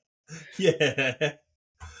house? Yeah.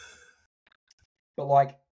 But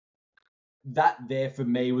like, that there for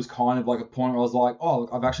me was kind of like a point where I was like, oh, look,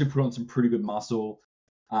 I've actually put on some pretty good muscle.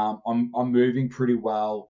 I'm moving pretty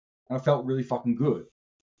well, and I felt really fucking good.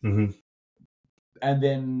 Mm-hmm. And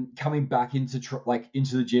then coming back into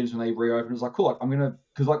into the gyms when they reopened, it was like, cool, like I'm gonna,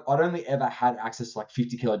 because like I'd only ever had access to like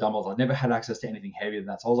 50 kilo dumbbells. I'd never had access to anything heavier than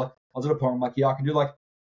that. So I was at a point where I'm like, yeah, I can do like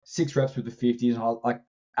 6 reps with the 50s. And I like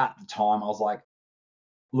at the time I was like,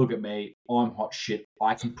 look at me, I'm hot shit.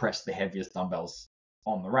 I can press the heaviest dumbbells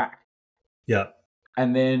on the rack. Yeah.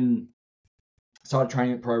 And then started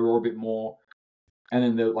training at Pro Raw a bit more. And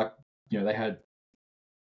then they're like, they had,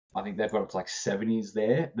 I think they've got up to like 70s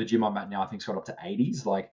there. The gym I'm at now, I think, has got up to 80s.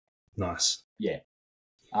 Like, nice. Yeah.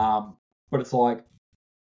 But it's like,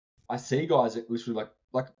 I see guys that literally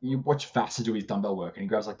like you watch Fassa do his dumbbell work and he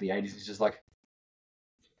grabs like the 80s and he's just like,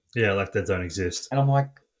 yeah, like they don't exist. And I'm like,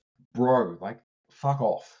 bro, like, fuck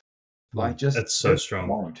off. Like, it's so strong.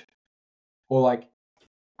 Won't. Or like,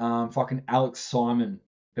 fucking Alex Simon,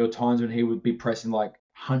 there were times when he would be pressing like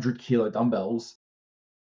 100 kilo dumbbells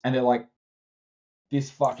and they're like this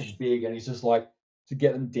fucking big and he's just like, to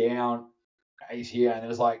get them down, he's here and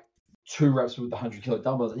there's like 2 reps with the 100 kilo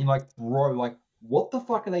dumbbells and you're like, bro, like, what the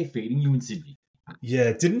fuck are they feeding you in Sydney?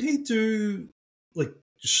 Yeah, didn't he do like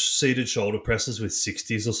seated shoulder presses with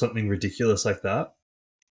 60s or something ridiculous like that?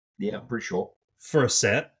 Yeah, I'm pretty sure. For a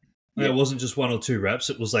set? Yeah. It wasn't just 1 or 2 reps,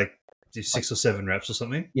 it was like 6 or 7 reps or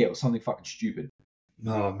something? Yeah, it was something fucking stupid.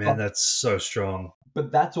 Oh man, that's so strong.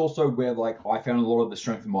 But that's also where like I found a lot of the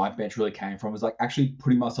strength of my bench really came from, is like actually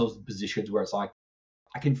putting myself in positions where it's like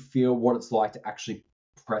I can feel what it's like to actually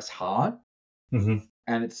press hard. Mm-hmm.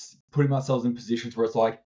 And it's putting myself in positions where it's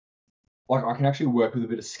like I can actually work with a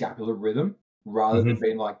bit of scapular rhythm rather than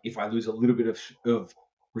being like, if I lose a little bit of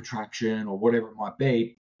retraction or whatever it might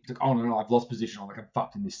be, it's like, oh no, I've lost position. I'm like, I'm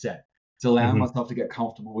fucked in this set. It's allowing myself to get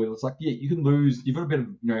comfortable with it. It's like, yeah, you can lose. You've got a bit of,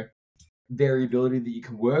 variability that you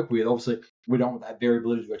can work with. Obviously, we don't want that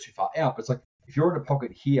variability to go too far out, but it's like, if you're in a pocket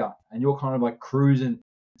here and you're kind of like cruising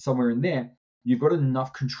somewhere in there, you've got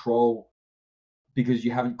enough control because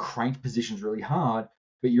you haven't cranked positions really hard,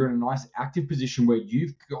 but you're in a nice active position where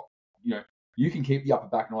you've got, you can keep the upper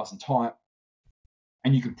back nice and tight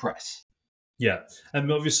and you can press. Yeah. And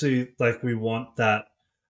obviously, like, we want that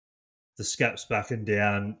the scaps back and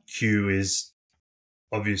down cue is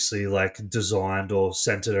obviously like designed or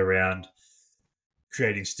centered around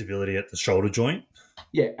creating stability at the shoulder joint.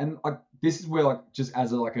 Yeah, and this is where, like, just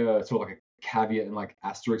as a sort of like a caveat and like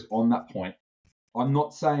asterisk on that point, I'm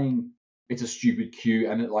not saying it's a stupid cue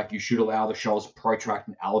and that like you should allow the shoulders to protract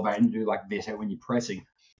and elevate and do like this when you're pressing,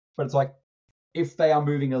 but it's like if they are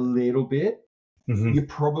moving a little bit, you're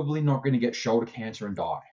probably not going to get shoulder cancer and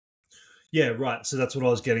die. Yeah, right. So that's what I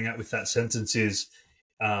was getting at with that sentence is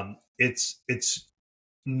it's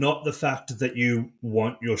not the fact that you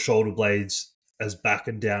want your shoulder blades as back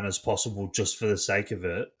and down as possible just for the sake of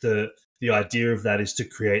it. The idea of that is to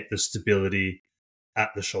create the stability at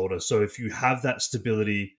the shoulder. So if you have that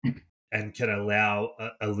stability and can allow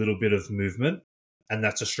a little bit of movement, and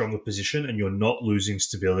that's a stronger position, and you're not losing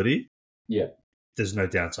stability, there's no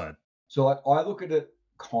downside. So like I look at it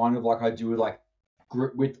kind of like I do with like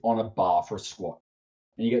grip width on a bar for a squat.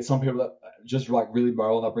 And you get some people that just like really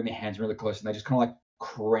mobile, they'll bring their hands really close and they just kind of like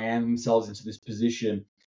cram themselves into this position.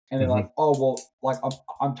 And they're like, oh, well, like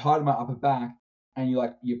I'm tight in my upper back. And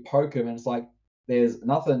you poke them and it's like, there's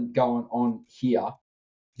nothing going on here.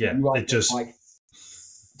 Yeah, it just like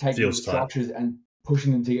taking the structures and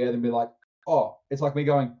pushing them together and be like, oh, it's like me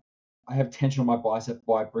going, I have tension on my bicep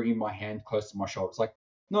by bringing my hand close to my shoulder. It's like,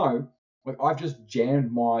 no, like I've just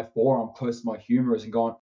jammed my forearm close to my humerus and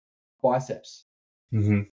gone biceps.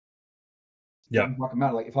 Yeah. It doesn't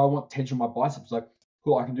matter. Like if I want tension on my biceps, like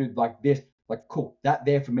cool, I can do like this. Like cool, that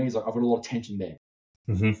there for me is like I've got a lot of tension there.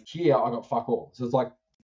 Here I got fuck all. So it's like,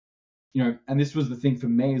 and this was the thing for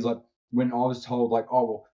me is like when I was told like,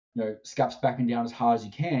 oh well, scaps back and down as hard as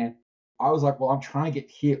you can. I was like, well, I'm trying to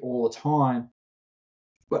get hit all the time,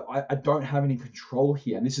 but I don't have any control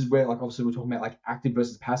here. And this is where like obviously we're talking about like active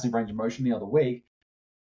versus passive range of motion the other week.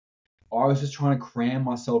 I was just trying to cram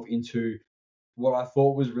myself into what I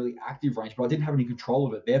thought was really active range, but I didn't have any control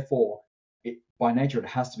of it. Therefore, by nature, it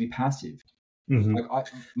has to be passive. Like I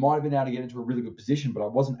might have been able to get into a really good position, but I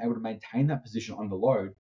wasn't able to maintain that position under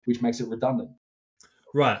load, which makes it redundant.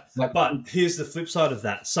 Right. But here's the flip side of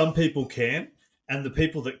that. Some people can, and the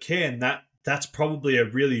people that can, that's probably a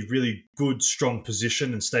really, really good, strong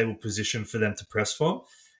position and stable position for them to press from.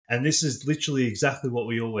 And this is literally exactly what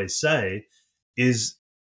we always say is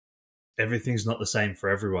everything's not the same for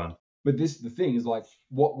everyone. But the thing is like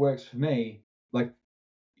what works for me, like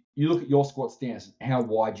you look at your squat stance, how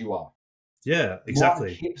wide you are. Yeah, My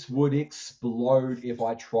exactly. hips would explode if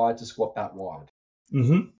I tried to squat that wide.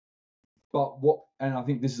 Mm-hmm. But and I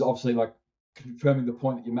think this is obviously like confirming the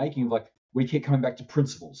point that you're making. Like we keep coming back to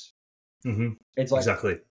principles. Mm-hmm. It's like,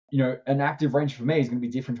 Exactly. an active range for me is going to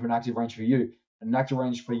be different to an active range for you. An active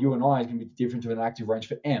range for you and I is going to be different to an active range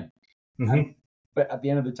for M. Mm-hmm. But at the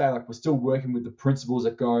end of the day, like we're still working with the principles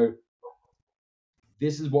that go,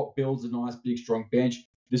 this is what builds a nice, big, strong bench.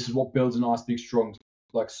 This is what builds a nice, big, strong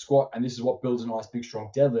like squat. And this is what builds a nice, big,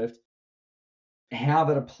 strong deadlift. How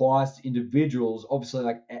that applies to individuals, obviously,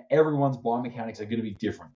 like everyone's biomechanics are going to be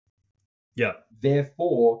different. Yeah.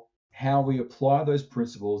 Therefore, how we apply those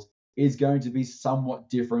principles is going to be somewhat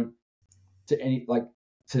different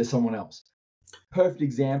to someone else. Perfect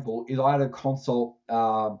example is I had a consult,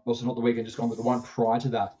 also not the weekend just gone, but the one prior to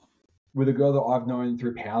that, with a girl that I've known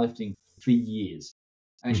through powerlifting for years.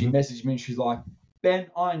 And she messaged me and she's like, Ben,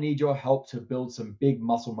 I need your help to build some big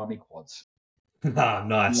muscle mummy quads.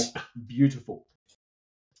 Nice. Like, beautiful.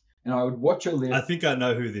 And I would watch her lift. I think I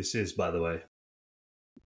know who this is, by the way.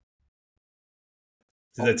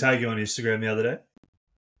 Did they tag you on Instagram the other day?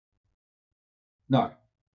 No.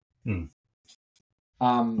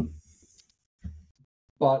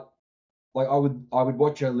 But like I would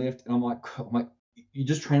watch her lift and I'm like, you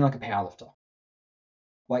just train like a powerlifter.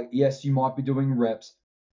 Like, yes, you might be doing reps,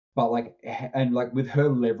 but like, and like with her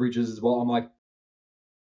leverages as well, I'm like,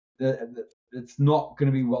 it's not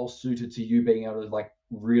going to be well suited to you being able to like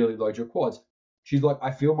really load your quads. She's like,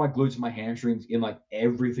 I feel my glutes and my hamstrings in like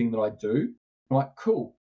everything that I do. I'm like,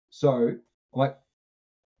 cool. So I'm like,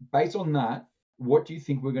 based on that, what do you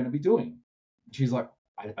think we're going to be doing? She's like,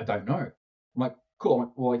 I don't know. I'm like, cool. I'm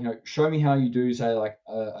like, well, show me how you do, say, like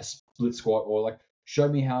a split squat, or like show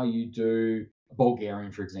me how you do a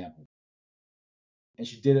Bulgarian, for example. And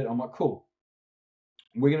she did it. I'm like, cool.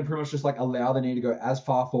 We're going to pretty much just like allow the knee to go as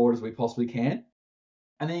far forward as we possibly can.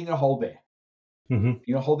 And then you're going to hold there. Mm-hmm.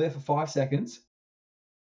 You're going to hold there for 5 seconds.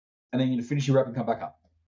 And then you're going to finish your rep and come back up.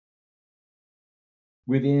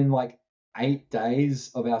 Within like 8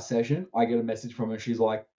 days of our session, I get a message from her. She's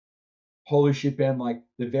like, holy shit, Ben, like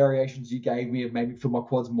the variations you gave me have made me feel my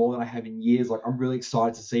quads more than I have in years. Like I'm really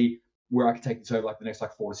excited to see where I can take this over like the next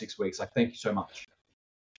like 4 to 6 weeks. Like, thank you so much.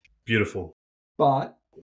 Beautiful. But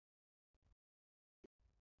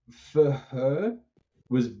for her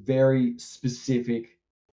was very specific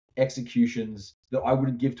executions that I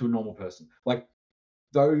wouldn't give to a normal person. Like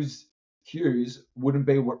those cues wouldn't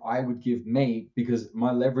be what I would give me because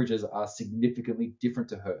my leverages are significantly different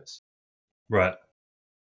to hers. Right.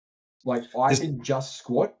 Like I can just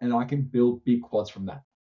squat and I can build big quads from that.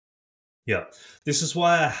 Yeah. This is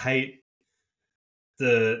why I hate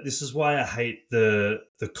the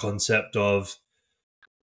concept of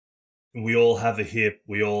we all have a hip,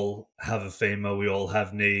 we all have a femur, we all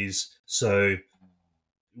have knees, so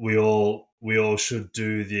we all should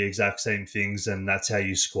do the exact same things and that's how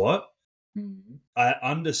you squat. Mm-hmm. I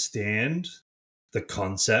understand the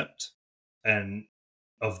concept and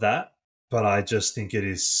of that, but I just think it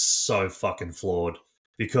is so fucking flawed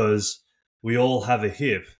because we all have a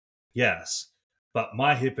hip, yes, but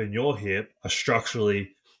my hip and your hip are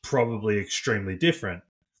structurally probably extremely different.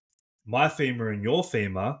 My femur and your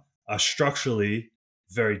femur are structurally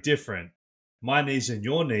very different. My knees and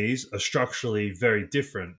your knees are structurally very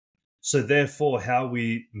different. So therefore, how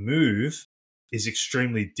we move is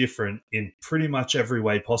extremely different in pretty much every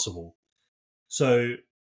way possible. So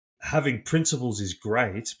having principles is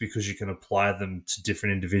great because you can apply them to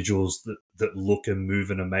different individuals that look and move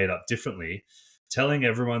and are made up differently. Telling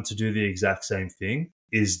everyone to do the exact same thing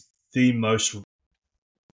is the most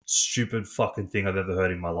stupid fucking thing I've ever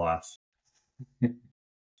heard in my life.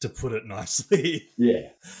 To put it nicely. Yeah.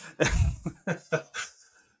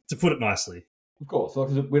 To put it nicely. Of course,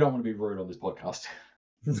 because we don't want to be rude on this podcast.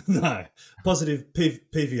 No. Positive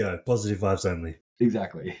PVO, positive vibes only.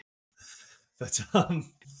 Exactly. But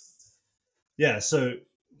yeah, so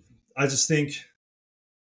I just think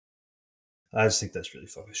that's really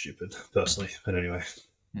fucking stupid, personally. But anyway.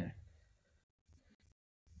 Yeah.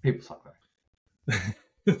 People suck though.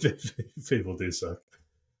 People do suck.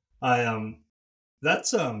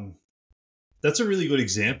 That's a really good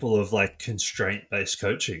example of like constraint-based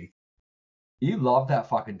coaching. You love that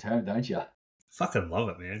fucking term, don't you? Fucking love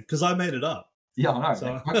it, man. Because I made it up. Yeah, I know.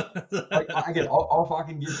 So... I'll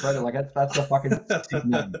fucking give credit. Like that's a fucking sick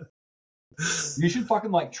name. You should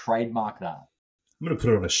fucking like trademark that. I'm gonna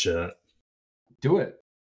put it on a shirt. Do it.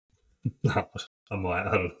 No, I might.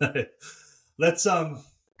 I don't know. Let's go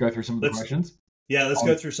through some of the questions. Yeah, let's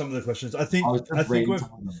go through some of the questions. I think we've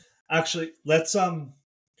actually let's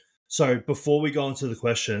so before we go into the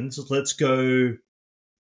questions, let's go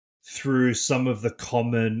through some of the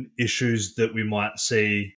common issues that we might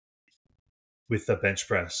see with the bench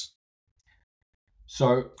press.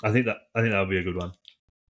 So I think that would be a good one.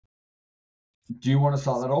 do you want to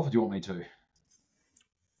start that off, or do you want me to?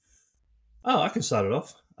 Oh, I can start it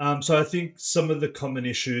off. So I think some of the common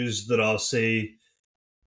issues that I'll see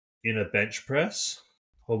in a bench press,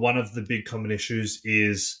 or one of the big common issues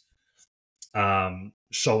is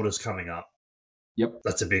shoulders coming up. Yep.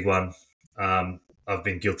 That's a big one. I've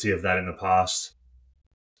been guilty of that in the past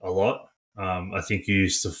a lot. I think you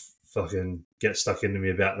used to fucking get stuck into me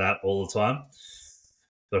about that all the time,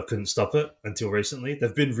 but I couldn't stop it until recently.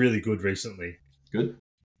 They've been really good recently. Good.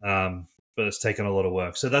 But it's taken a lot of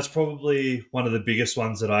work. So that's probably one of the biggest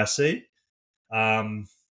ones that I see.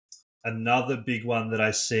 Another big one that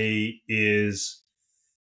I see is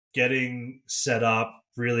getting set up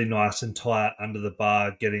really nice and tight under the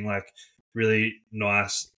bar, getting like really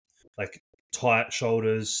nice, like tight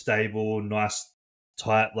shoulders, stable, nice,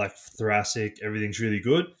 tight, like thoracic, everything's really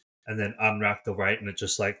good. And then unrack the weight and it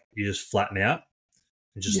just like, you just flatten out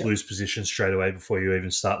and just lose position straight away before you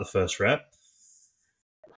even start the first rep.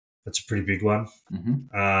 That's a pretty big one.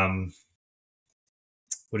 Mm-hmm.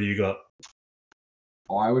 What do you got?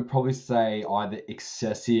 I would probably say either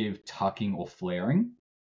excessive tucking or flaring.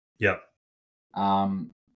 Yep.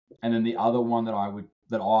 And then the other one that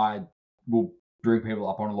I will bring people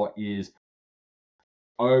up on a lot is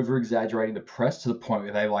over exaggerating the press to the point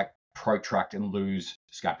where they like protract and lose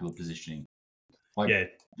scapular positioning.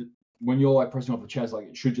 Like when you're like pressing off the chest, like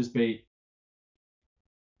it should just be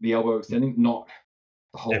the elbow extending, not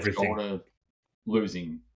the whole shoulder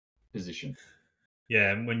losing position.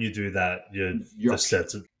 Yeah, and when you do that,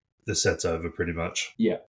 the set's over pretty much.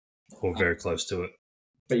 Yeah. Or very close to it.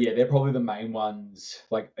 But yeah, they're probably the main ones.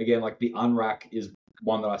 Like again, like the unrack is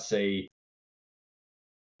one that I see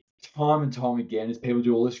time and time again is people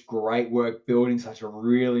do all this great work building such a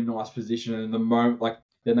really nice position, and in the moment like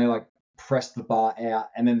then they like press the bar out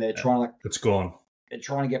and then they're trying to like it's gone. They're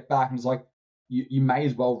trying to get back and it's like you may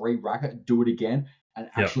as well re-rack it, do it again, and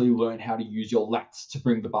actually learn how to use your lats to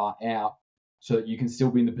bring the bar out so that you can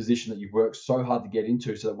still be in the position that you've worked so hard to get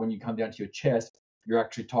into, so that when you come down to your chest, you're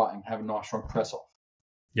actually tight and have a nice strong press off.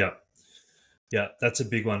 Yeah. Yeah, that's a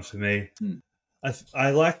big one for me.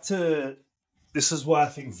 I like to... This is why I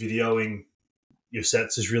think videoing your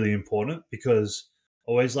sets is really important, because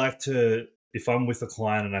I always like to... If I'm with a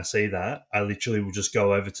client and I see that, I literally will just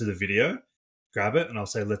go over to the video, grab it, and I'll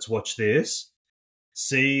say, let's watch this.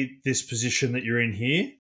 See this position that you're in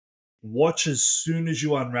here. Watch as soon as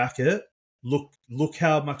you unrack it. Look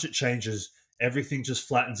how much it changes. Everything just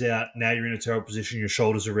flattens out. Now you're in a terrible position. Your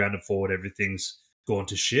shoulders are rounded forward. Everything's gone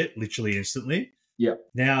to shit, literally instantly. Yep.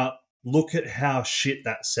 Now look at how shit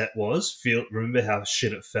that set was. Remember how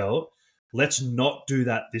shit it felt. Let's not do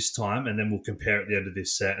that this time, and then we'll compare at the end of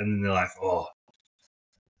this set. And then they're like, oh,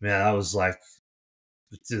 man, that was like,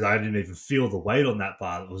 I didn't even feel the weight on that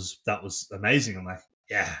bar. That was amazing. I'm like,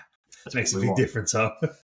 yeah, that makes a big difference, huh?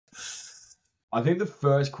 I think the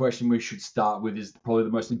first question we should start with is probably the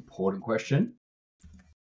most important question.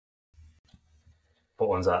 What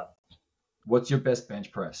one's that? What's your best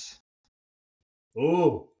bench press?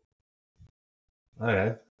 Oh,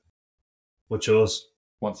 okay. What's yours?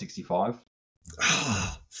 165.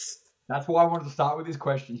 That's why I wanted to start with this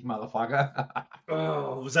question, you motherfucker.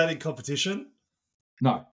 Oh, was that in competition?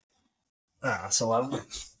 No. So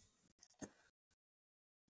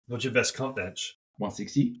what's your best comp bench?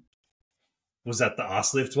 160. Was that the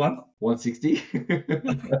arse lift one? 160.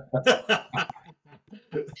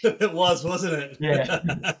 It was, wasn't it? Yeah.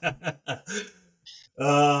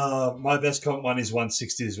 My best comp one is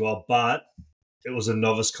 160 as well, but it was a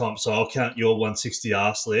novice comp, so I'll count your 160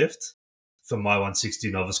 arse lift for my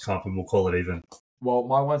 160 novice comp, and we'll call it even. Well,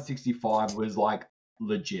 my 165 was like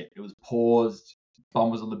legit. It was paused,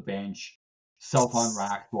 bum was on the bench, self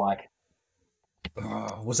unracked, like.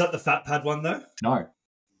 Was that the fat pad one though? No.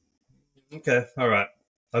 Okay, all right.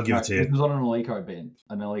 I'll give it to you. It was on an Alico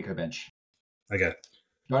bench. Okay.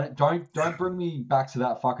 Don't bring me back to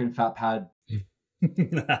that fucking fat pad.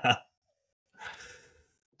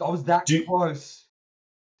 I was that close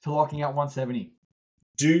to locking out 170.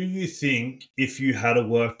 Do you think if you had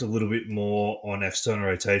worked a little bit more on external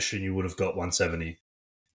rotation, you would have got 170?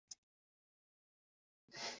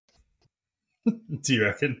 Do you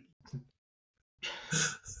reckon?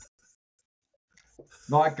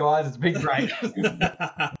 Night, guys. It's been great.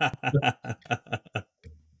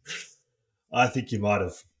 I think you might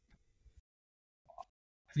have.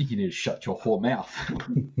 I think you need to shut your whore mouth.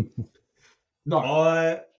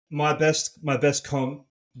 No. My best comp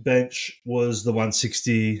bench was the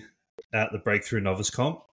 160 at the breakthrough novice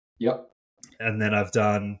comp. Yep. And then I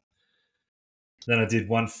did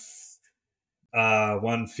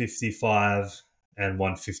 155 and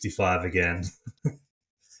 155 again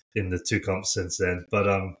in the 2 comps since then. But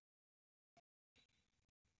I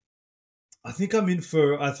think I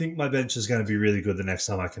think my bench is going to be really good the next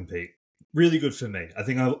time I compete. Really good for me. I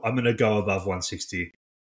think I'm going to go above 160.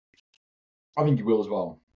 I think you will as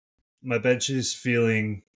well. My bench is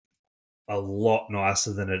feeling a lot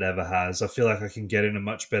nicer than it ever has. I feel like I can get in a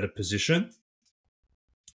much better position.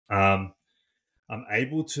 I'm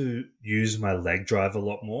able to use my leg drive a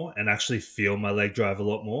lot more and actually feel my leg drive a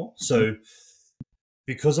lot more. So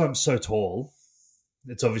because I'm so tall,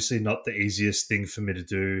 it's obviously not the easiest thing for me to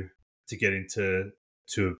do to get into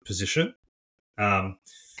a position. Can't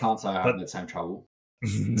say I but have that same trouble.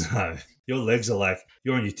 no, your legs are like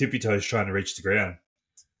you're on your tippy toes trying to reach the ground.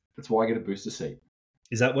 That's why I get a booster seat.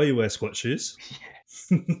 Is that why you wear squat shoes?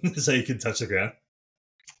 Yeah. So you can touch the ground?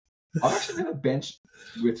 I've actually never benched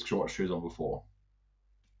with short shoes on before.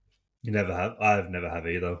 You never have? I've never have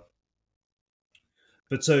either.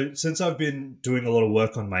 But so since I've been doing a lot of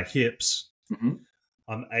work on my hips,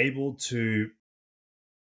 I'm able to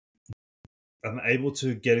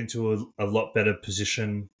get into a lot better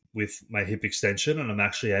position with my hip extension, and I'm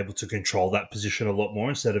actually able to control that position a lot more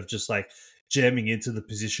instead of just like jamming into the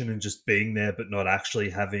position and just being there but not actually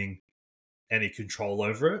having any control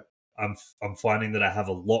over it. I'm finding that I have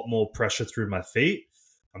a lot more pressure through my feet.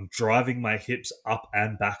 I'm driving my hips up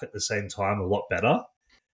and back at the same time a lot better.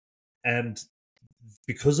 And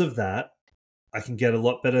because of that, I can get a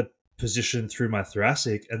lot better position through my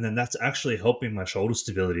thoracic, and then that's actually helping my shoulder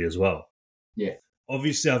stability as well. Yeah.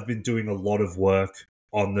 Obviously, I've been doing a lot of work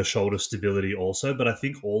on the shoulder stability also, but I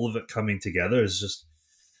think all of it coming together is just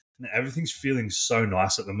everything's feeling so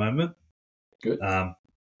nice at the moment. Good.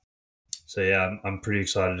 So yeah, I'm pretty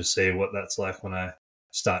excited to see what that's like when I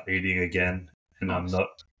start eating again, and nice. I'm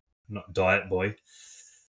not diet boy.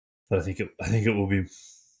 But I think it will be.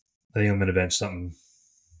 I think I'm going to bench something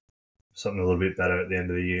a little bit better at the end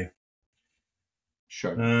of the year.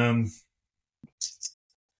 Sure.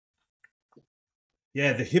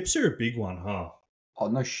 Yeah, the hips are a big one, huh? Oh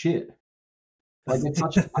no shit! Like it's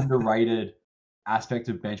such an underrated aspect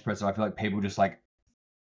of bench press that I feel like people just like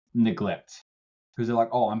neglect because they're like,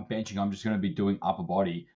 oh, I'm benching, I'm just going to be doing upper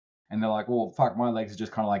body, and they're like, well, fuck, my legs are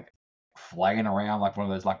just kind of like flagging around like one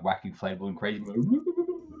of those like wacky inflatable and crazy.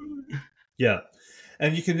 Yeah.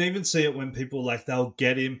 And you can even see it when people like they'll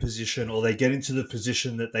get in position or they get into the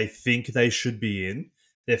position that they think they should be in.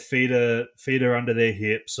 Their feet are under their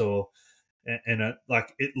hips, and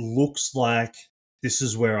like it looks like this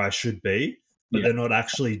is where I should be, but they're not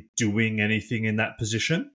actually doing anything in that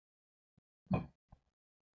position.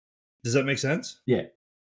 Does that make sense? Yeah.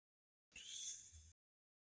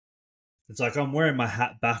 It's like I'm wearing my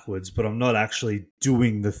hat backwards, but I'm not actually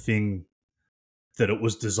doing the thing that it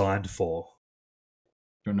was designed for.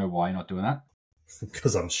 Don't know why you're not doing that.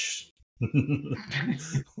 Because I'm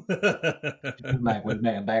backwards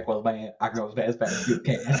man, I can go as fast as you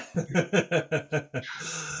can.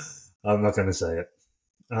 I'm not going to say it.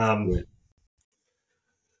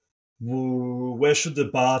 Where should the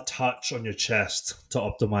bar touch on your chest to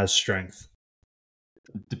optimize strength?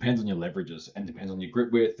 It depends on your leverages and depends on your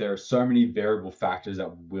grip width. There are so many variable factors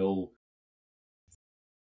that will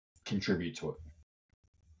contribute to it.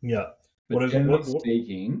 Yeah. But generally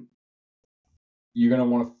speaking, you're going to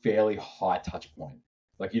want a fairly high touch point.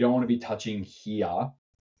 Like you don't want to be touching here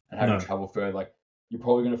and having trouble further. Like you're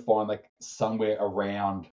probably going to find like somewhere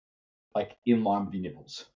around, like in line with your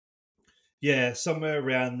nipples. Yeah, somewhere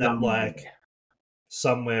around that,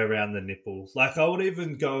 somewhere around the nipples. Like I would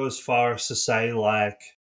even go as far as to say like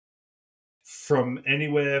from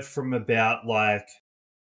anywhere from about like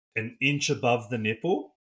an inch above the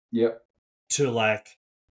nipple. Yep. To like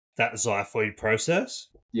that xiphoid process.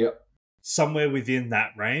 Yep. Somewhere within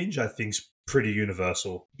that range, I think is pretty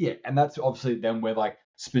universal. Yeah, and that's obviously then where like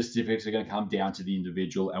specifics are going to come down to the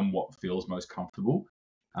individual and what feels most comfortable.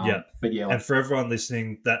 But yeah, like, and for everyone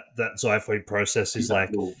listening, that xiphoid process is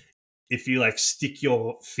like if you like stick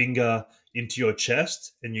your finger into your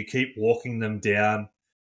chest and you keep walking them down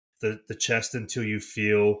the chest until you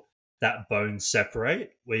feel that bone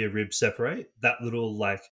separate, where your ribs separate, that little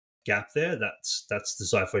like gap there, that's the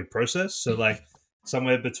xiphoid process. So like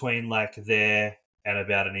somewhere between like there and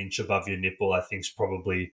about an inch above your nipple, I think is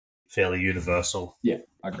probably fairly universal. Yeah,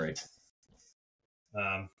 I agree.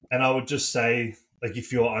 And I would just say, like,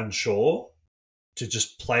 if you're unsure, to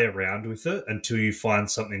just play around with it until you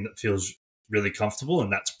find something that feels really comfortable,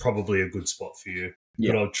 and that's probably a good spot for you.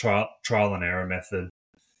 Yeah. Good old trial and error method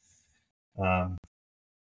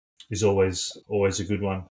is always a good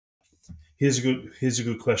one. Here's a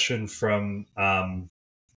good question from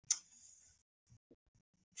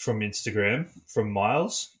Instagram from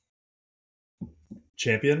Miles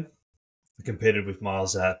Champion. I competed with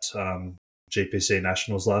Miles at GPC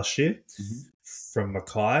Nationals last year. Mhm. From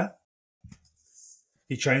Mackay.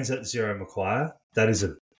 He trains at Zero Mackay. That is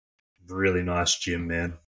a really nice gym,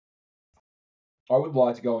 man. I would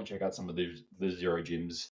like to go and check out some of the Zero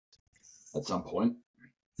gyms at some point.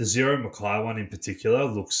 The Zero Mackay one in particular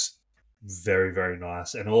looks very, very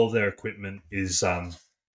nice, and all of their equipment is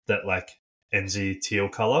that like NZ teal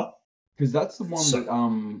color. Because that's the one So-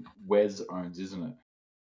 that Wes owns, isn't it?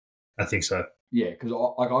 I think so. Yeah, because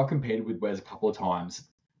I've competed with Wes a couple of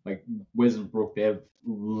times. Like Wes and Brooke, they're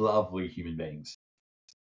lovely human beings.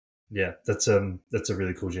 Yeah, that's a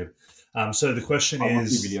really cool gym. So the question I want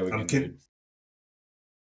is, the video again, dude.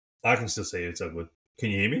 I can still see you. It's all good.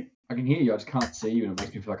 Can you hear me? I can hear you. I just can't see you, and it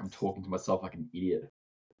makes me feel like I'm talking to myself like an idiot.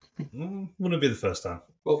 Wouldn't be the first time.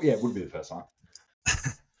 Well, yeah, it would be the first time.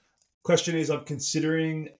 Question is, I'm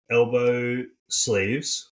considering elbow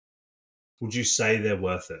sleeves. Would you say they're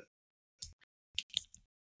worth it?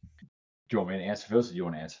 Do you want me to answer first, or do you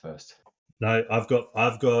want to answer first? No, I've got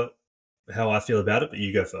how I feel about it, but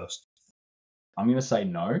you go first. I'm going to say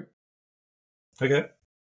no. Okay.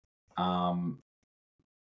 Well,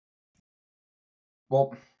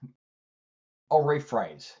 I'll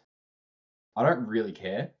rephrase. I don't really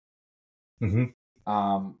care. Mm-hmm.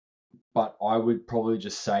 But I would probably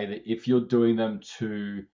just say that if you're doing them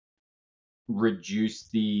to reduce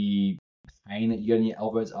the pain that you get in your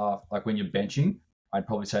elbows after, like when you're benching, I'd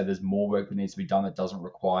probably say there's more work that needs to be done that doesn't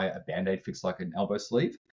require a band-aid fix like an elbow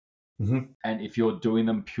sleeve. Mm-hmm. And if you're doing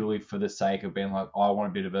them purely for the sake of being like, oh, I want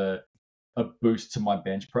a bit of a boost to my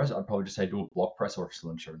bench press, I'd probably just say do a block press or a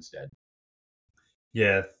slingshot instead.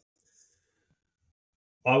 Yeah,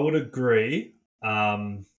 I would agree.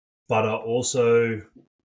 But I also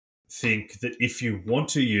think that if you want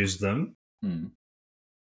to use them,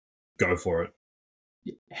 go for it.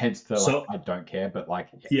 Yeah, hence the So- I don't care, but like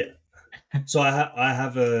Yeah. So I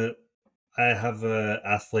have a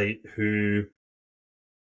athlete who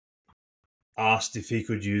asked if he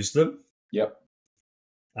could use them. Yep.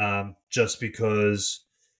 Just because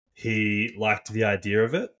he liked the idea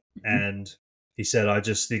of it, and he said, "I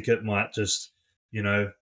just think it might just,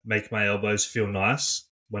 make my elbows feel nice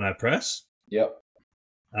when I press." Yep.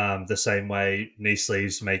 The same way knee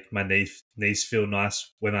sleeves make my knees feel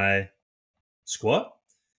nice when I squat.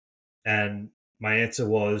 And my answer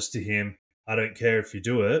was to him, I don't care if you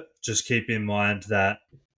do it. Just keep in mind that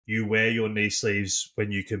you wear your knee sleeves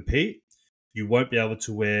when you compete. You won't be able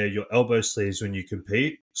to wear your elbow sleeves when you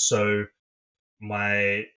compete. So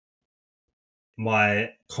my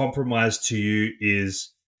compromise to you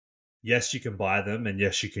is, yes, you can buy them, and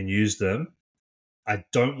yes, you can use them. I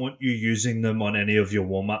don't want you using them on any of your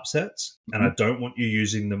warm-up sets, and I don't want you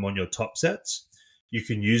using them on your top sets. You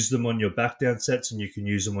can use them on your back down sets, and you can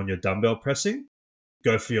use them on your dumbbell pressing.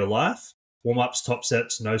 Go for your life. Warm-ups, top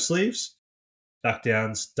sets, no sleeves. Back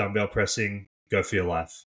downs, dumbbell pressing, go for your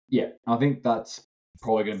life. Yeah, I think that's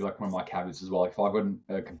probably going to be like one of my caveats as well. Like if I've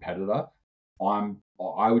got a competitor,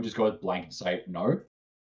 I would just go with blank and say no.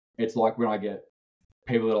 It's like when I get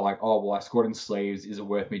people that are like, oh, well, I squat in sleeves. Is it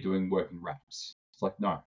worth me doing working reps? It's like,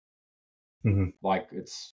 no. Mm-hmm. Like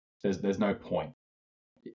there's no point.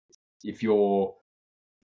 If you're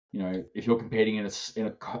competing in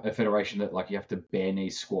a federation that like you have to bare knee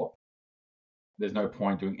squat, there's no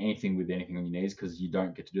point doing anything with anything on your knees because you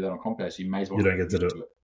don't get to do that on comp day. So you may as well. You don't get to do it.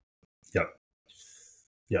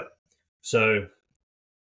 Yep. So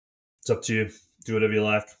it's up to you. Do whatever you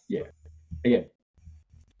like. Yeah. Again,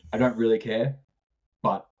 I don't really care,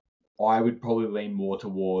 but I would probably lean more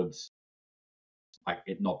towards like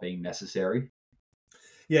it not being necessary.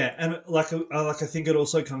 Yeah, and I think it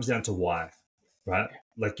also comes down to why, right?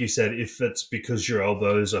 Like you said, if it's because your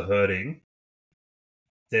elbows are hurting,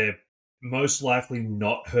 they're most likely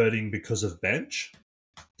not hurting because of bench.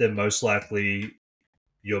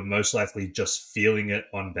 You're most likely just feeling it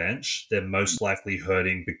on bench. They're most likely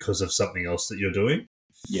hurting because of something else that you're doing.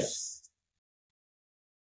 Yeah.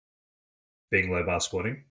 Being low bar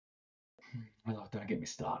squatting. Oh, don't get me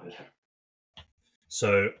started.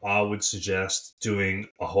 So I would suggest doing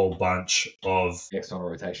a whole bunch of external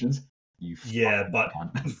rotations. Yeah, but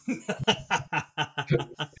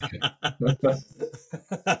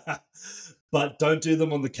but don't do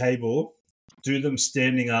them on the cable. Do them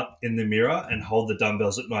standing up in the mirror and hold the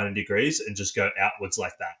dumbbells at 90 degrees and just go outwards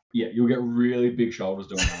like that. Yeah, you'll get really big shoulders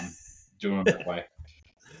doing them that way.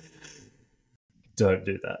 Don't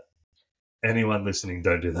do that. Anyone listening,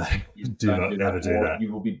 don't do that. Do not ever do that.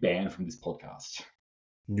 You will be banned from this podcast.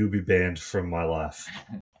 you'll be banned from my life.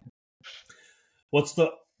 What's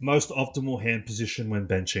the most optimal hand position when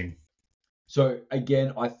benching? So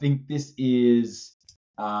again, I think this is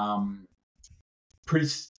pretty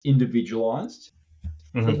individualized.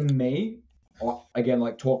 For Mm-hmm. me, again,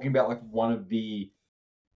 like talking about like one of the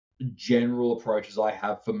general approaches I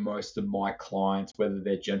have for most of my clients, whether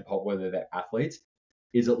they're gen pop, whether they're athletes,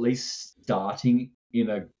 is at least starting in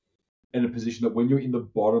a position that when you're in the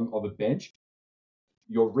bottom of a bench,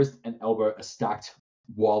 your wrist and elbow are stacked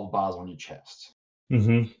while the bar's on your chest,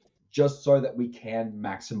 Mm-hmm. just so that we can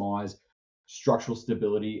maximize structural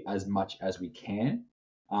stability as much as we can.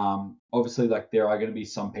 Obviously, like there are going to be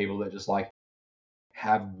some people that just like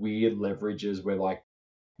have weird leverages where like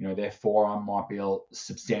their forearm might be a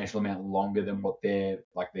substantial amount longer than what their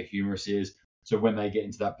humerus is. So when they get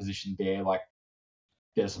into that position, there like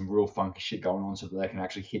there's some real funky shit going on, so that they can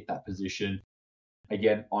actually hit that position.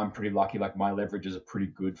 Again, I'm pretty lucky. Like my leverages are pretty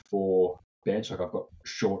good for bench. Like I've got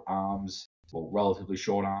short arms, well, relatively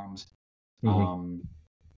short arms. Mm-hmm.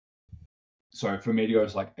 So for me to go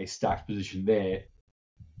to like a stacked position there,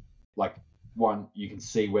 like one, you can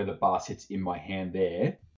see where the bar sits in my hand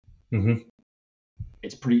there. Mm-hmm.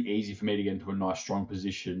 It's pretty easy for me to get into a nice strong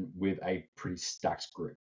position with a pretty stacked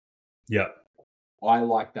grip. Yeah. I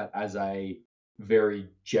like that as a very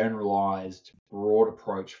generalized, broad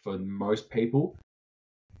approach for most people.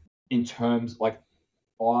 In terms, like,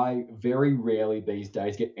 I very rarely these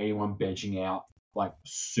days get anyone benching out like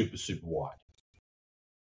super, super wide.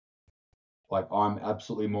 Like, I'm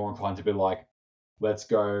absolutely more inclined to be like, let's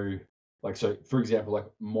go. Like, so for example, like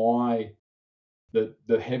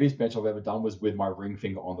the heaviest bench I've ever done was with my ring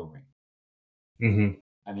finger on the ring. Mm-hmm.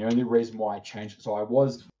 And the only reason why I changed, so I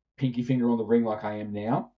was pinky finger on the ring like I am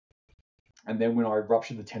now. And then when I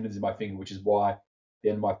ruptured the tendons in my finger, which is why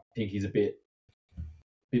then my pinky's a bit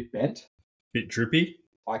bent, Bit droopy.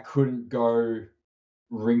 I couldn't go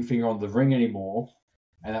ring finger on the ring anymore.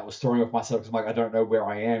 And that was throwing off myself because I'm like, I don't know where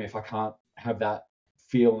I am if I can't have that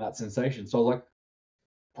feel and that sensation. So I was like,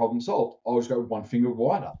 problem solved. I'll just go one finger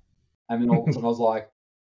wider. And then all of a sudden I was like,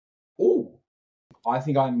 oh, I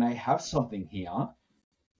think I may have something here,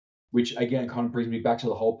 which again kind of brings me back to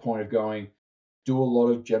the whole point of going, do a lot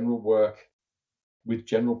of general work with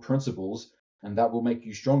general principles, and that will make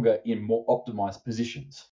you stronger in more optimized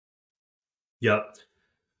positions. Yeah.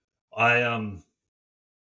 I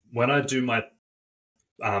when I do my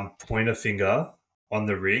pointer finger on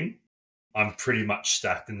the ring, I'm pretty much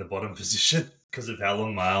stacked in the bottom position because of how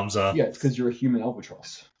long my arms are. Yeah, it's because you're a human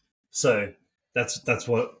albatross. So that's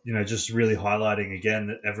what just really highlighting again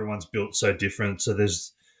that everyone's built so different. So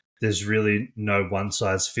there's really no one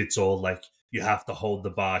size fits all. Like you have to hold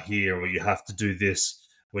the bar here or you have to do this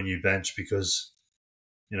when you bench because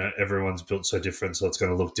everyone's built so different. So it's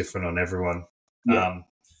going to look different on everyone. Yeah,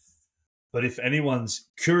 But if anyone's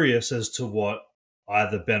curious as to what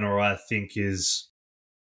either Ben or I think is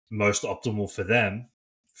most optimal for them,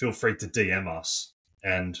 feel free to DM us.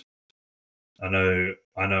 And I know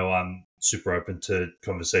I'm super open to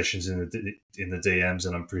conversations in the DMs,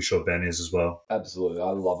 and I'm pretty sure Ben is as well, absolutely.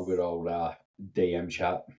 I love a good old DM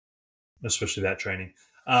chat. especially about training.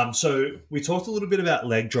 So we talked a little bit about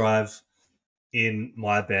leg drive in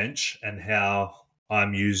my bench and how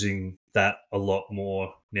I'm using that a lot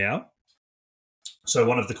more now. So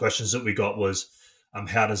one of the questions that we got was,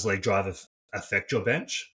 how does leg drive affect your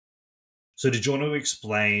bench? So did you want to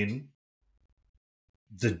explain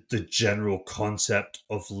the general concept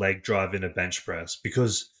of leg drive in a bench press?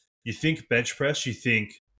 Because you think bench press, you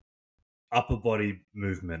think upper body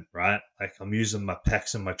movement, right? Like I'm using my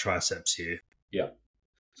pecs and my triceps here. Yeah.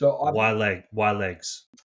 So Why legs?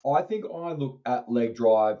 I think I look at leg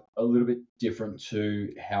drive a little bit different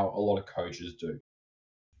to how a lot of coaches do.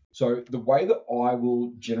 So the way that I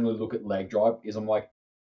will generally look at leg drive is I'm like,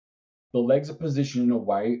 the legs are positioned in a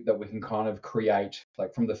way that we can kind of create,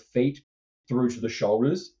 like from the feet through to the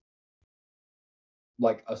shoulders,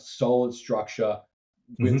 like a solid structure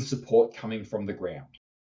with Mm-hmm. support coming from the ground.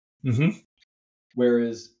 Mm-hmm.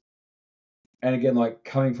 Whereas, and again, like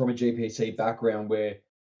coming from a GPC background where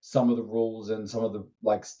some of the rules and some of the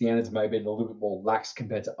like standards may be a little bit more lax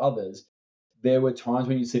compared to others, there were times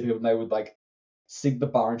when you see people and they would like sink the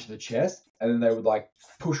bar into the chest and then they would like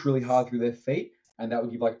push really hard through their feet and that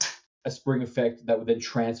would give like a spring effect that would then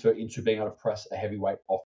transfer into being able to press a heavy weight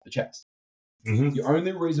off the chest. Mm-hmm. The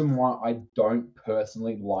only reason why I don't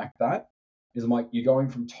personally like that is I'm like, you're going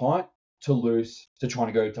from tight to loose to trying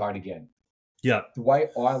to go tight again. Yeah. The way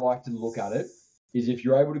I like to look at it is if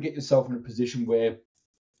you're able to get yourself in a position where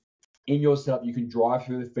in your setup you can drive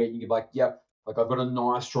through the feet and you're like, yep, like I've got a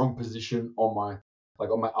nice strong position on my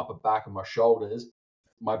upper back and my shoulders.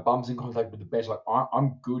 my bum's in contact with the bench, like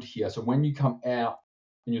I'm good here. So when you come out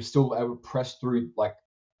and you're still able to press through, like,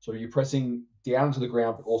 so you're pressing down to the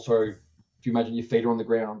ground, but also if you imagine your feet are on the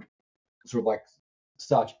ground, sort of like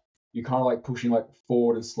such, you're kind of like pushing like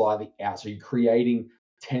forward and slightly out. So you're creating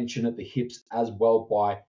tension at the hips as well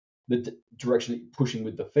by the direction that you're pushing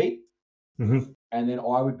with the feet. Mm-hmm. And then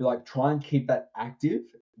I would be like, try and keep that active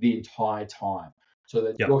the entire time. So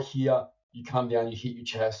that you're here, you come down, you hit your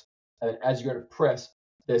chest, and then as you go to press,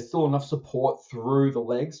 there's still enough support through the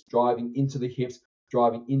legs, driving into the hips,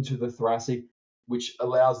 driving into the thoracic, which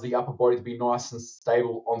allows the upper body to be nice and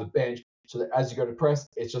stable on the bench. So that as you go to press,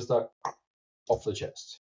 it's just a off the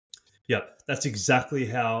chest. Yeah, that's exactly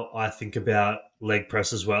how I think about leg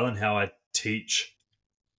press as well, and how I teach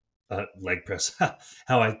leg press.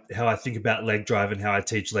 how I think about leg drive and how I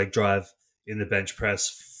teach leg drive in the bench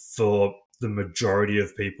press for the majority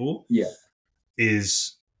of people. Yeah,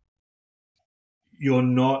 is you're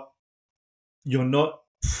not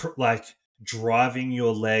like driving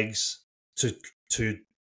your legs to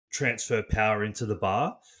transfer power into the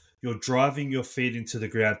bar. You're driving your feet into the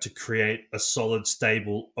ground to create a solid,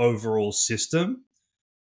 stable overall system,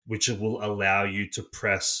 which will allow you to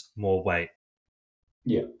press more weight.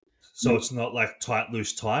 Yeah. So it's not like tight,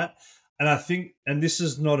 loose, tight. And I think, and this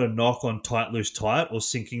is not a knock on tight, loose, tight, or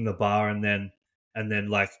sinking the bar and then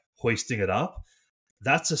like hoisting it up.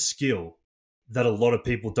 That's a skill that a lot of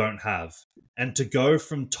people don't have. And to go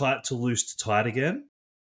from tight to loose to tight again,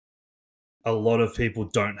 a lot of people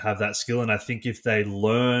don't have that skill. And I think if they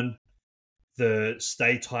learn the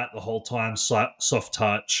stay tight the whole time, soft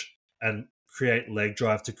touch, and create leg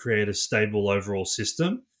drive to create a stable overall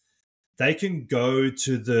system, they can go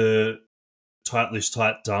to the tight, loose,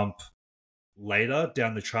 tight dump later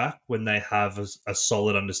down the track when they have a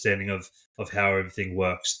solid understanding of how everything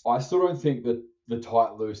works. I still don't think that the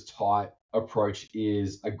tight, loose, tight approach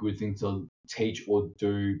is a good thing to teach or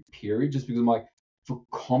do, period. Just because I'm like, for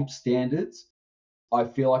comp standards, I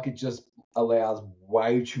feel like it just allows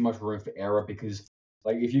way too much room for error, because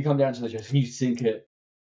like if you come down to the chest and you sink it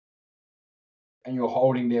and you're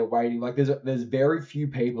holding there waiting, like there's very few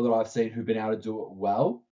people that I've seen who've been able to do it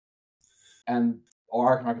well. And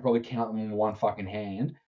I reckon I could probably count them on one fucking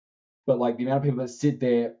hand. But like the amount of people that sit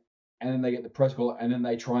there and then they get the press call and then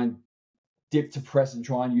they try and dip to press and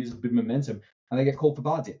try and use a bit of momentum and they get called for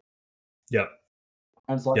bar dip. Yep.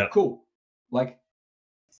 And it's like, cool. Like,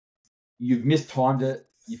 you've mistimed it,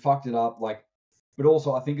 you fucked it up. Like, but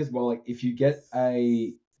also I think as well, like if you get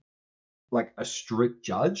a strict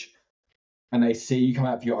judge and they see you come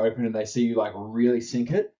out for your open and they see you like really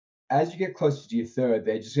sink it, as you get closer to your third,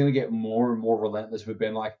 they're just going to get more and more relentless with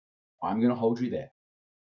being like, I'm going to hold you there.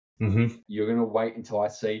 Mm-hmm. You're going to wait until I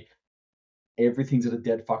see everything's at a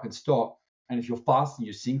dead fucking stop. And if you're fast and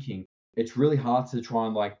you're sinking, it's really hard to try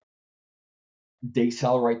and like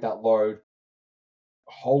decelerate that load,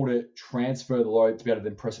 hold it, transfer the load to be able to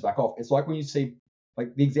then press it back off. It's like when you see,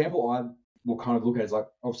 like the example I will kind of look at is like,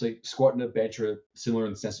 obviously squat and a bench are similar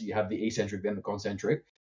in the sense that you have the eccentric, then the concentric.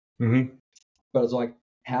 Mm-hmm. But it's like,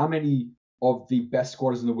 how many of the best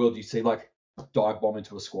squatters in the world do you see like dive bomb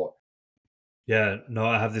into a squat? Yeah, no,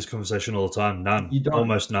 I have this conversation all the time. None. You don't.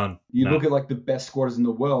 Almost none. You look at like the best squatters in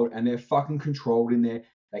the world and they're fucking controlled in there.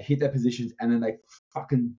 They hit their positions and then they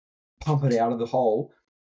fucking pump it out of the hole.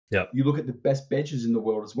 Yeah. You look at the best benches in the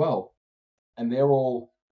world as well, and they're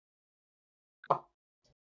all.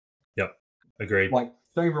 Yep. Agreed. Like,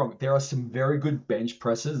 don't get me wrong, there are some very good bench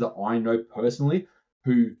pressers that I know personally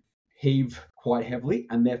who heave quite heavily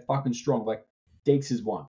and they're fucking strong. Like, Deeks is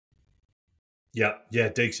one. Yeah. Yeah,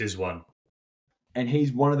 Deeks is one. And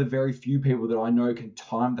he's one of the very few people that I know can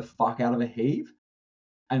time the fuck out of a heave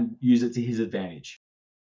and use it to his advantage.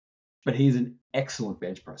 But he's an excellent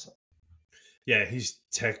bench presser. Yeah, he's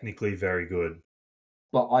technically very good.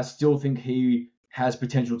 But I still think he has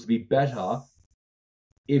potential to be better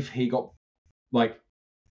if he got, like,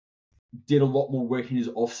 did a lot more work in his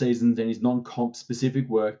off seasons and his non-comp specific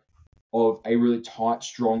work of a really tight,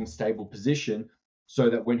 strong, stable position, so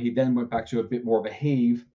that when he then went back to a bit more of a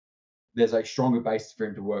heave, there's a stronger basis for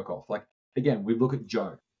him to work off. Like, again, we look at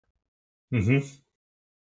Joe. Mm-hmm.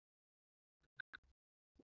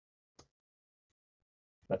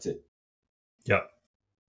 That's it. Yep.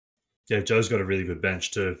 Yeah, Joe's got a really good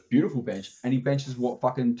bench too. Beautiful bench. And he benches, what,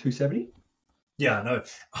 fucking 270? Yeah, I know.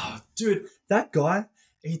 Oh, dude, that guy,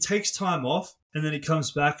 he takes time off and then he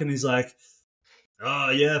comes back and he's like, oh,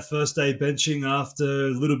 yeah, first day benching after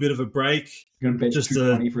a little bit of a break. You're going to bench Just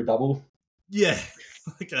 220 for a double? Yeah.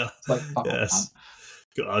 It's like, fuck yes.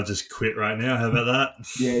 I'll just quit right now. How about that?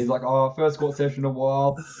 Yeah, he's like, oh, first squat session in a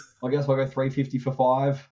while. I guess I'll go 350 for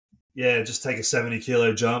 5. Yeah, just take a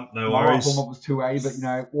 70-kilo jump. No My worries. rifle was 280,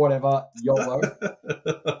 but whatever, YOLO.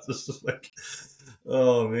 Just like,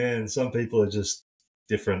 oh man, some people are just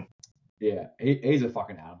different. Yeah, he's a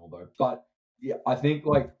fucking animal though. But yeah, I think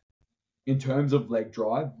like in terms of leg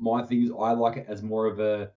drive, my thing is I like it as more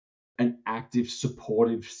of an active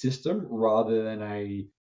supportive system rather than a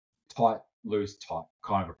tight, loose type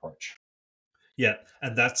kind of approach. Yeah,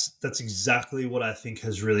 and that's exactly what I think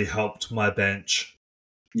has really helped my bench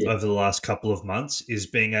over the last couple of months is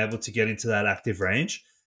being able to get into that active range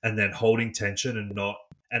and then holding tension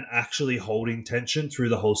and actually holding tension through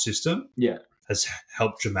the whole system. Yeah, has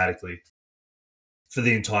helped dramatically for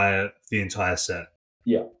the entire set.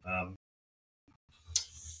 Yeah.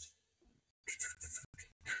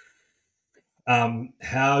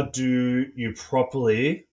 How do you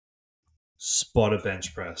properly spot a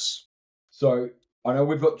bench press? So I know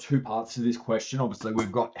we've got two parts to this question. Obviously,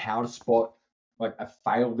 we've got how to spot like a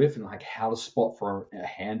failed lift and like how to spot for a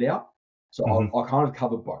handout. So I'll kind of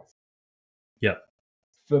cover both. Yep.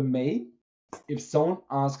 For me, if someone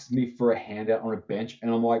asks me for a handout on a bench and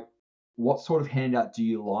I'm like, what sort of handout do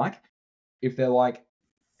you like? If they're like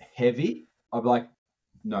heavy, I'll be like,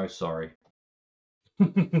 no, sorry.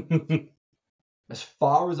 As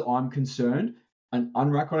far as I'm concerned, an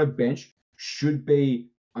unrack on a bench should be,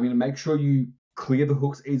 I'm going to make sure you clear the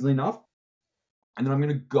hooks easily enough. And then I'm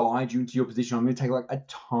going to guide you into your position. I'm going to take like a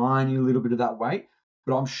tiny little bit of that weight,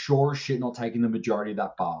 but I'm sure as shit not taking the majority of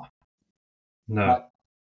that bar. No.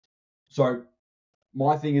 So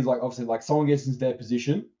my thing is like, obviously, like someone gets into their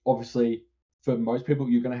position. Obviously, for most people,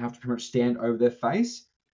 you're going to have to pretty much stand over their face.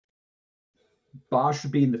 Bars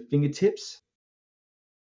should be in the fingertips.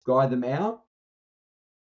 Guide them out.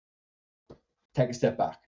 Take a step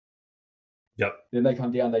back. Yep. Then they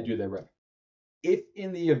come down, they do their rep. If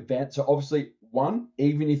in the event, so obviously, one,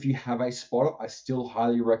 even if you have a spotter, I still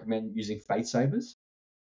highly recommend using face savers.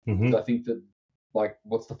 Because I think that, like,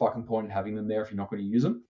 what's the fucking point in having them there if you're not going to use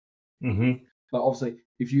them? But obviously,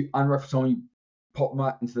 if you unwrap someone, you pop them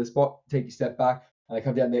out into the spot, take your step back, and they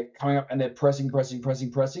come down, they're coming up and they're pressing.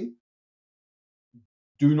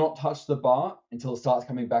 Do not touch the bar until it starts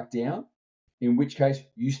coming back down. In which case,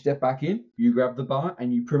 you step back in, you grab the bar,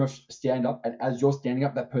 and you pretty much stand up. And as you're standing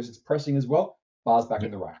up, that person's pressing as well. Bar's back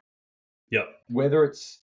in the rack. Yep. Whether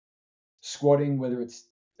it's squatting, whether it's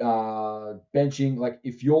benching, like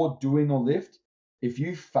if you're doing a lift, if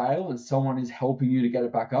you fail and someone is helping you to get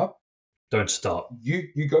it back up, don't stop.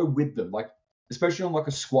 You go with them. Like, especially on like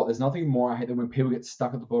a squat, there's nothing more I hate than when people get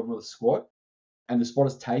stuck at the bottom of the squat and the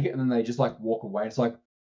spotters take it and then they just like walk away. It's like,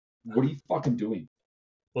 what are you fucking doing?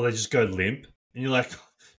 Well, they just go limp and you're like,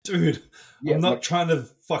 dude, I'm not trying to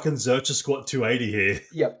fucking Zercher squat 280 here.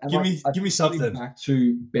 Yeah. And give me something. Back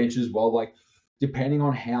to bench as well, like depending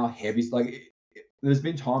on how heavy, like there's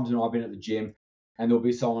been times when I've been at the gym and there'll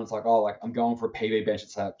be someone that's like, oh, like I'm going for a PB bench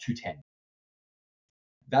that's like 210.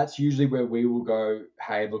 That's usually where we will go,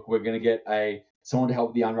 hey, look, we're going to get someone to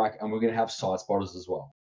help with the unrack and we're going to have side spotters as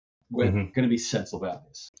well. We're going to be sensible about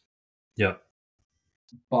this. Yep.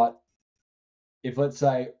 But if, let's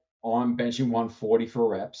say, I'm benching 140 for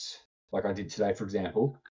reps, like I did today, for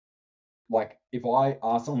example, like if I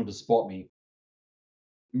ask someone to spot me,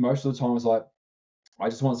 most of the time it's like, I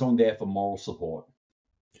just want someone there for moral support.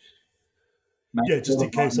 Just in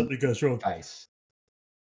case something goes wrong.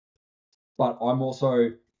 But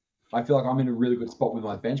I feel like I'm in a really good spot with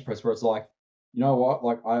my bench press where it's like, you know what?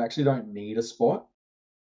 Like, I actually don't need a spot.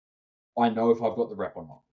 I know if I've got the rep or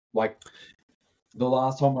not. Like, the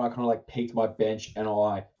last time when I kind of like peaked my bench and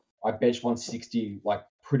I benched 160 like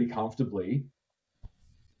pretty comfortably,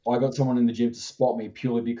 I got someone in the gym to spot me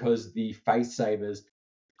purely because the face savers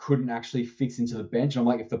couldn't actually fix into the bench. And I'm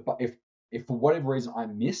like, if for whatever reason I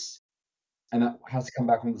miss and that has to come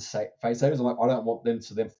back on the face savers, I'm like, I don't want them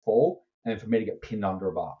to then fall and for me to get pinned under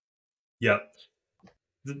a bar. Yeah.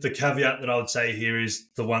 The caveat that I would say here is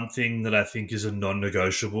the one thing that I think is a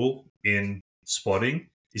non-negotiable in spotting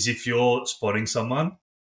is if you're spotting someone,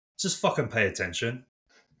 just fucking pay attention.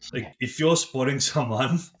 Like if you're spotting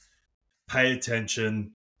someone, pay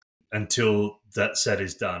attention until that set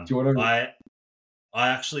is done. I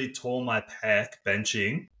actually tore my pec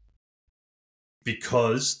benching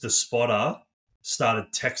because the spotter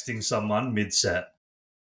started texting someone mid-set.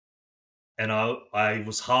 And I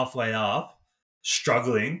was halfway up,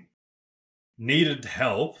 struggling, needed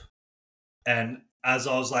help. And as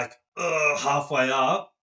I was like, halfway up,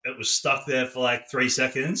 it was stuck there for like 3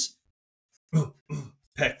 seconds.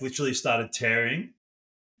 Pec literally started tearing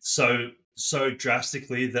so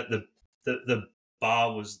drastically that the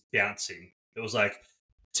bar was bouncing. It was like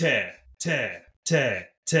tear, tear, tear,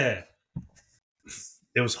 tear.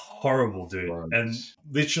 It was horrible, dude. Right. And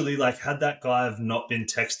literally, like, had that guy have not been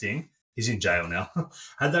texting, he's in jail now.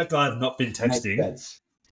 Had that guy have not been texting, Makes sense.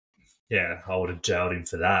 yeah, I would have jailed him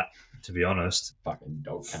for that, to be honest. Fucking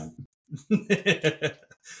dog cunt.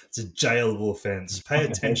 It's a jailable offense. Pay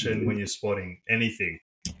attention when you're spotting anything.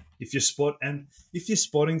 If you're spotting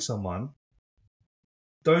someone,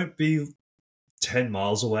 don't be 10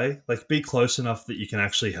 miles away. Like, be close enough that you can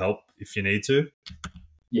actually help if you need to.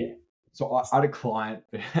 Yeah. So I had a client.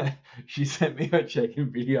 She sent me her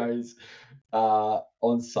check-in videos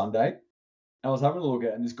on Sunday. And I was having a look at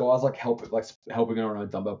it, and this guy's like helping her on her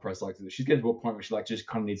dumbbell press. Like, she's getting to a point where she like just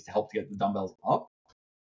kind of needs to help to get the dumbbells up.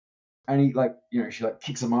 And he like, she like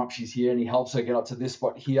kicks him up. She's here, and he helps her get up to this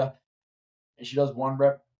spot here. And she does 1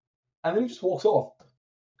 rep, and then he just walks off.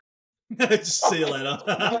 Just see you later.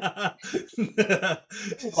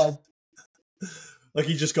 Like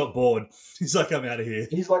he just got bored. He's like, I'm out of here.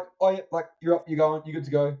 He's like, oh yeah, like you're up, you're going, you're good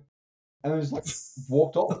to go. And then just like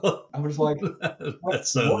walked off. I was like,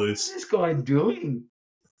 that's so what loose. is this guy doing?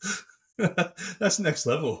 That's next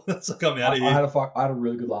level. That's like, I'm out of here. I had a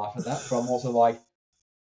really good laugh at that, but I'm also like,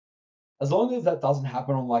 as long as that doesn't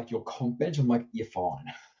happen on like your comp bench, I'm like, you're fine.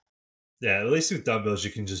 Yeah, at least with dumbbells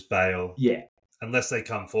you can just bail. Yeah. Unless they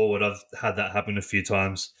come forward. I've had that happen a few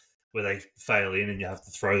times where they fail in and you have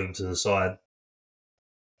to throw them to the side.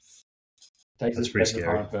 Takes That's a pretty special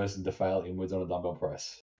scary. kind of person to fail inwards on a dumbbell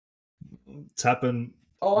press. It's happened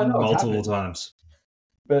I know, multiple times.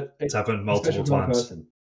 But It's happened a multiple special kind of times. person.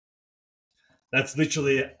 That's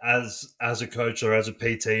literally as a coach or as a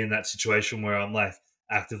PT in that situation where I'm like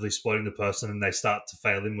actively spotting the person and they start to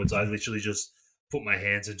fail inwards. I literally just put my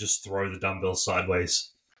hands and just throw the dumbbells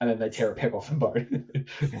sideways. And then they tear a pec off the bone.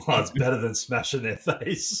 Well, it's better than smashing their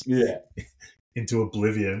face into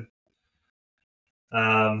oblivion. We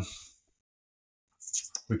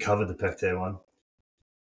covered the pec tear one.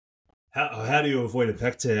 How do you avoid a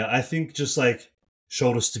pec tear? I think just like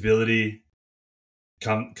shoulder stability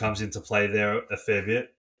comes into play there a fair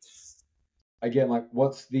bit. Again, like,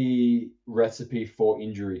 what's the recipe for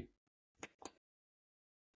injury?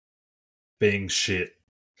 Being shit.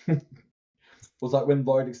 Was like when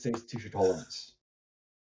load exceeds tissue tolerance.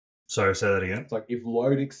 Sorry, say that again. It's like if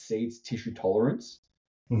load exceeds tissue tolerance.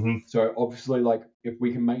 Mm-hmm. So obviously, like, if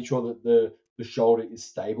we can make sure that the shoulder is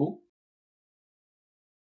stable,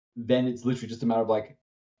 then it's literally just a matter of like,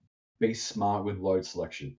 be smart with load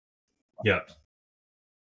selection. Yeah.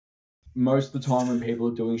 Most of the time when people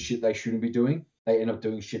are doing shit they shouldn't be doing, they end up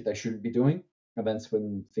doing shit they shouldn't be doing. And that's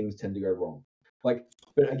when things tend to go wrong. Like,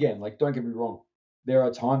 but again, like, don't get me wrong. There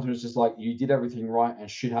are times when it's just like, you did everything right and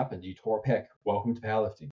shit happened. You tore a pec. Welcome to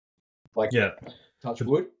powerlifting. Like, yeah. Touch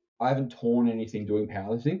wood. I haven't torn anything doing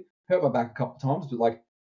powerlifting. Hurt my back a couple of times, but like,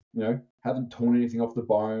 haven't torn anything off the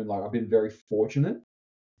bone. Like, I've been very fortunate.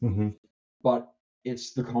 Mm-hmm. But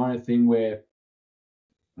it's the kind of thing where,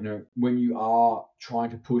 when you are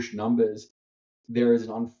trying to push numbers, there is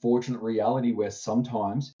an unfortunate reality where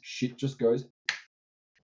sometimes shit just goes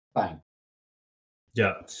bang.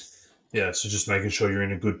 Yeah. Yeah, so just making sure you're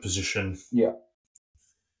in a good position. Yeah.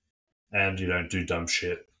 And you don't do dumb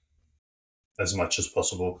shit as much as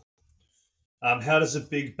possible. How does a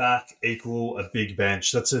big back equal a big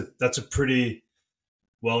bench? That's a pretty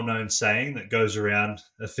well-known saying that goes around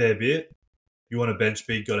a fair bit. You want a bench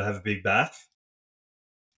big, got to have a big back.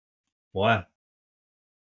 Why?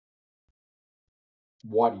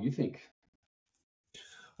 Why do you think?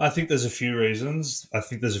 I think there's a few reasons. I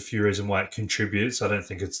think there's a few reasons why it contributes. I don't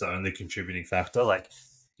think it's the only contributing factor. Like,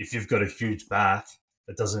 if you've got a huge back,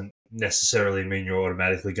 it doesn't necessarily mean you're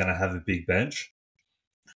automatically going to have a big bench.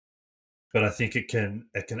 But I think it can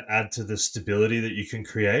add to the stability that you can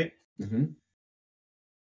create. Mm-hmm.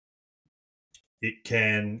 It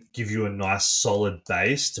can give you a nice solid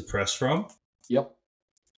base to press from. Yep.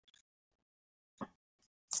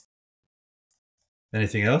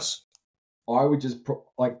 Anything else? I would just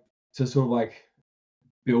to sort of like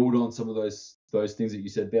build on some of those things that you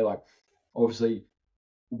said there. Like, obviously,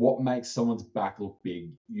 what makes someone's back look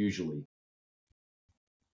big usually?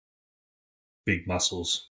 Big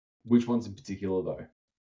muscles. Which ones in particular, though?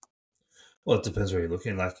 Well, it depends where you're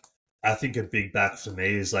looking. Like, I think a big back for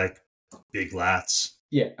me is like big lats.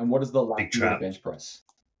 Yeah, and what does the lat do to bench press?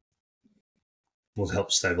 Will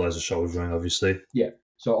help stabilize the shoulder joint, obviously. Yeah.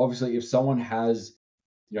 So obviously, if someone has,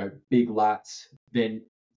 big lats, then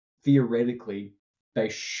theoretically they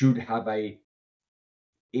should have a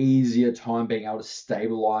easier time being able to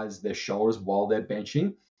stabilize their shoulders while they're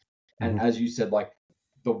benching. And as you said, like,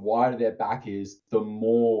 the wider their back is, the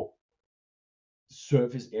more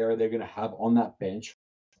surface area they're going to have on that bench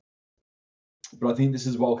But I think this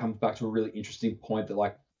as well comes back to a really interesting point that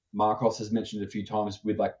like Marcos has mentioned a few times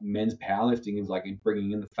with like men's powerlifting is like in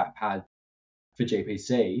bringing in the fat pad for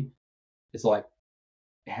GPC. It's like,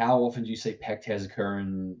 how often do you see pec tears occur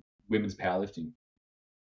in women's powerlifting?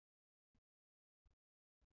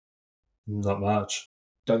 Not much.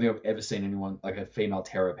 Don't think I've ever seen anyone like a female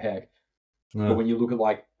tear a pec. But No. when you look at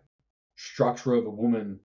like structure of a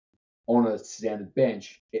woman on a standard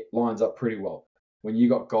bench, it lines up pretty well. When you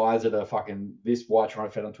got guys that are fucking this wide trying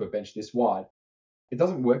to fit onto a bench this wide, it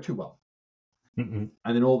doesn't work too well. Mm-mm.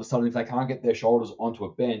 And then all of a sudden, if they can't get their shoulders onto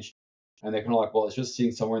a bench, and they're kind of like, well, it's just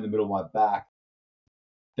sitting somewhere in the middle of my back,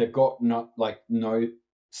 they've got no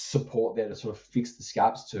support there to sort of fix the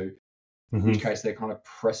scaps to. In which case, they're kind of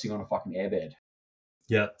pressing on a fucking airbed.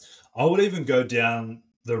 Yeah, I would even go down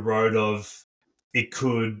the road of it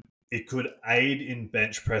could aid in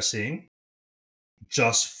bench pressing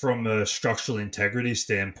just from a structural integrity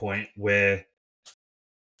standpoint, where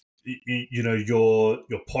you know your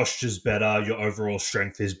posture's better, your overall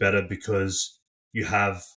strength is better because you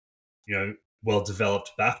have well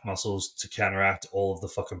developed back muscles to counteract all of the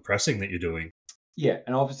fucking pressing that you're doing. Yeah,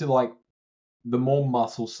 and obviously, like the more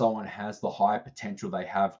muscle someone has, the higher potential they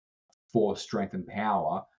have for strength and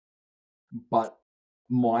power. But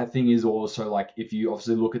my thing is also like if you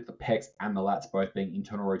obviously look at the pecs and the lats both being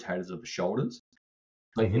internal rotators of the shoulders,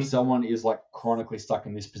 like if someone is like chronically stuck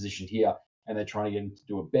in this position here and they're trying to get into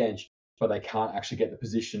do a bench, but they can't actually get the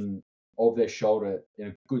position of their shoulder in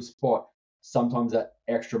a good spot, sometimes that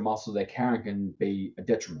extra muscle they're carrying can be a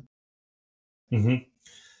detriment.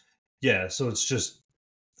 Yeah, so it's just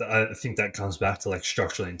I think that comes back to like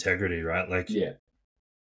structural integrity, right? Like Yeah,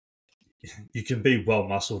 you can be well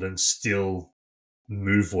muscled and still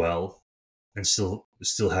move well and still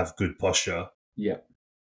have good posture. yeah.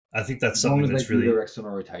 I think that's As long something as they that's do really their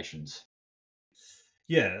external rotations.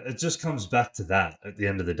 it just comes back to that at the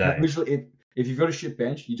end of the Like day. literally, if you've got a shit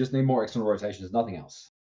bench, you just need more external rotations, nothing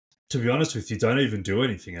else. To be honest with you, don't even do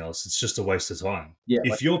anything else. It's just a waste of time. Yeah,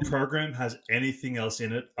 If your program has anything else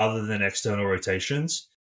in it other than external rotations,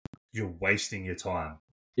 you're wasting your time.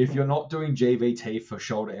 if you're not doing GVT for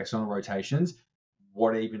shoulder external rotations,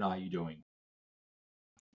 what even are you doing?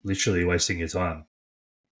 Literally wasting your time.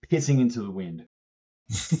 Pissing into the wind.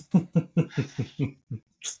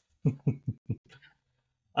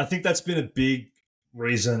 I think that's been a big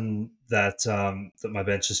reason that that my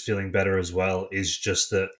bench is feeling better as well, is just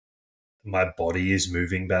that my body is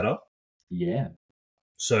moving better. Yeah.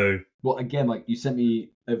 So, well, again, like you sent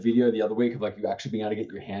me a video the other week of like you actually being able to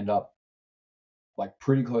get your hand up like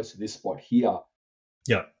pretty close to this spot here.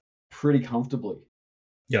 Yeah. Pretty comfortably.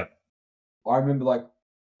 Yeah. I remember like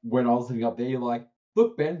when I was living up there, you're like,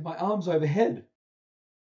 look, Ben, my arm's overhead.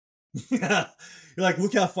 You're like,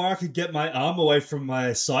 look how far I could get my arm away from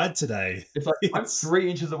my side today. It's like, I'm 3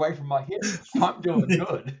 inches away from my hip. I'm doing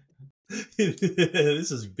good.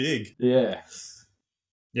 This is big. Yeah.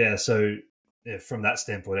 Yeah, so from that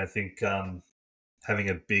standpoint, I think having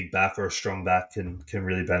a big back or a strong back can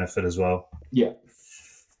really benefit as well. Yeah.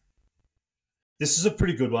 This is a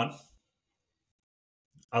pretty good one.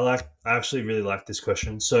 I actually really like this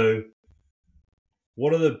question. So,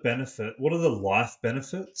 what are the life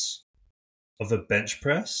benefits of a bench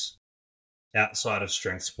press outside of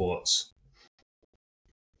strength sports?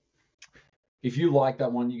 If you like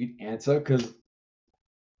that one, you can answer, because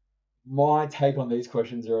my take on these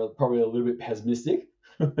questions are probably a little bit pessimistic.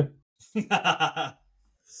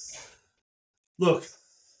 Look,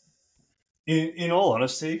 in all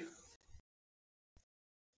honesty,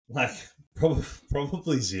 like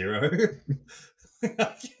probably zero.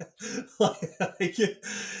 I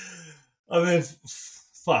mean,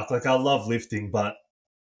 fuck. Like I love lifting, but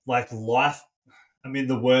like life. I mean,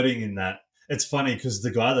 the wording in that. It's funny because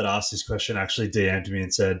the guy that asked this question actually DM'd me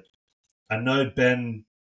and said, "I know Ben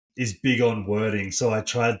is big on wording, so I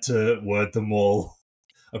tried to word them all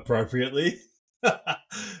appropriately."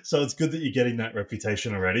 So it's good that you're getting that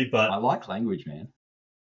reputation already. But I like language, man.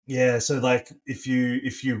 yeah, so like if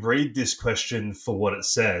you read this question for what it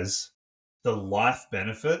says, the life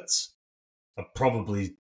benefits are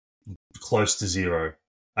probably close to zero.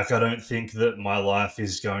 Like I don't think that my life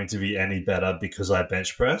is going to be any better because I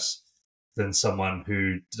bench press than someone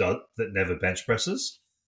that never bench presses.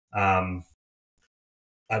 I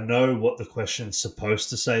know what the question's supposed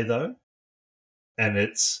to say though, and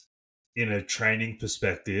it's in a training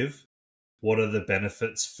perspective. What are the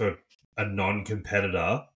benefits for a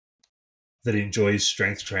non-competitor that enjoys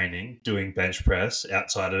strength training doing bench press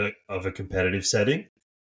outside of a competitive setting?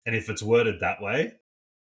 And if it's worded that way,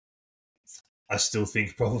 I still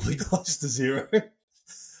think probably close to zero.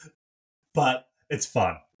 But it's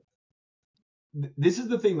fun. this is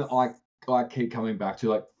the thing that I keep coming back to.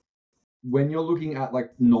 Like, when you're looking at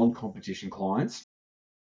like non-competition clients,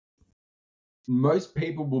 most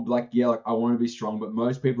people will be like, yeah, like I want to be strong, but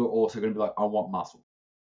most people are also going to be like, I want muscle.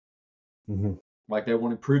 Mm-hmm. Like they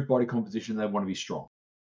want improved body composition, they want to be strong.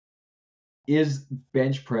 Is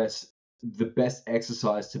bench press the best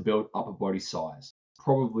exercise to build upper body size?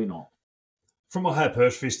 Probably not. From a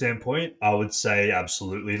hypertrophy standpoint, I would say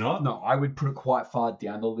absolutely not. No, I would put it quite far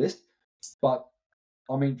down the list. But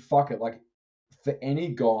I mean, fuck it. Like for any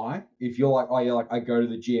guy, if you're like, oh yeah, like I go to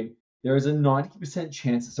the gym, there is a 90%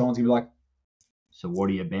 chance that someone's gonna be like, so what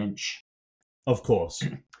do you bench? Of course.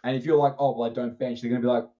 And if you're like, oh well, I don't bench, they're gonna be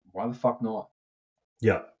like, why the fuck not?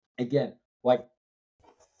 Yeah. Again, like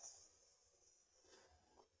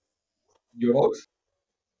your dogs,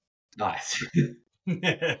 nice.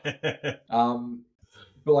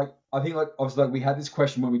 But like I think like obviously like we had this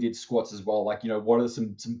question when we did squats as well. Like, you know, what are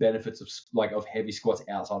some benefits of heavy squats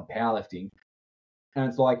outside of powerlifting? And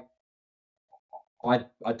it's like I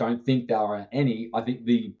don't think there are any. I think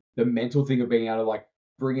the mental thing of being able to like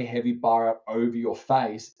bring a heavy bar up over your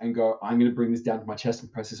face and go, I'm going to bring this down to my chest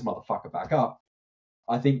and press this motherfucker back up.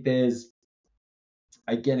 I think there's,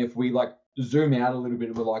 again, if we like zoom out a little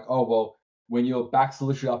bit, we're like, oh well, when your back's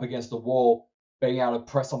literally up against the wall, being able to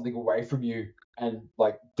press something away from you and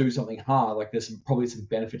like do something hard, like there's probably some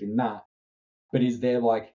benefit in that. But is there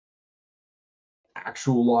like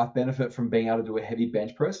actual life benefit from being able to do a heavy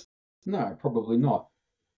bench press? No, probably not.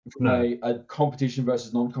 From No. a competition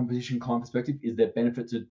versus non-competition kind of perspective, is there benefit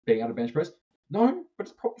to being able to bench press? No, but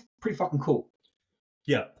it's probably pretty fucking cool.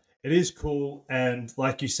 Yeah, it is cool. And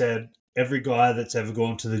like you said, every guy that's ever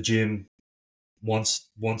gone to the gym wants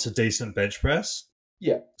a decent bench press.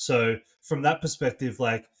 Yeah. So from that perspective,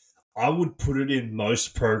 like I would put it in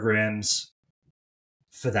most programs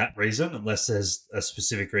for that reason, unless there's a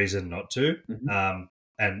specific reason not to. Mm-hmm.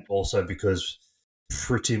 And also because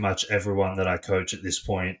pretty much everyone that I coach at this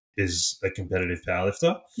point is a competitive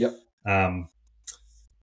powerlifter. Yep.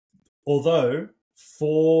 Although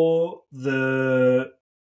for the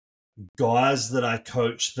guys that I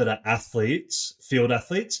coach that are athletes, field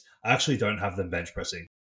athletes, I actually don't have them bench pressing.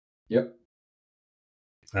 Yep.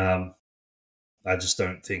 I just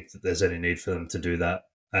don't think that there's any need for them to do that.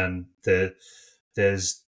 And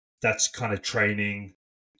there's that's kind of training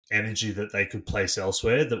energy that they could place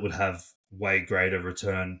elsewhere that would have way greater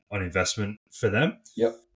return on investment for them.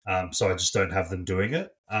 Yep. So I just don't have them doing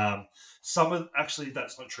it. Actually,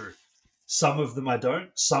 that's not true. Some of them I don't.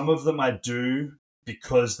 Some of them I do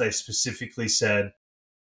because they specifically said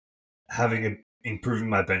improving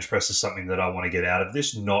my bench press is something that I want to get out of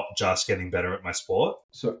this, not just getting better at my sport.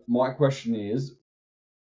 So my question is,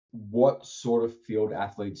 what sort of field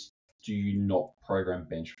athletes do you not program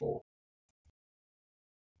bench for?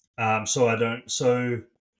 So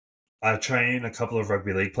I train a couple of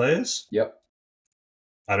rugby league players. Yep.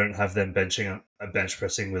 I don't have them bench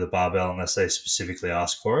pressing with a barbell unless they specifically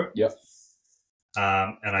ask for it. Yep.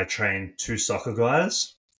 And I train 2 soccer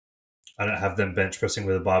guys. I don't have them bench pressing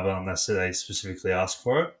with a barbell unless they specifically ask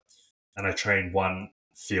for it. And I train 1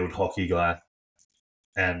 field hockey guy,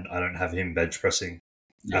 and I don't have him bench pressing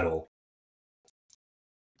at all.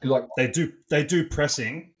 Like they do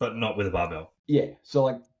pressing, but not with a barbell. Yeah. So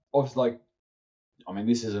like obviously, like, I mean,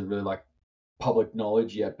 this isn't really like public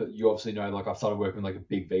knowledge yet, but you obviously know, like, I've started working with like a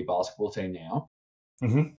big V basketball team now.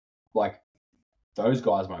 Mm-hmm. Like those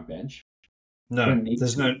guys won't bench. No,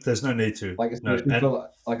 there's no need to. Like especially for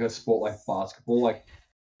like a sport like basketball, like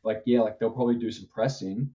yeah, like they'll probably do some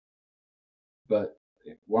pressing, but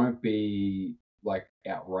it won't be like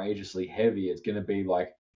outrageously heavy. It's gonna be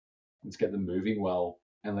like, let's get them moving well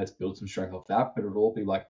and let's build some strength off that. But it'll all be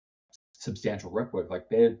like substantial rep work. Like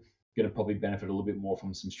they're gonna probably benefit a little bit more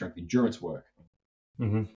from some strength endurance work.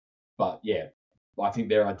 Mm-hmm. But yeah, I think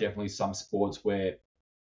there are definitely some sports where,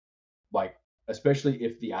 like, especially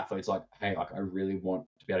if the athlete's like, hey, like I really want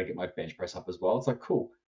to be able to get my bench press up as well. It's like, cool.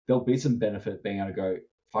 There'll be some benefit being able to go,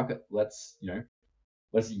 fuck it, let's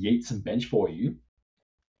yeet some bench for you.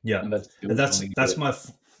 Yeah, and that's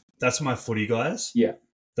my footy guys. Yeah,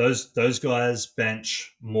 those guys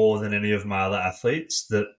bench more than any of my other athletes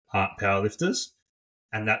that aren't powerlifters,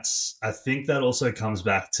 and I think that also comes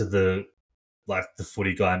back to the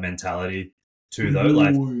footy guy mentality too, though.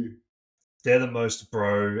 Like they're the most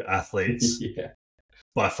bro athletes yeah,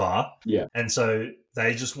 by far. Yeah, and so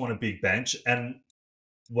they just want a big bench. And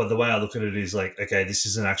the way I look at it is like, okay, this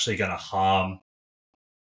isn't actually going to harm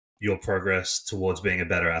your progress towards being a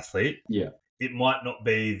better athlete. Yeah, it might not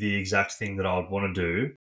be the exact thing that I would want to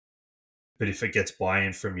do, but if it gets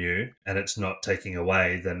buy-in from you and it's not taking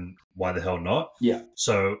away, then why the hell not? Yeah.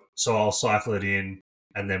 So I'll cycle it in,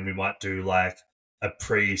 and then we might do like a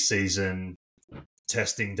pre-season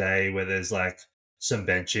testing day where there's like some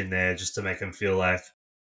bench in there just to make them feel like,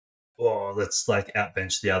 oh, let's like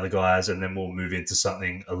outbench the other guys, and then we'll move into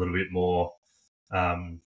something a little bit more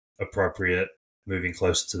appropriate moving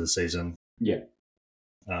closer to the season. Yeah.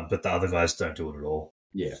 But the other guys don't do it at all.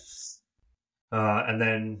 Yeah. And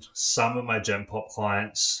then some of my Gen Pop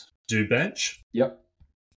clients do bench. Yep.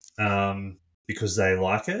 Because they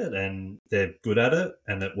like it and they're good at it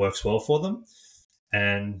and it works well for them.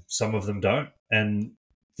 And some of them don't. And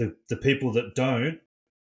the people that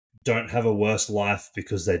don't have a worse life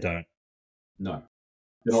because they don't. No.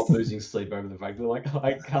 They're not losing sleep over the fact they're like,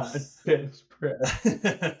 I can't bench press.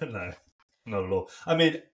 No, not at all. I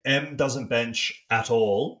mean, M doesn't bench at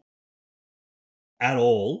all. At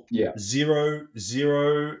all. Yeah.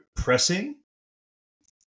 Zero pressing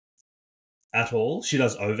at all. She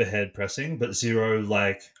does overhead pressing, but zero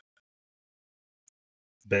like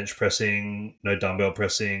bench pressing, no dumbbell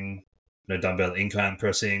pressing, no dumbbell incline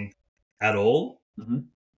pressing at all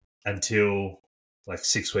until like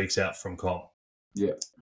 6 weeks out from comp. Yeah.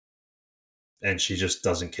 And she just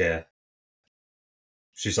doesn't care.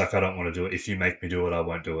 She's like, I don't want to do it. If you make me do it, I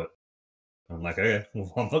won't do it. I'm like, okay,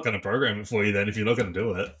 well, I'm not going to program it for you then if you're not going to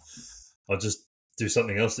do it. I'll just do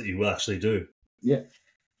something else that you will actually do. Yeah.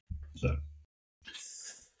 So,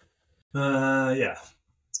 yeah.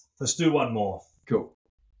 Let's do one more. Cool.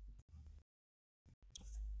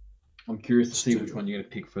 I'm curious to see which one you're going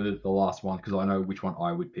to pick for the last one, because I know which one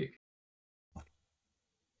I would pick.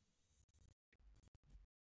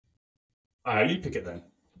 You pick it then.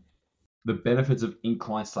 The benefits of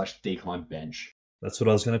incline/decline bench. That's what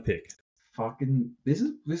I was going to pick. Fucking, this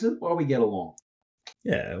is why we get along.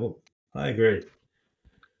 Yeah, well, I agree. Do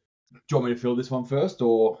you want me to fill this one first,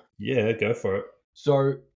 or? Yeah, go for it.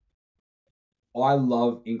 So, I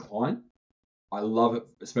love incline. I love it,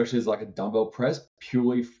 especially as like a dumbbell press,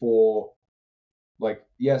 purely for, like,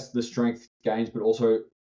 yes, the strength gains, but also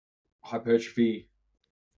hypertrophy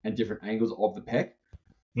and different angles of the pec.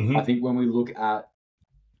 Mm-hmm. I think when we look at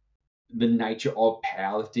the nature of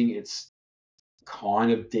powerlifting, it's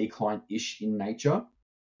kind of decline-ish in nature.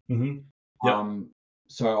 Mm-hmm. Yep.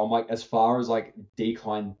 So I'm like, as far as like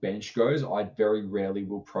decline bench goes, I very rarely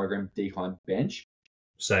will program decline bench.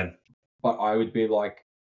 Same. But I would be like,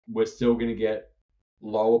 we're still going to get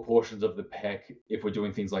lower portions of the pec if we're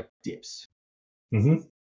doing things like dips. Mm-hmm.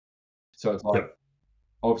 So it's like,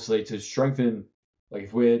 obviously to strengthen, like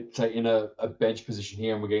if we're say in a bench position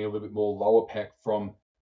here and we're getting a little bit more lower pec from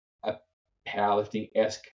a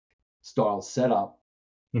powerlifting-esque style setup,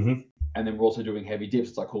 mm-hmm. and then we're also doing heavy dips,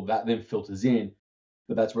 it's like, cool, that then filters in.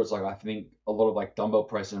 But that's where it's like, I think a lot of like dumbbell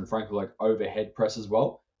press and frankly like overhead press as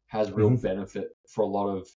well has real benefit for a lot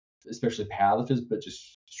of, especially powerlifters, but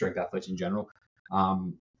just strength athletes in general.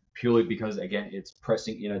 Purely because, again, it's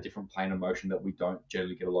pressing in a different plane of motion that we don't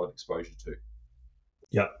generally get a lot of exposure to.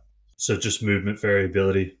 Yeah. So just movement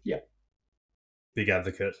variability. Yeah. Big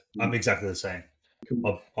advocate. Mm. I'm exactly the same.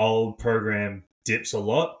 Cool. I'll program dips a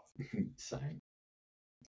lot. Same.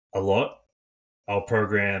 A lot. I'll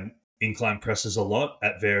program incline presses a lot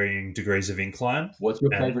at varying degrees of incline. What's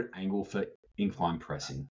your favorite angle for incline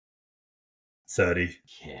pressing? 30.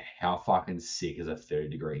 Yeah. How fucking sick is a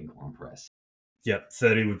 30-degree incline press? Yep,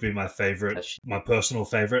 30 would be my favorite, my personal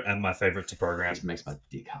favorite, and my favorite to program. It makes my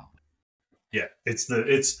dick hard. Yeah, it's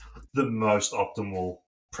the most optimal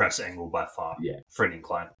press angle by far. Yeah. For an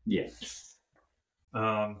incline. Yeah.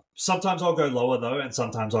 Sometimes I'll go lower though, and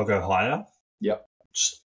sometimes I'll go higher. Yep.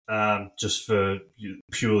 Just for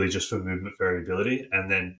purely just for movement variability, and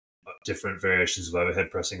then different variations of overhead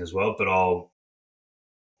pressing as well. But I'll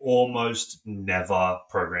almost never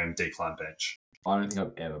program decline bench. I don't think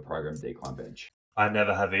I've ever programmed decline bench. I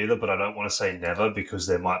never have either, but I don't want to say never because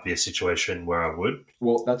there might be a situation where I would.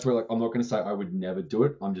 Well, that's where, like, I'm not going to say I would never do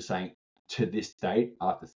it. I'm just saying to this date,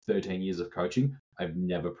 after 13 years of coaching, I've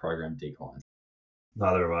never programmed decline.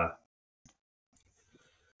 Neither have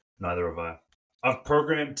I. I've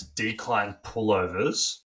programmed decline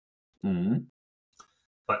pullovers,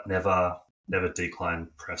 but never decline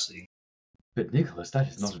pressing. But Nicholas, that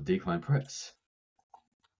is not a decline press.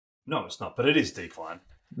 No, it's not, but it is decline.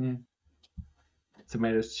 Yeah.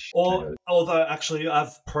 Tomatoes. Although, actually,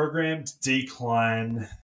 I've programmed decline,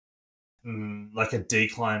 like a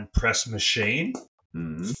decline press machine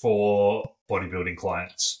for bodybuilding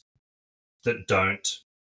clients that don't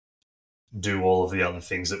do all of the other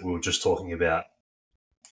things that we were just talking about,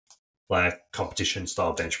 like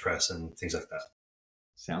competition-style bench press and things like that.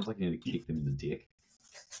 Sounds like you need to kick them in the dick.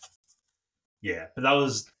 Yeah, but that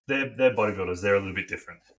was they're bodybuilders. They're a little bit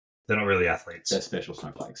different. They're not really athletes. They're special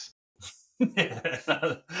snowflakes.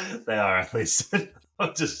 Yeah, they are athletes.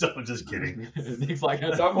 I'm just kidding. Nick's like,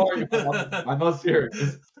 don't worry, I'm not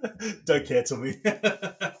serious. Don't cancel me.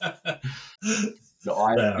 The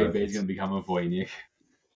IFBB is going to be coming for you, Nick.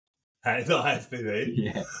 Hey, the IFBB?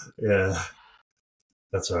 Yeah. Yeah.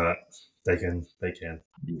 That's all right. They can.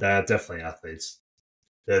 They're definitely athletes.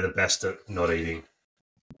 They're the best at not eating.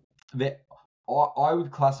 I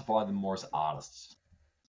would classify them more as artists.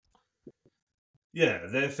 Yeah,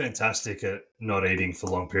 they're fantastic at not eating for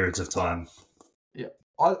long periods of time. Yeah.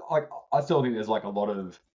 I still think there's like a lot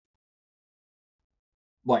of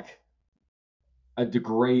like a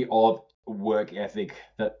degree of work ethic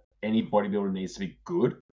that any bodybuilder needs to be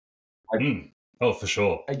good. Oh, for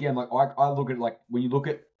sure. Again, like I look at like when you look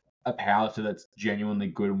at a powerlifter that's genuinely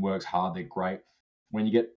good and works hard, they're great. When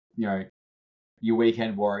you get, your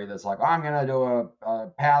weekend warrior that's like, I'm gonna do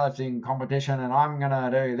a powerlifting competition and I'm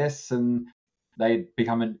gonna do this, and they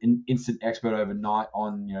become an instant expert overnight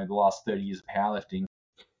on, the last 30 years of powerlifting.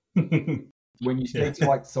 When you speak to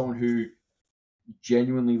like someone who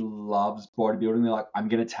genuinely loves bodybuilding, they're like, I'm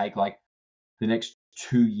gonna take like the next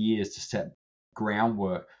 2 years to set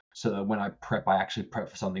groundwork so that when I prep, I actually prep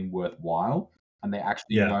for something worthwhile, and they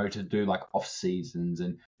actually know to do like off seasons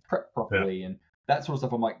and prep properly and that sort of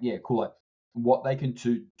stuff. I'm like, yeah, cool. Like what they can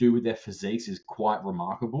do with their physiques is quite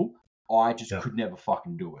remarkable. I just could never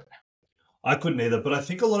fucking do it. I couldn't either, but I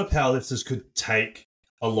think a lot of powerlifters could take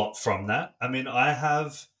a lot from that. I mean, I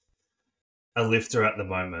have a lifter at the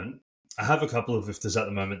moment. I have a couple of lifters at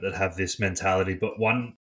the moment that have this mentality, but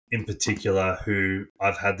one in particular who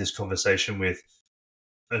I've had this conversation with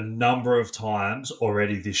a number of times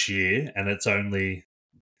already this year, and it's only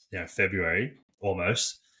February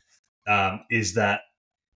almost, is that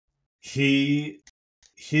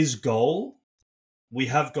his goal, we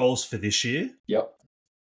have goals for this year. Yep.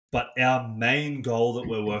 But our main goal that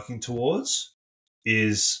we're working towards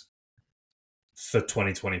is for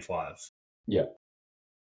 2025. Yeah.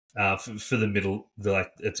 For the middle,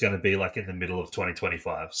 it's going to be like in the middle of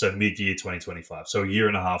 2025. So mid-year 2025. So a year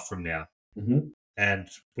and a half from now. Mm-hmm. And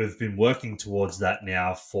we've been working towards that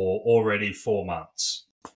now for already 4 months.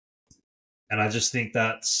 And I just think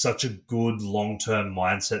that's such a good long-term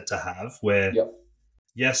mindset to have where,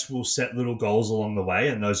 yes, we'll set little goals along the way,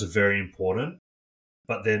 and those are very important,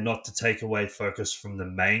 but they're not to take away focus from the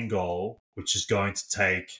main goal, which is going to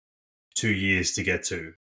take 2 years to get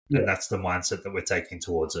to. Yeah. And that's the mindset that we're taking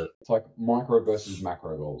towards it. It's like micro versus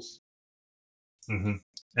macro goals. Mm-hmm.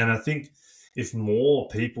 And I think if more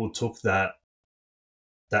people took that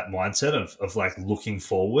mindset of like looking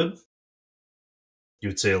forward, you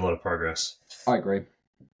would see a lot of progress. I agree.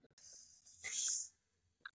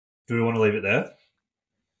 Do we want to leave it there?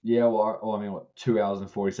 Yeah, well, I mean, 2 hours and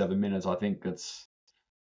 47 minutes, I think it's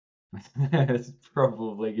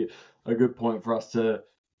probably a good point for us to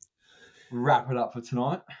wrap it up for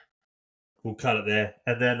tonight. We'll cut it there.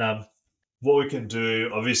 And then what we can do,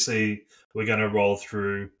 obviously, we're going to roll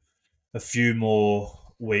through a few more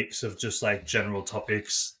weeks of just like general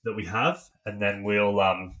topics that we have. And then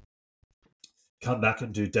we'll come back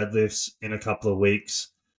and do deadlifts in a couple of weeks.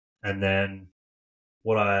 And then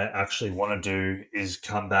what I actually want to do is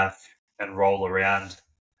come back and roll around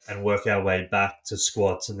and work our way back to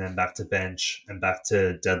squats and then back to bench and back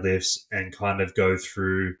to deadlifts and kind of go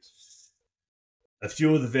through a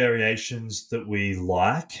few of the variations that we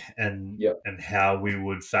like and how we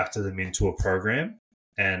would factor them into a program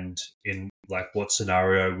and in like what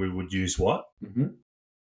scenario we would use what. Mm-hmm.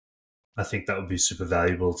 I think that would be super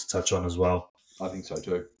valuable to touch on as well. I think so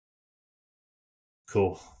too.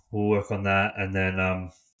 Cool. We'll work on that and then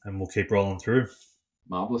and we'll keep rolling through.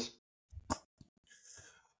 Marvelous. All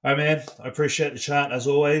right, man. I appreciate the chat as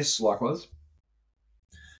always. Likewise.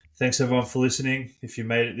 Thanks everyone for listening. If you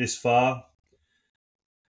made it this far,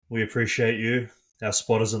 we appreciate you, our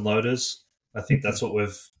spotters and loaders. I think that's what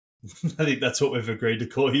we've agreed to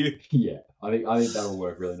call you. Yeah, I think that'll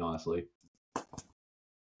work really nicely.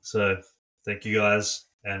 So, thank you guys,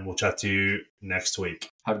 and we'll chat to you next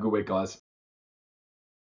week. Have a good week, guys.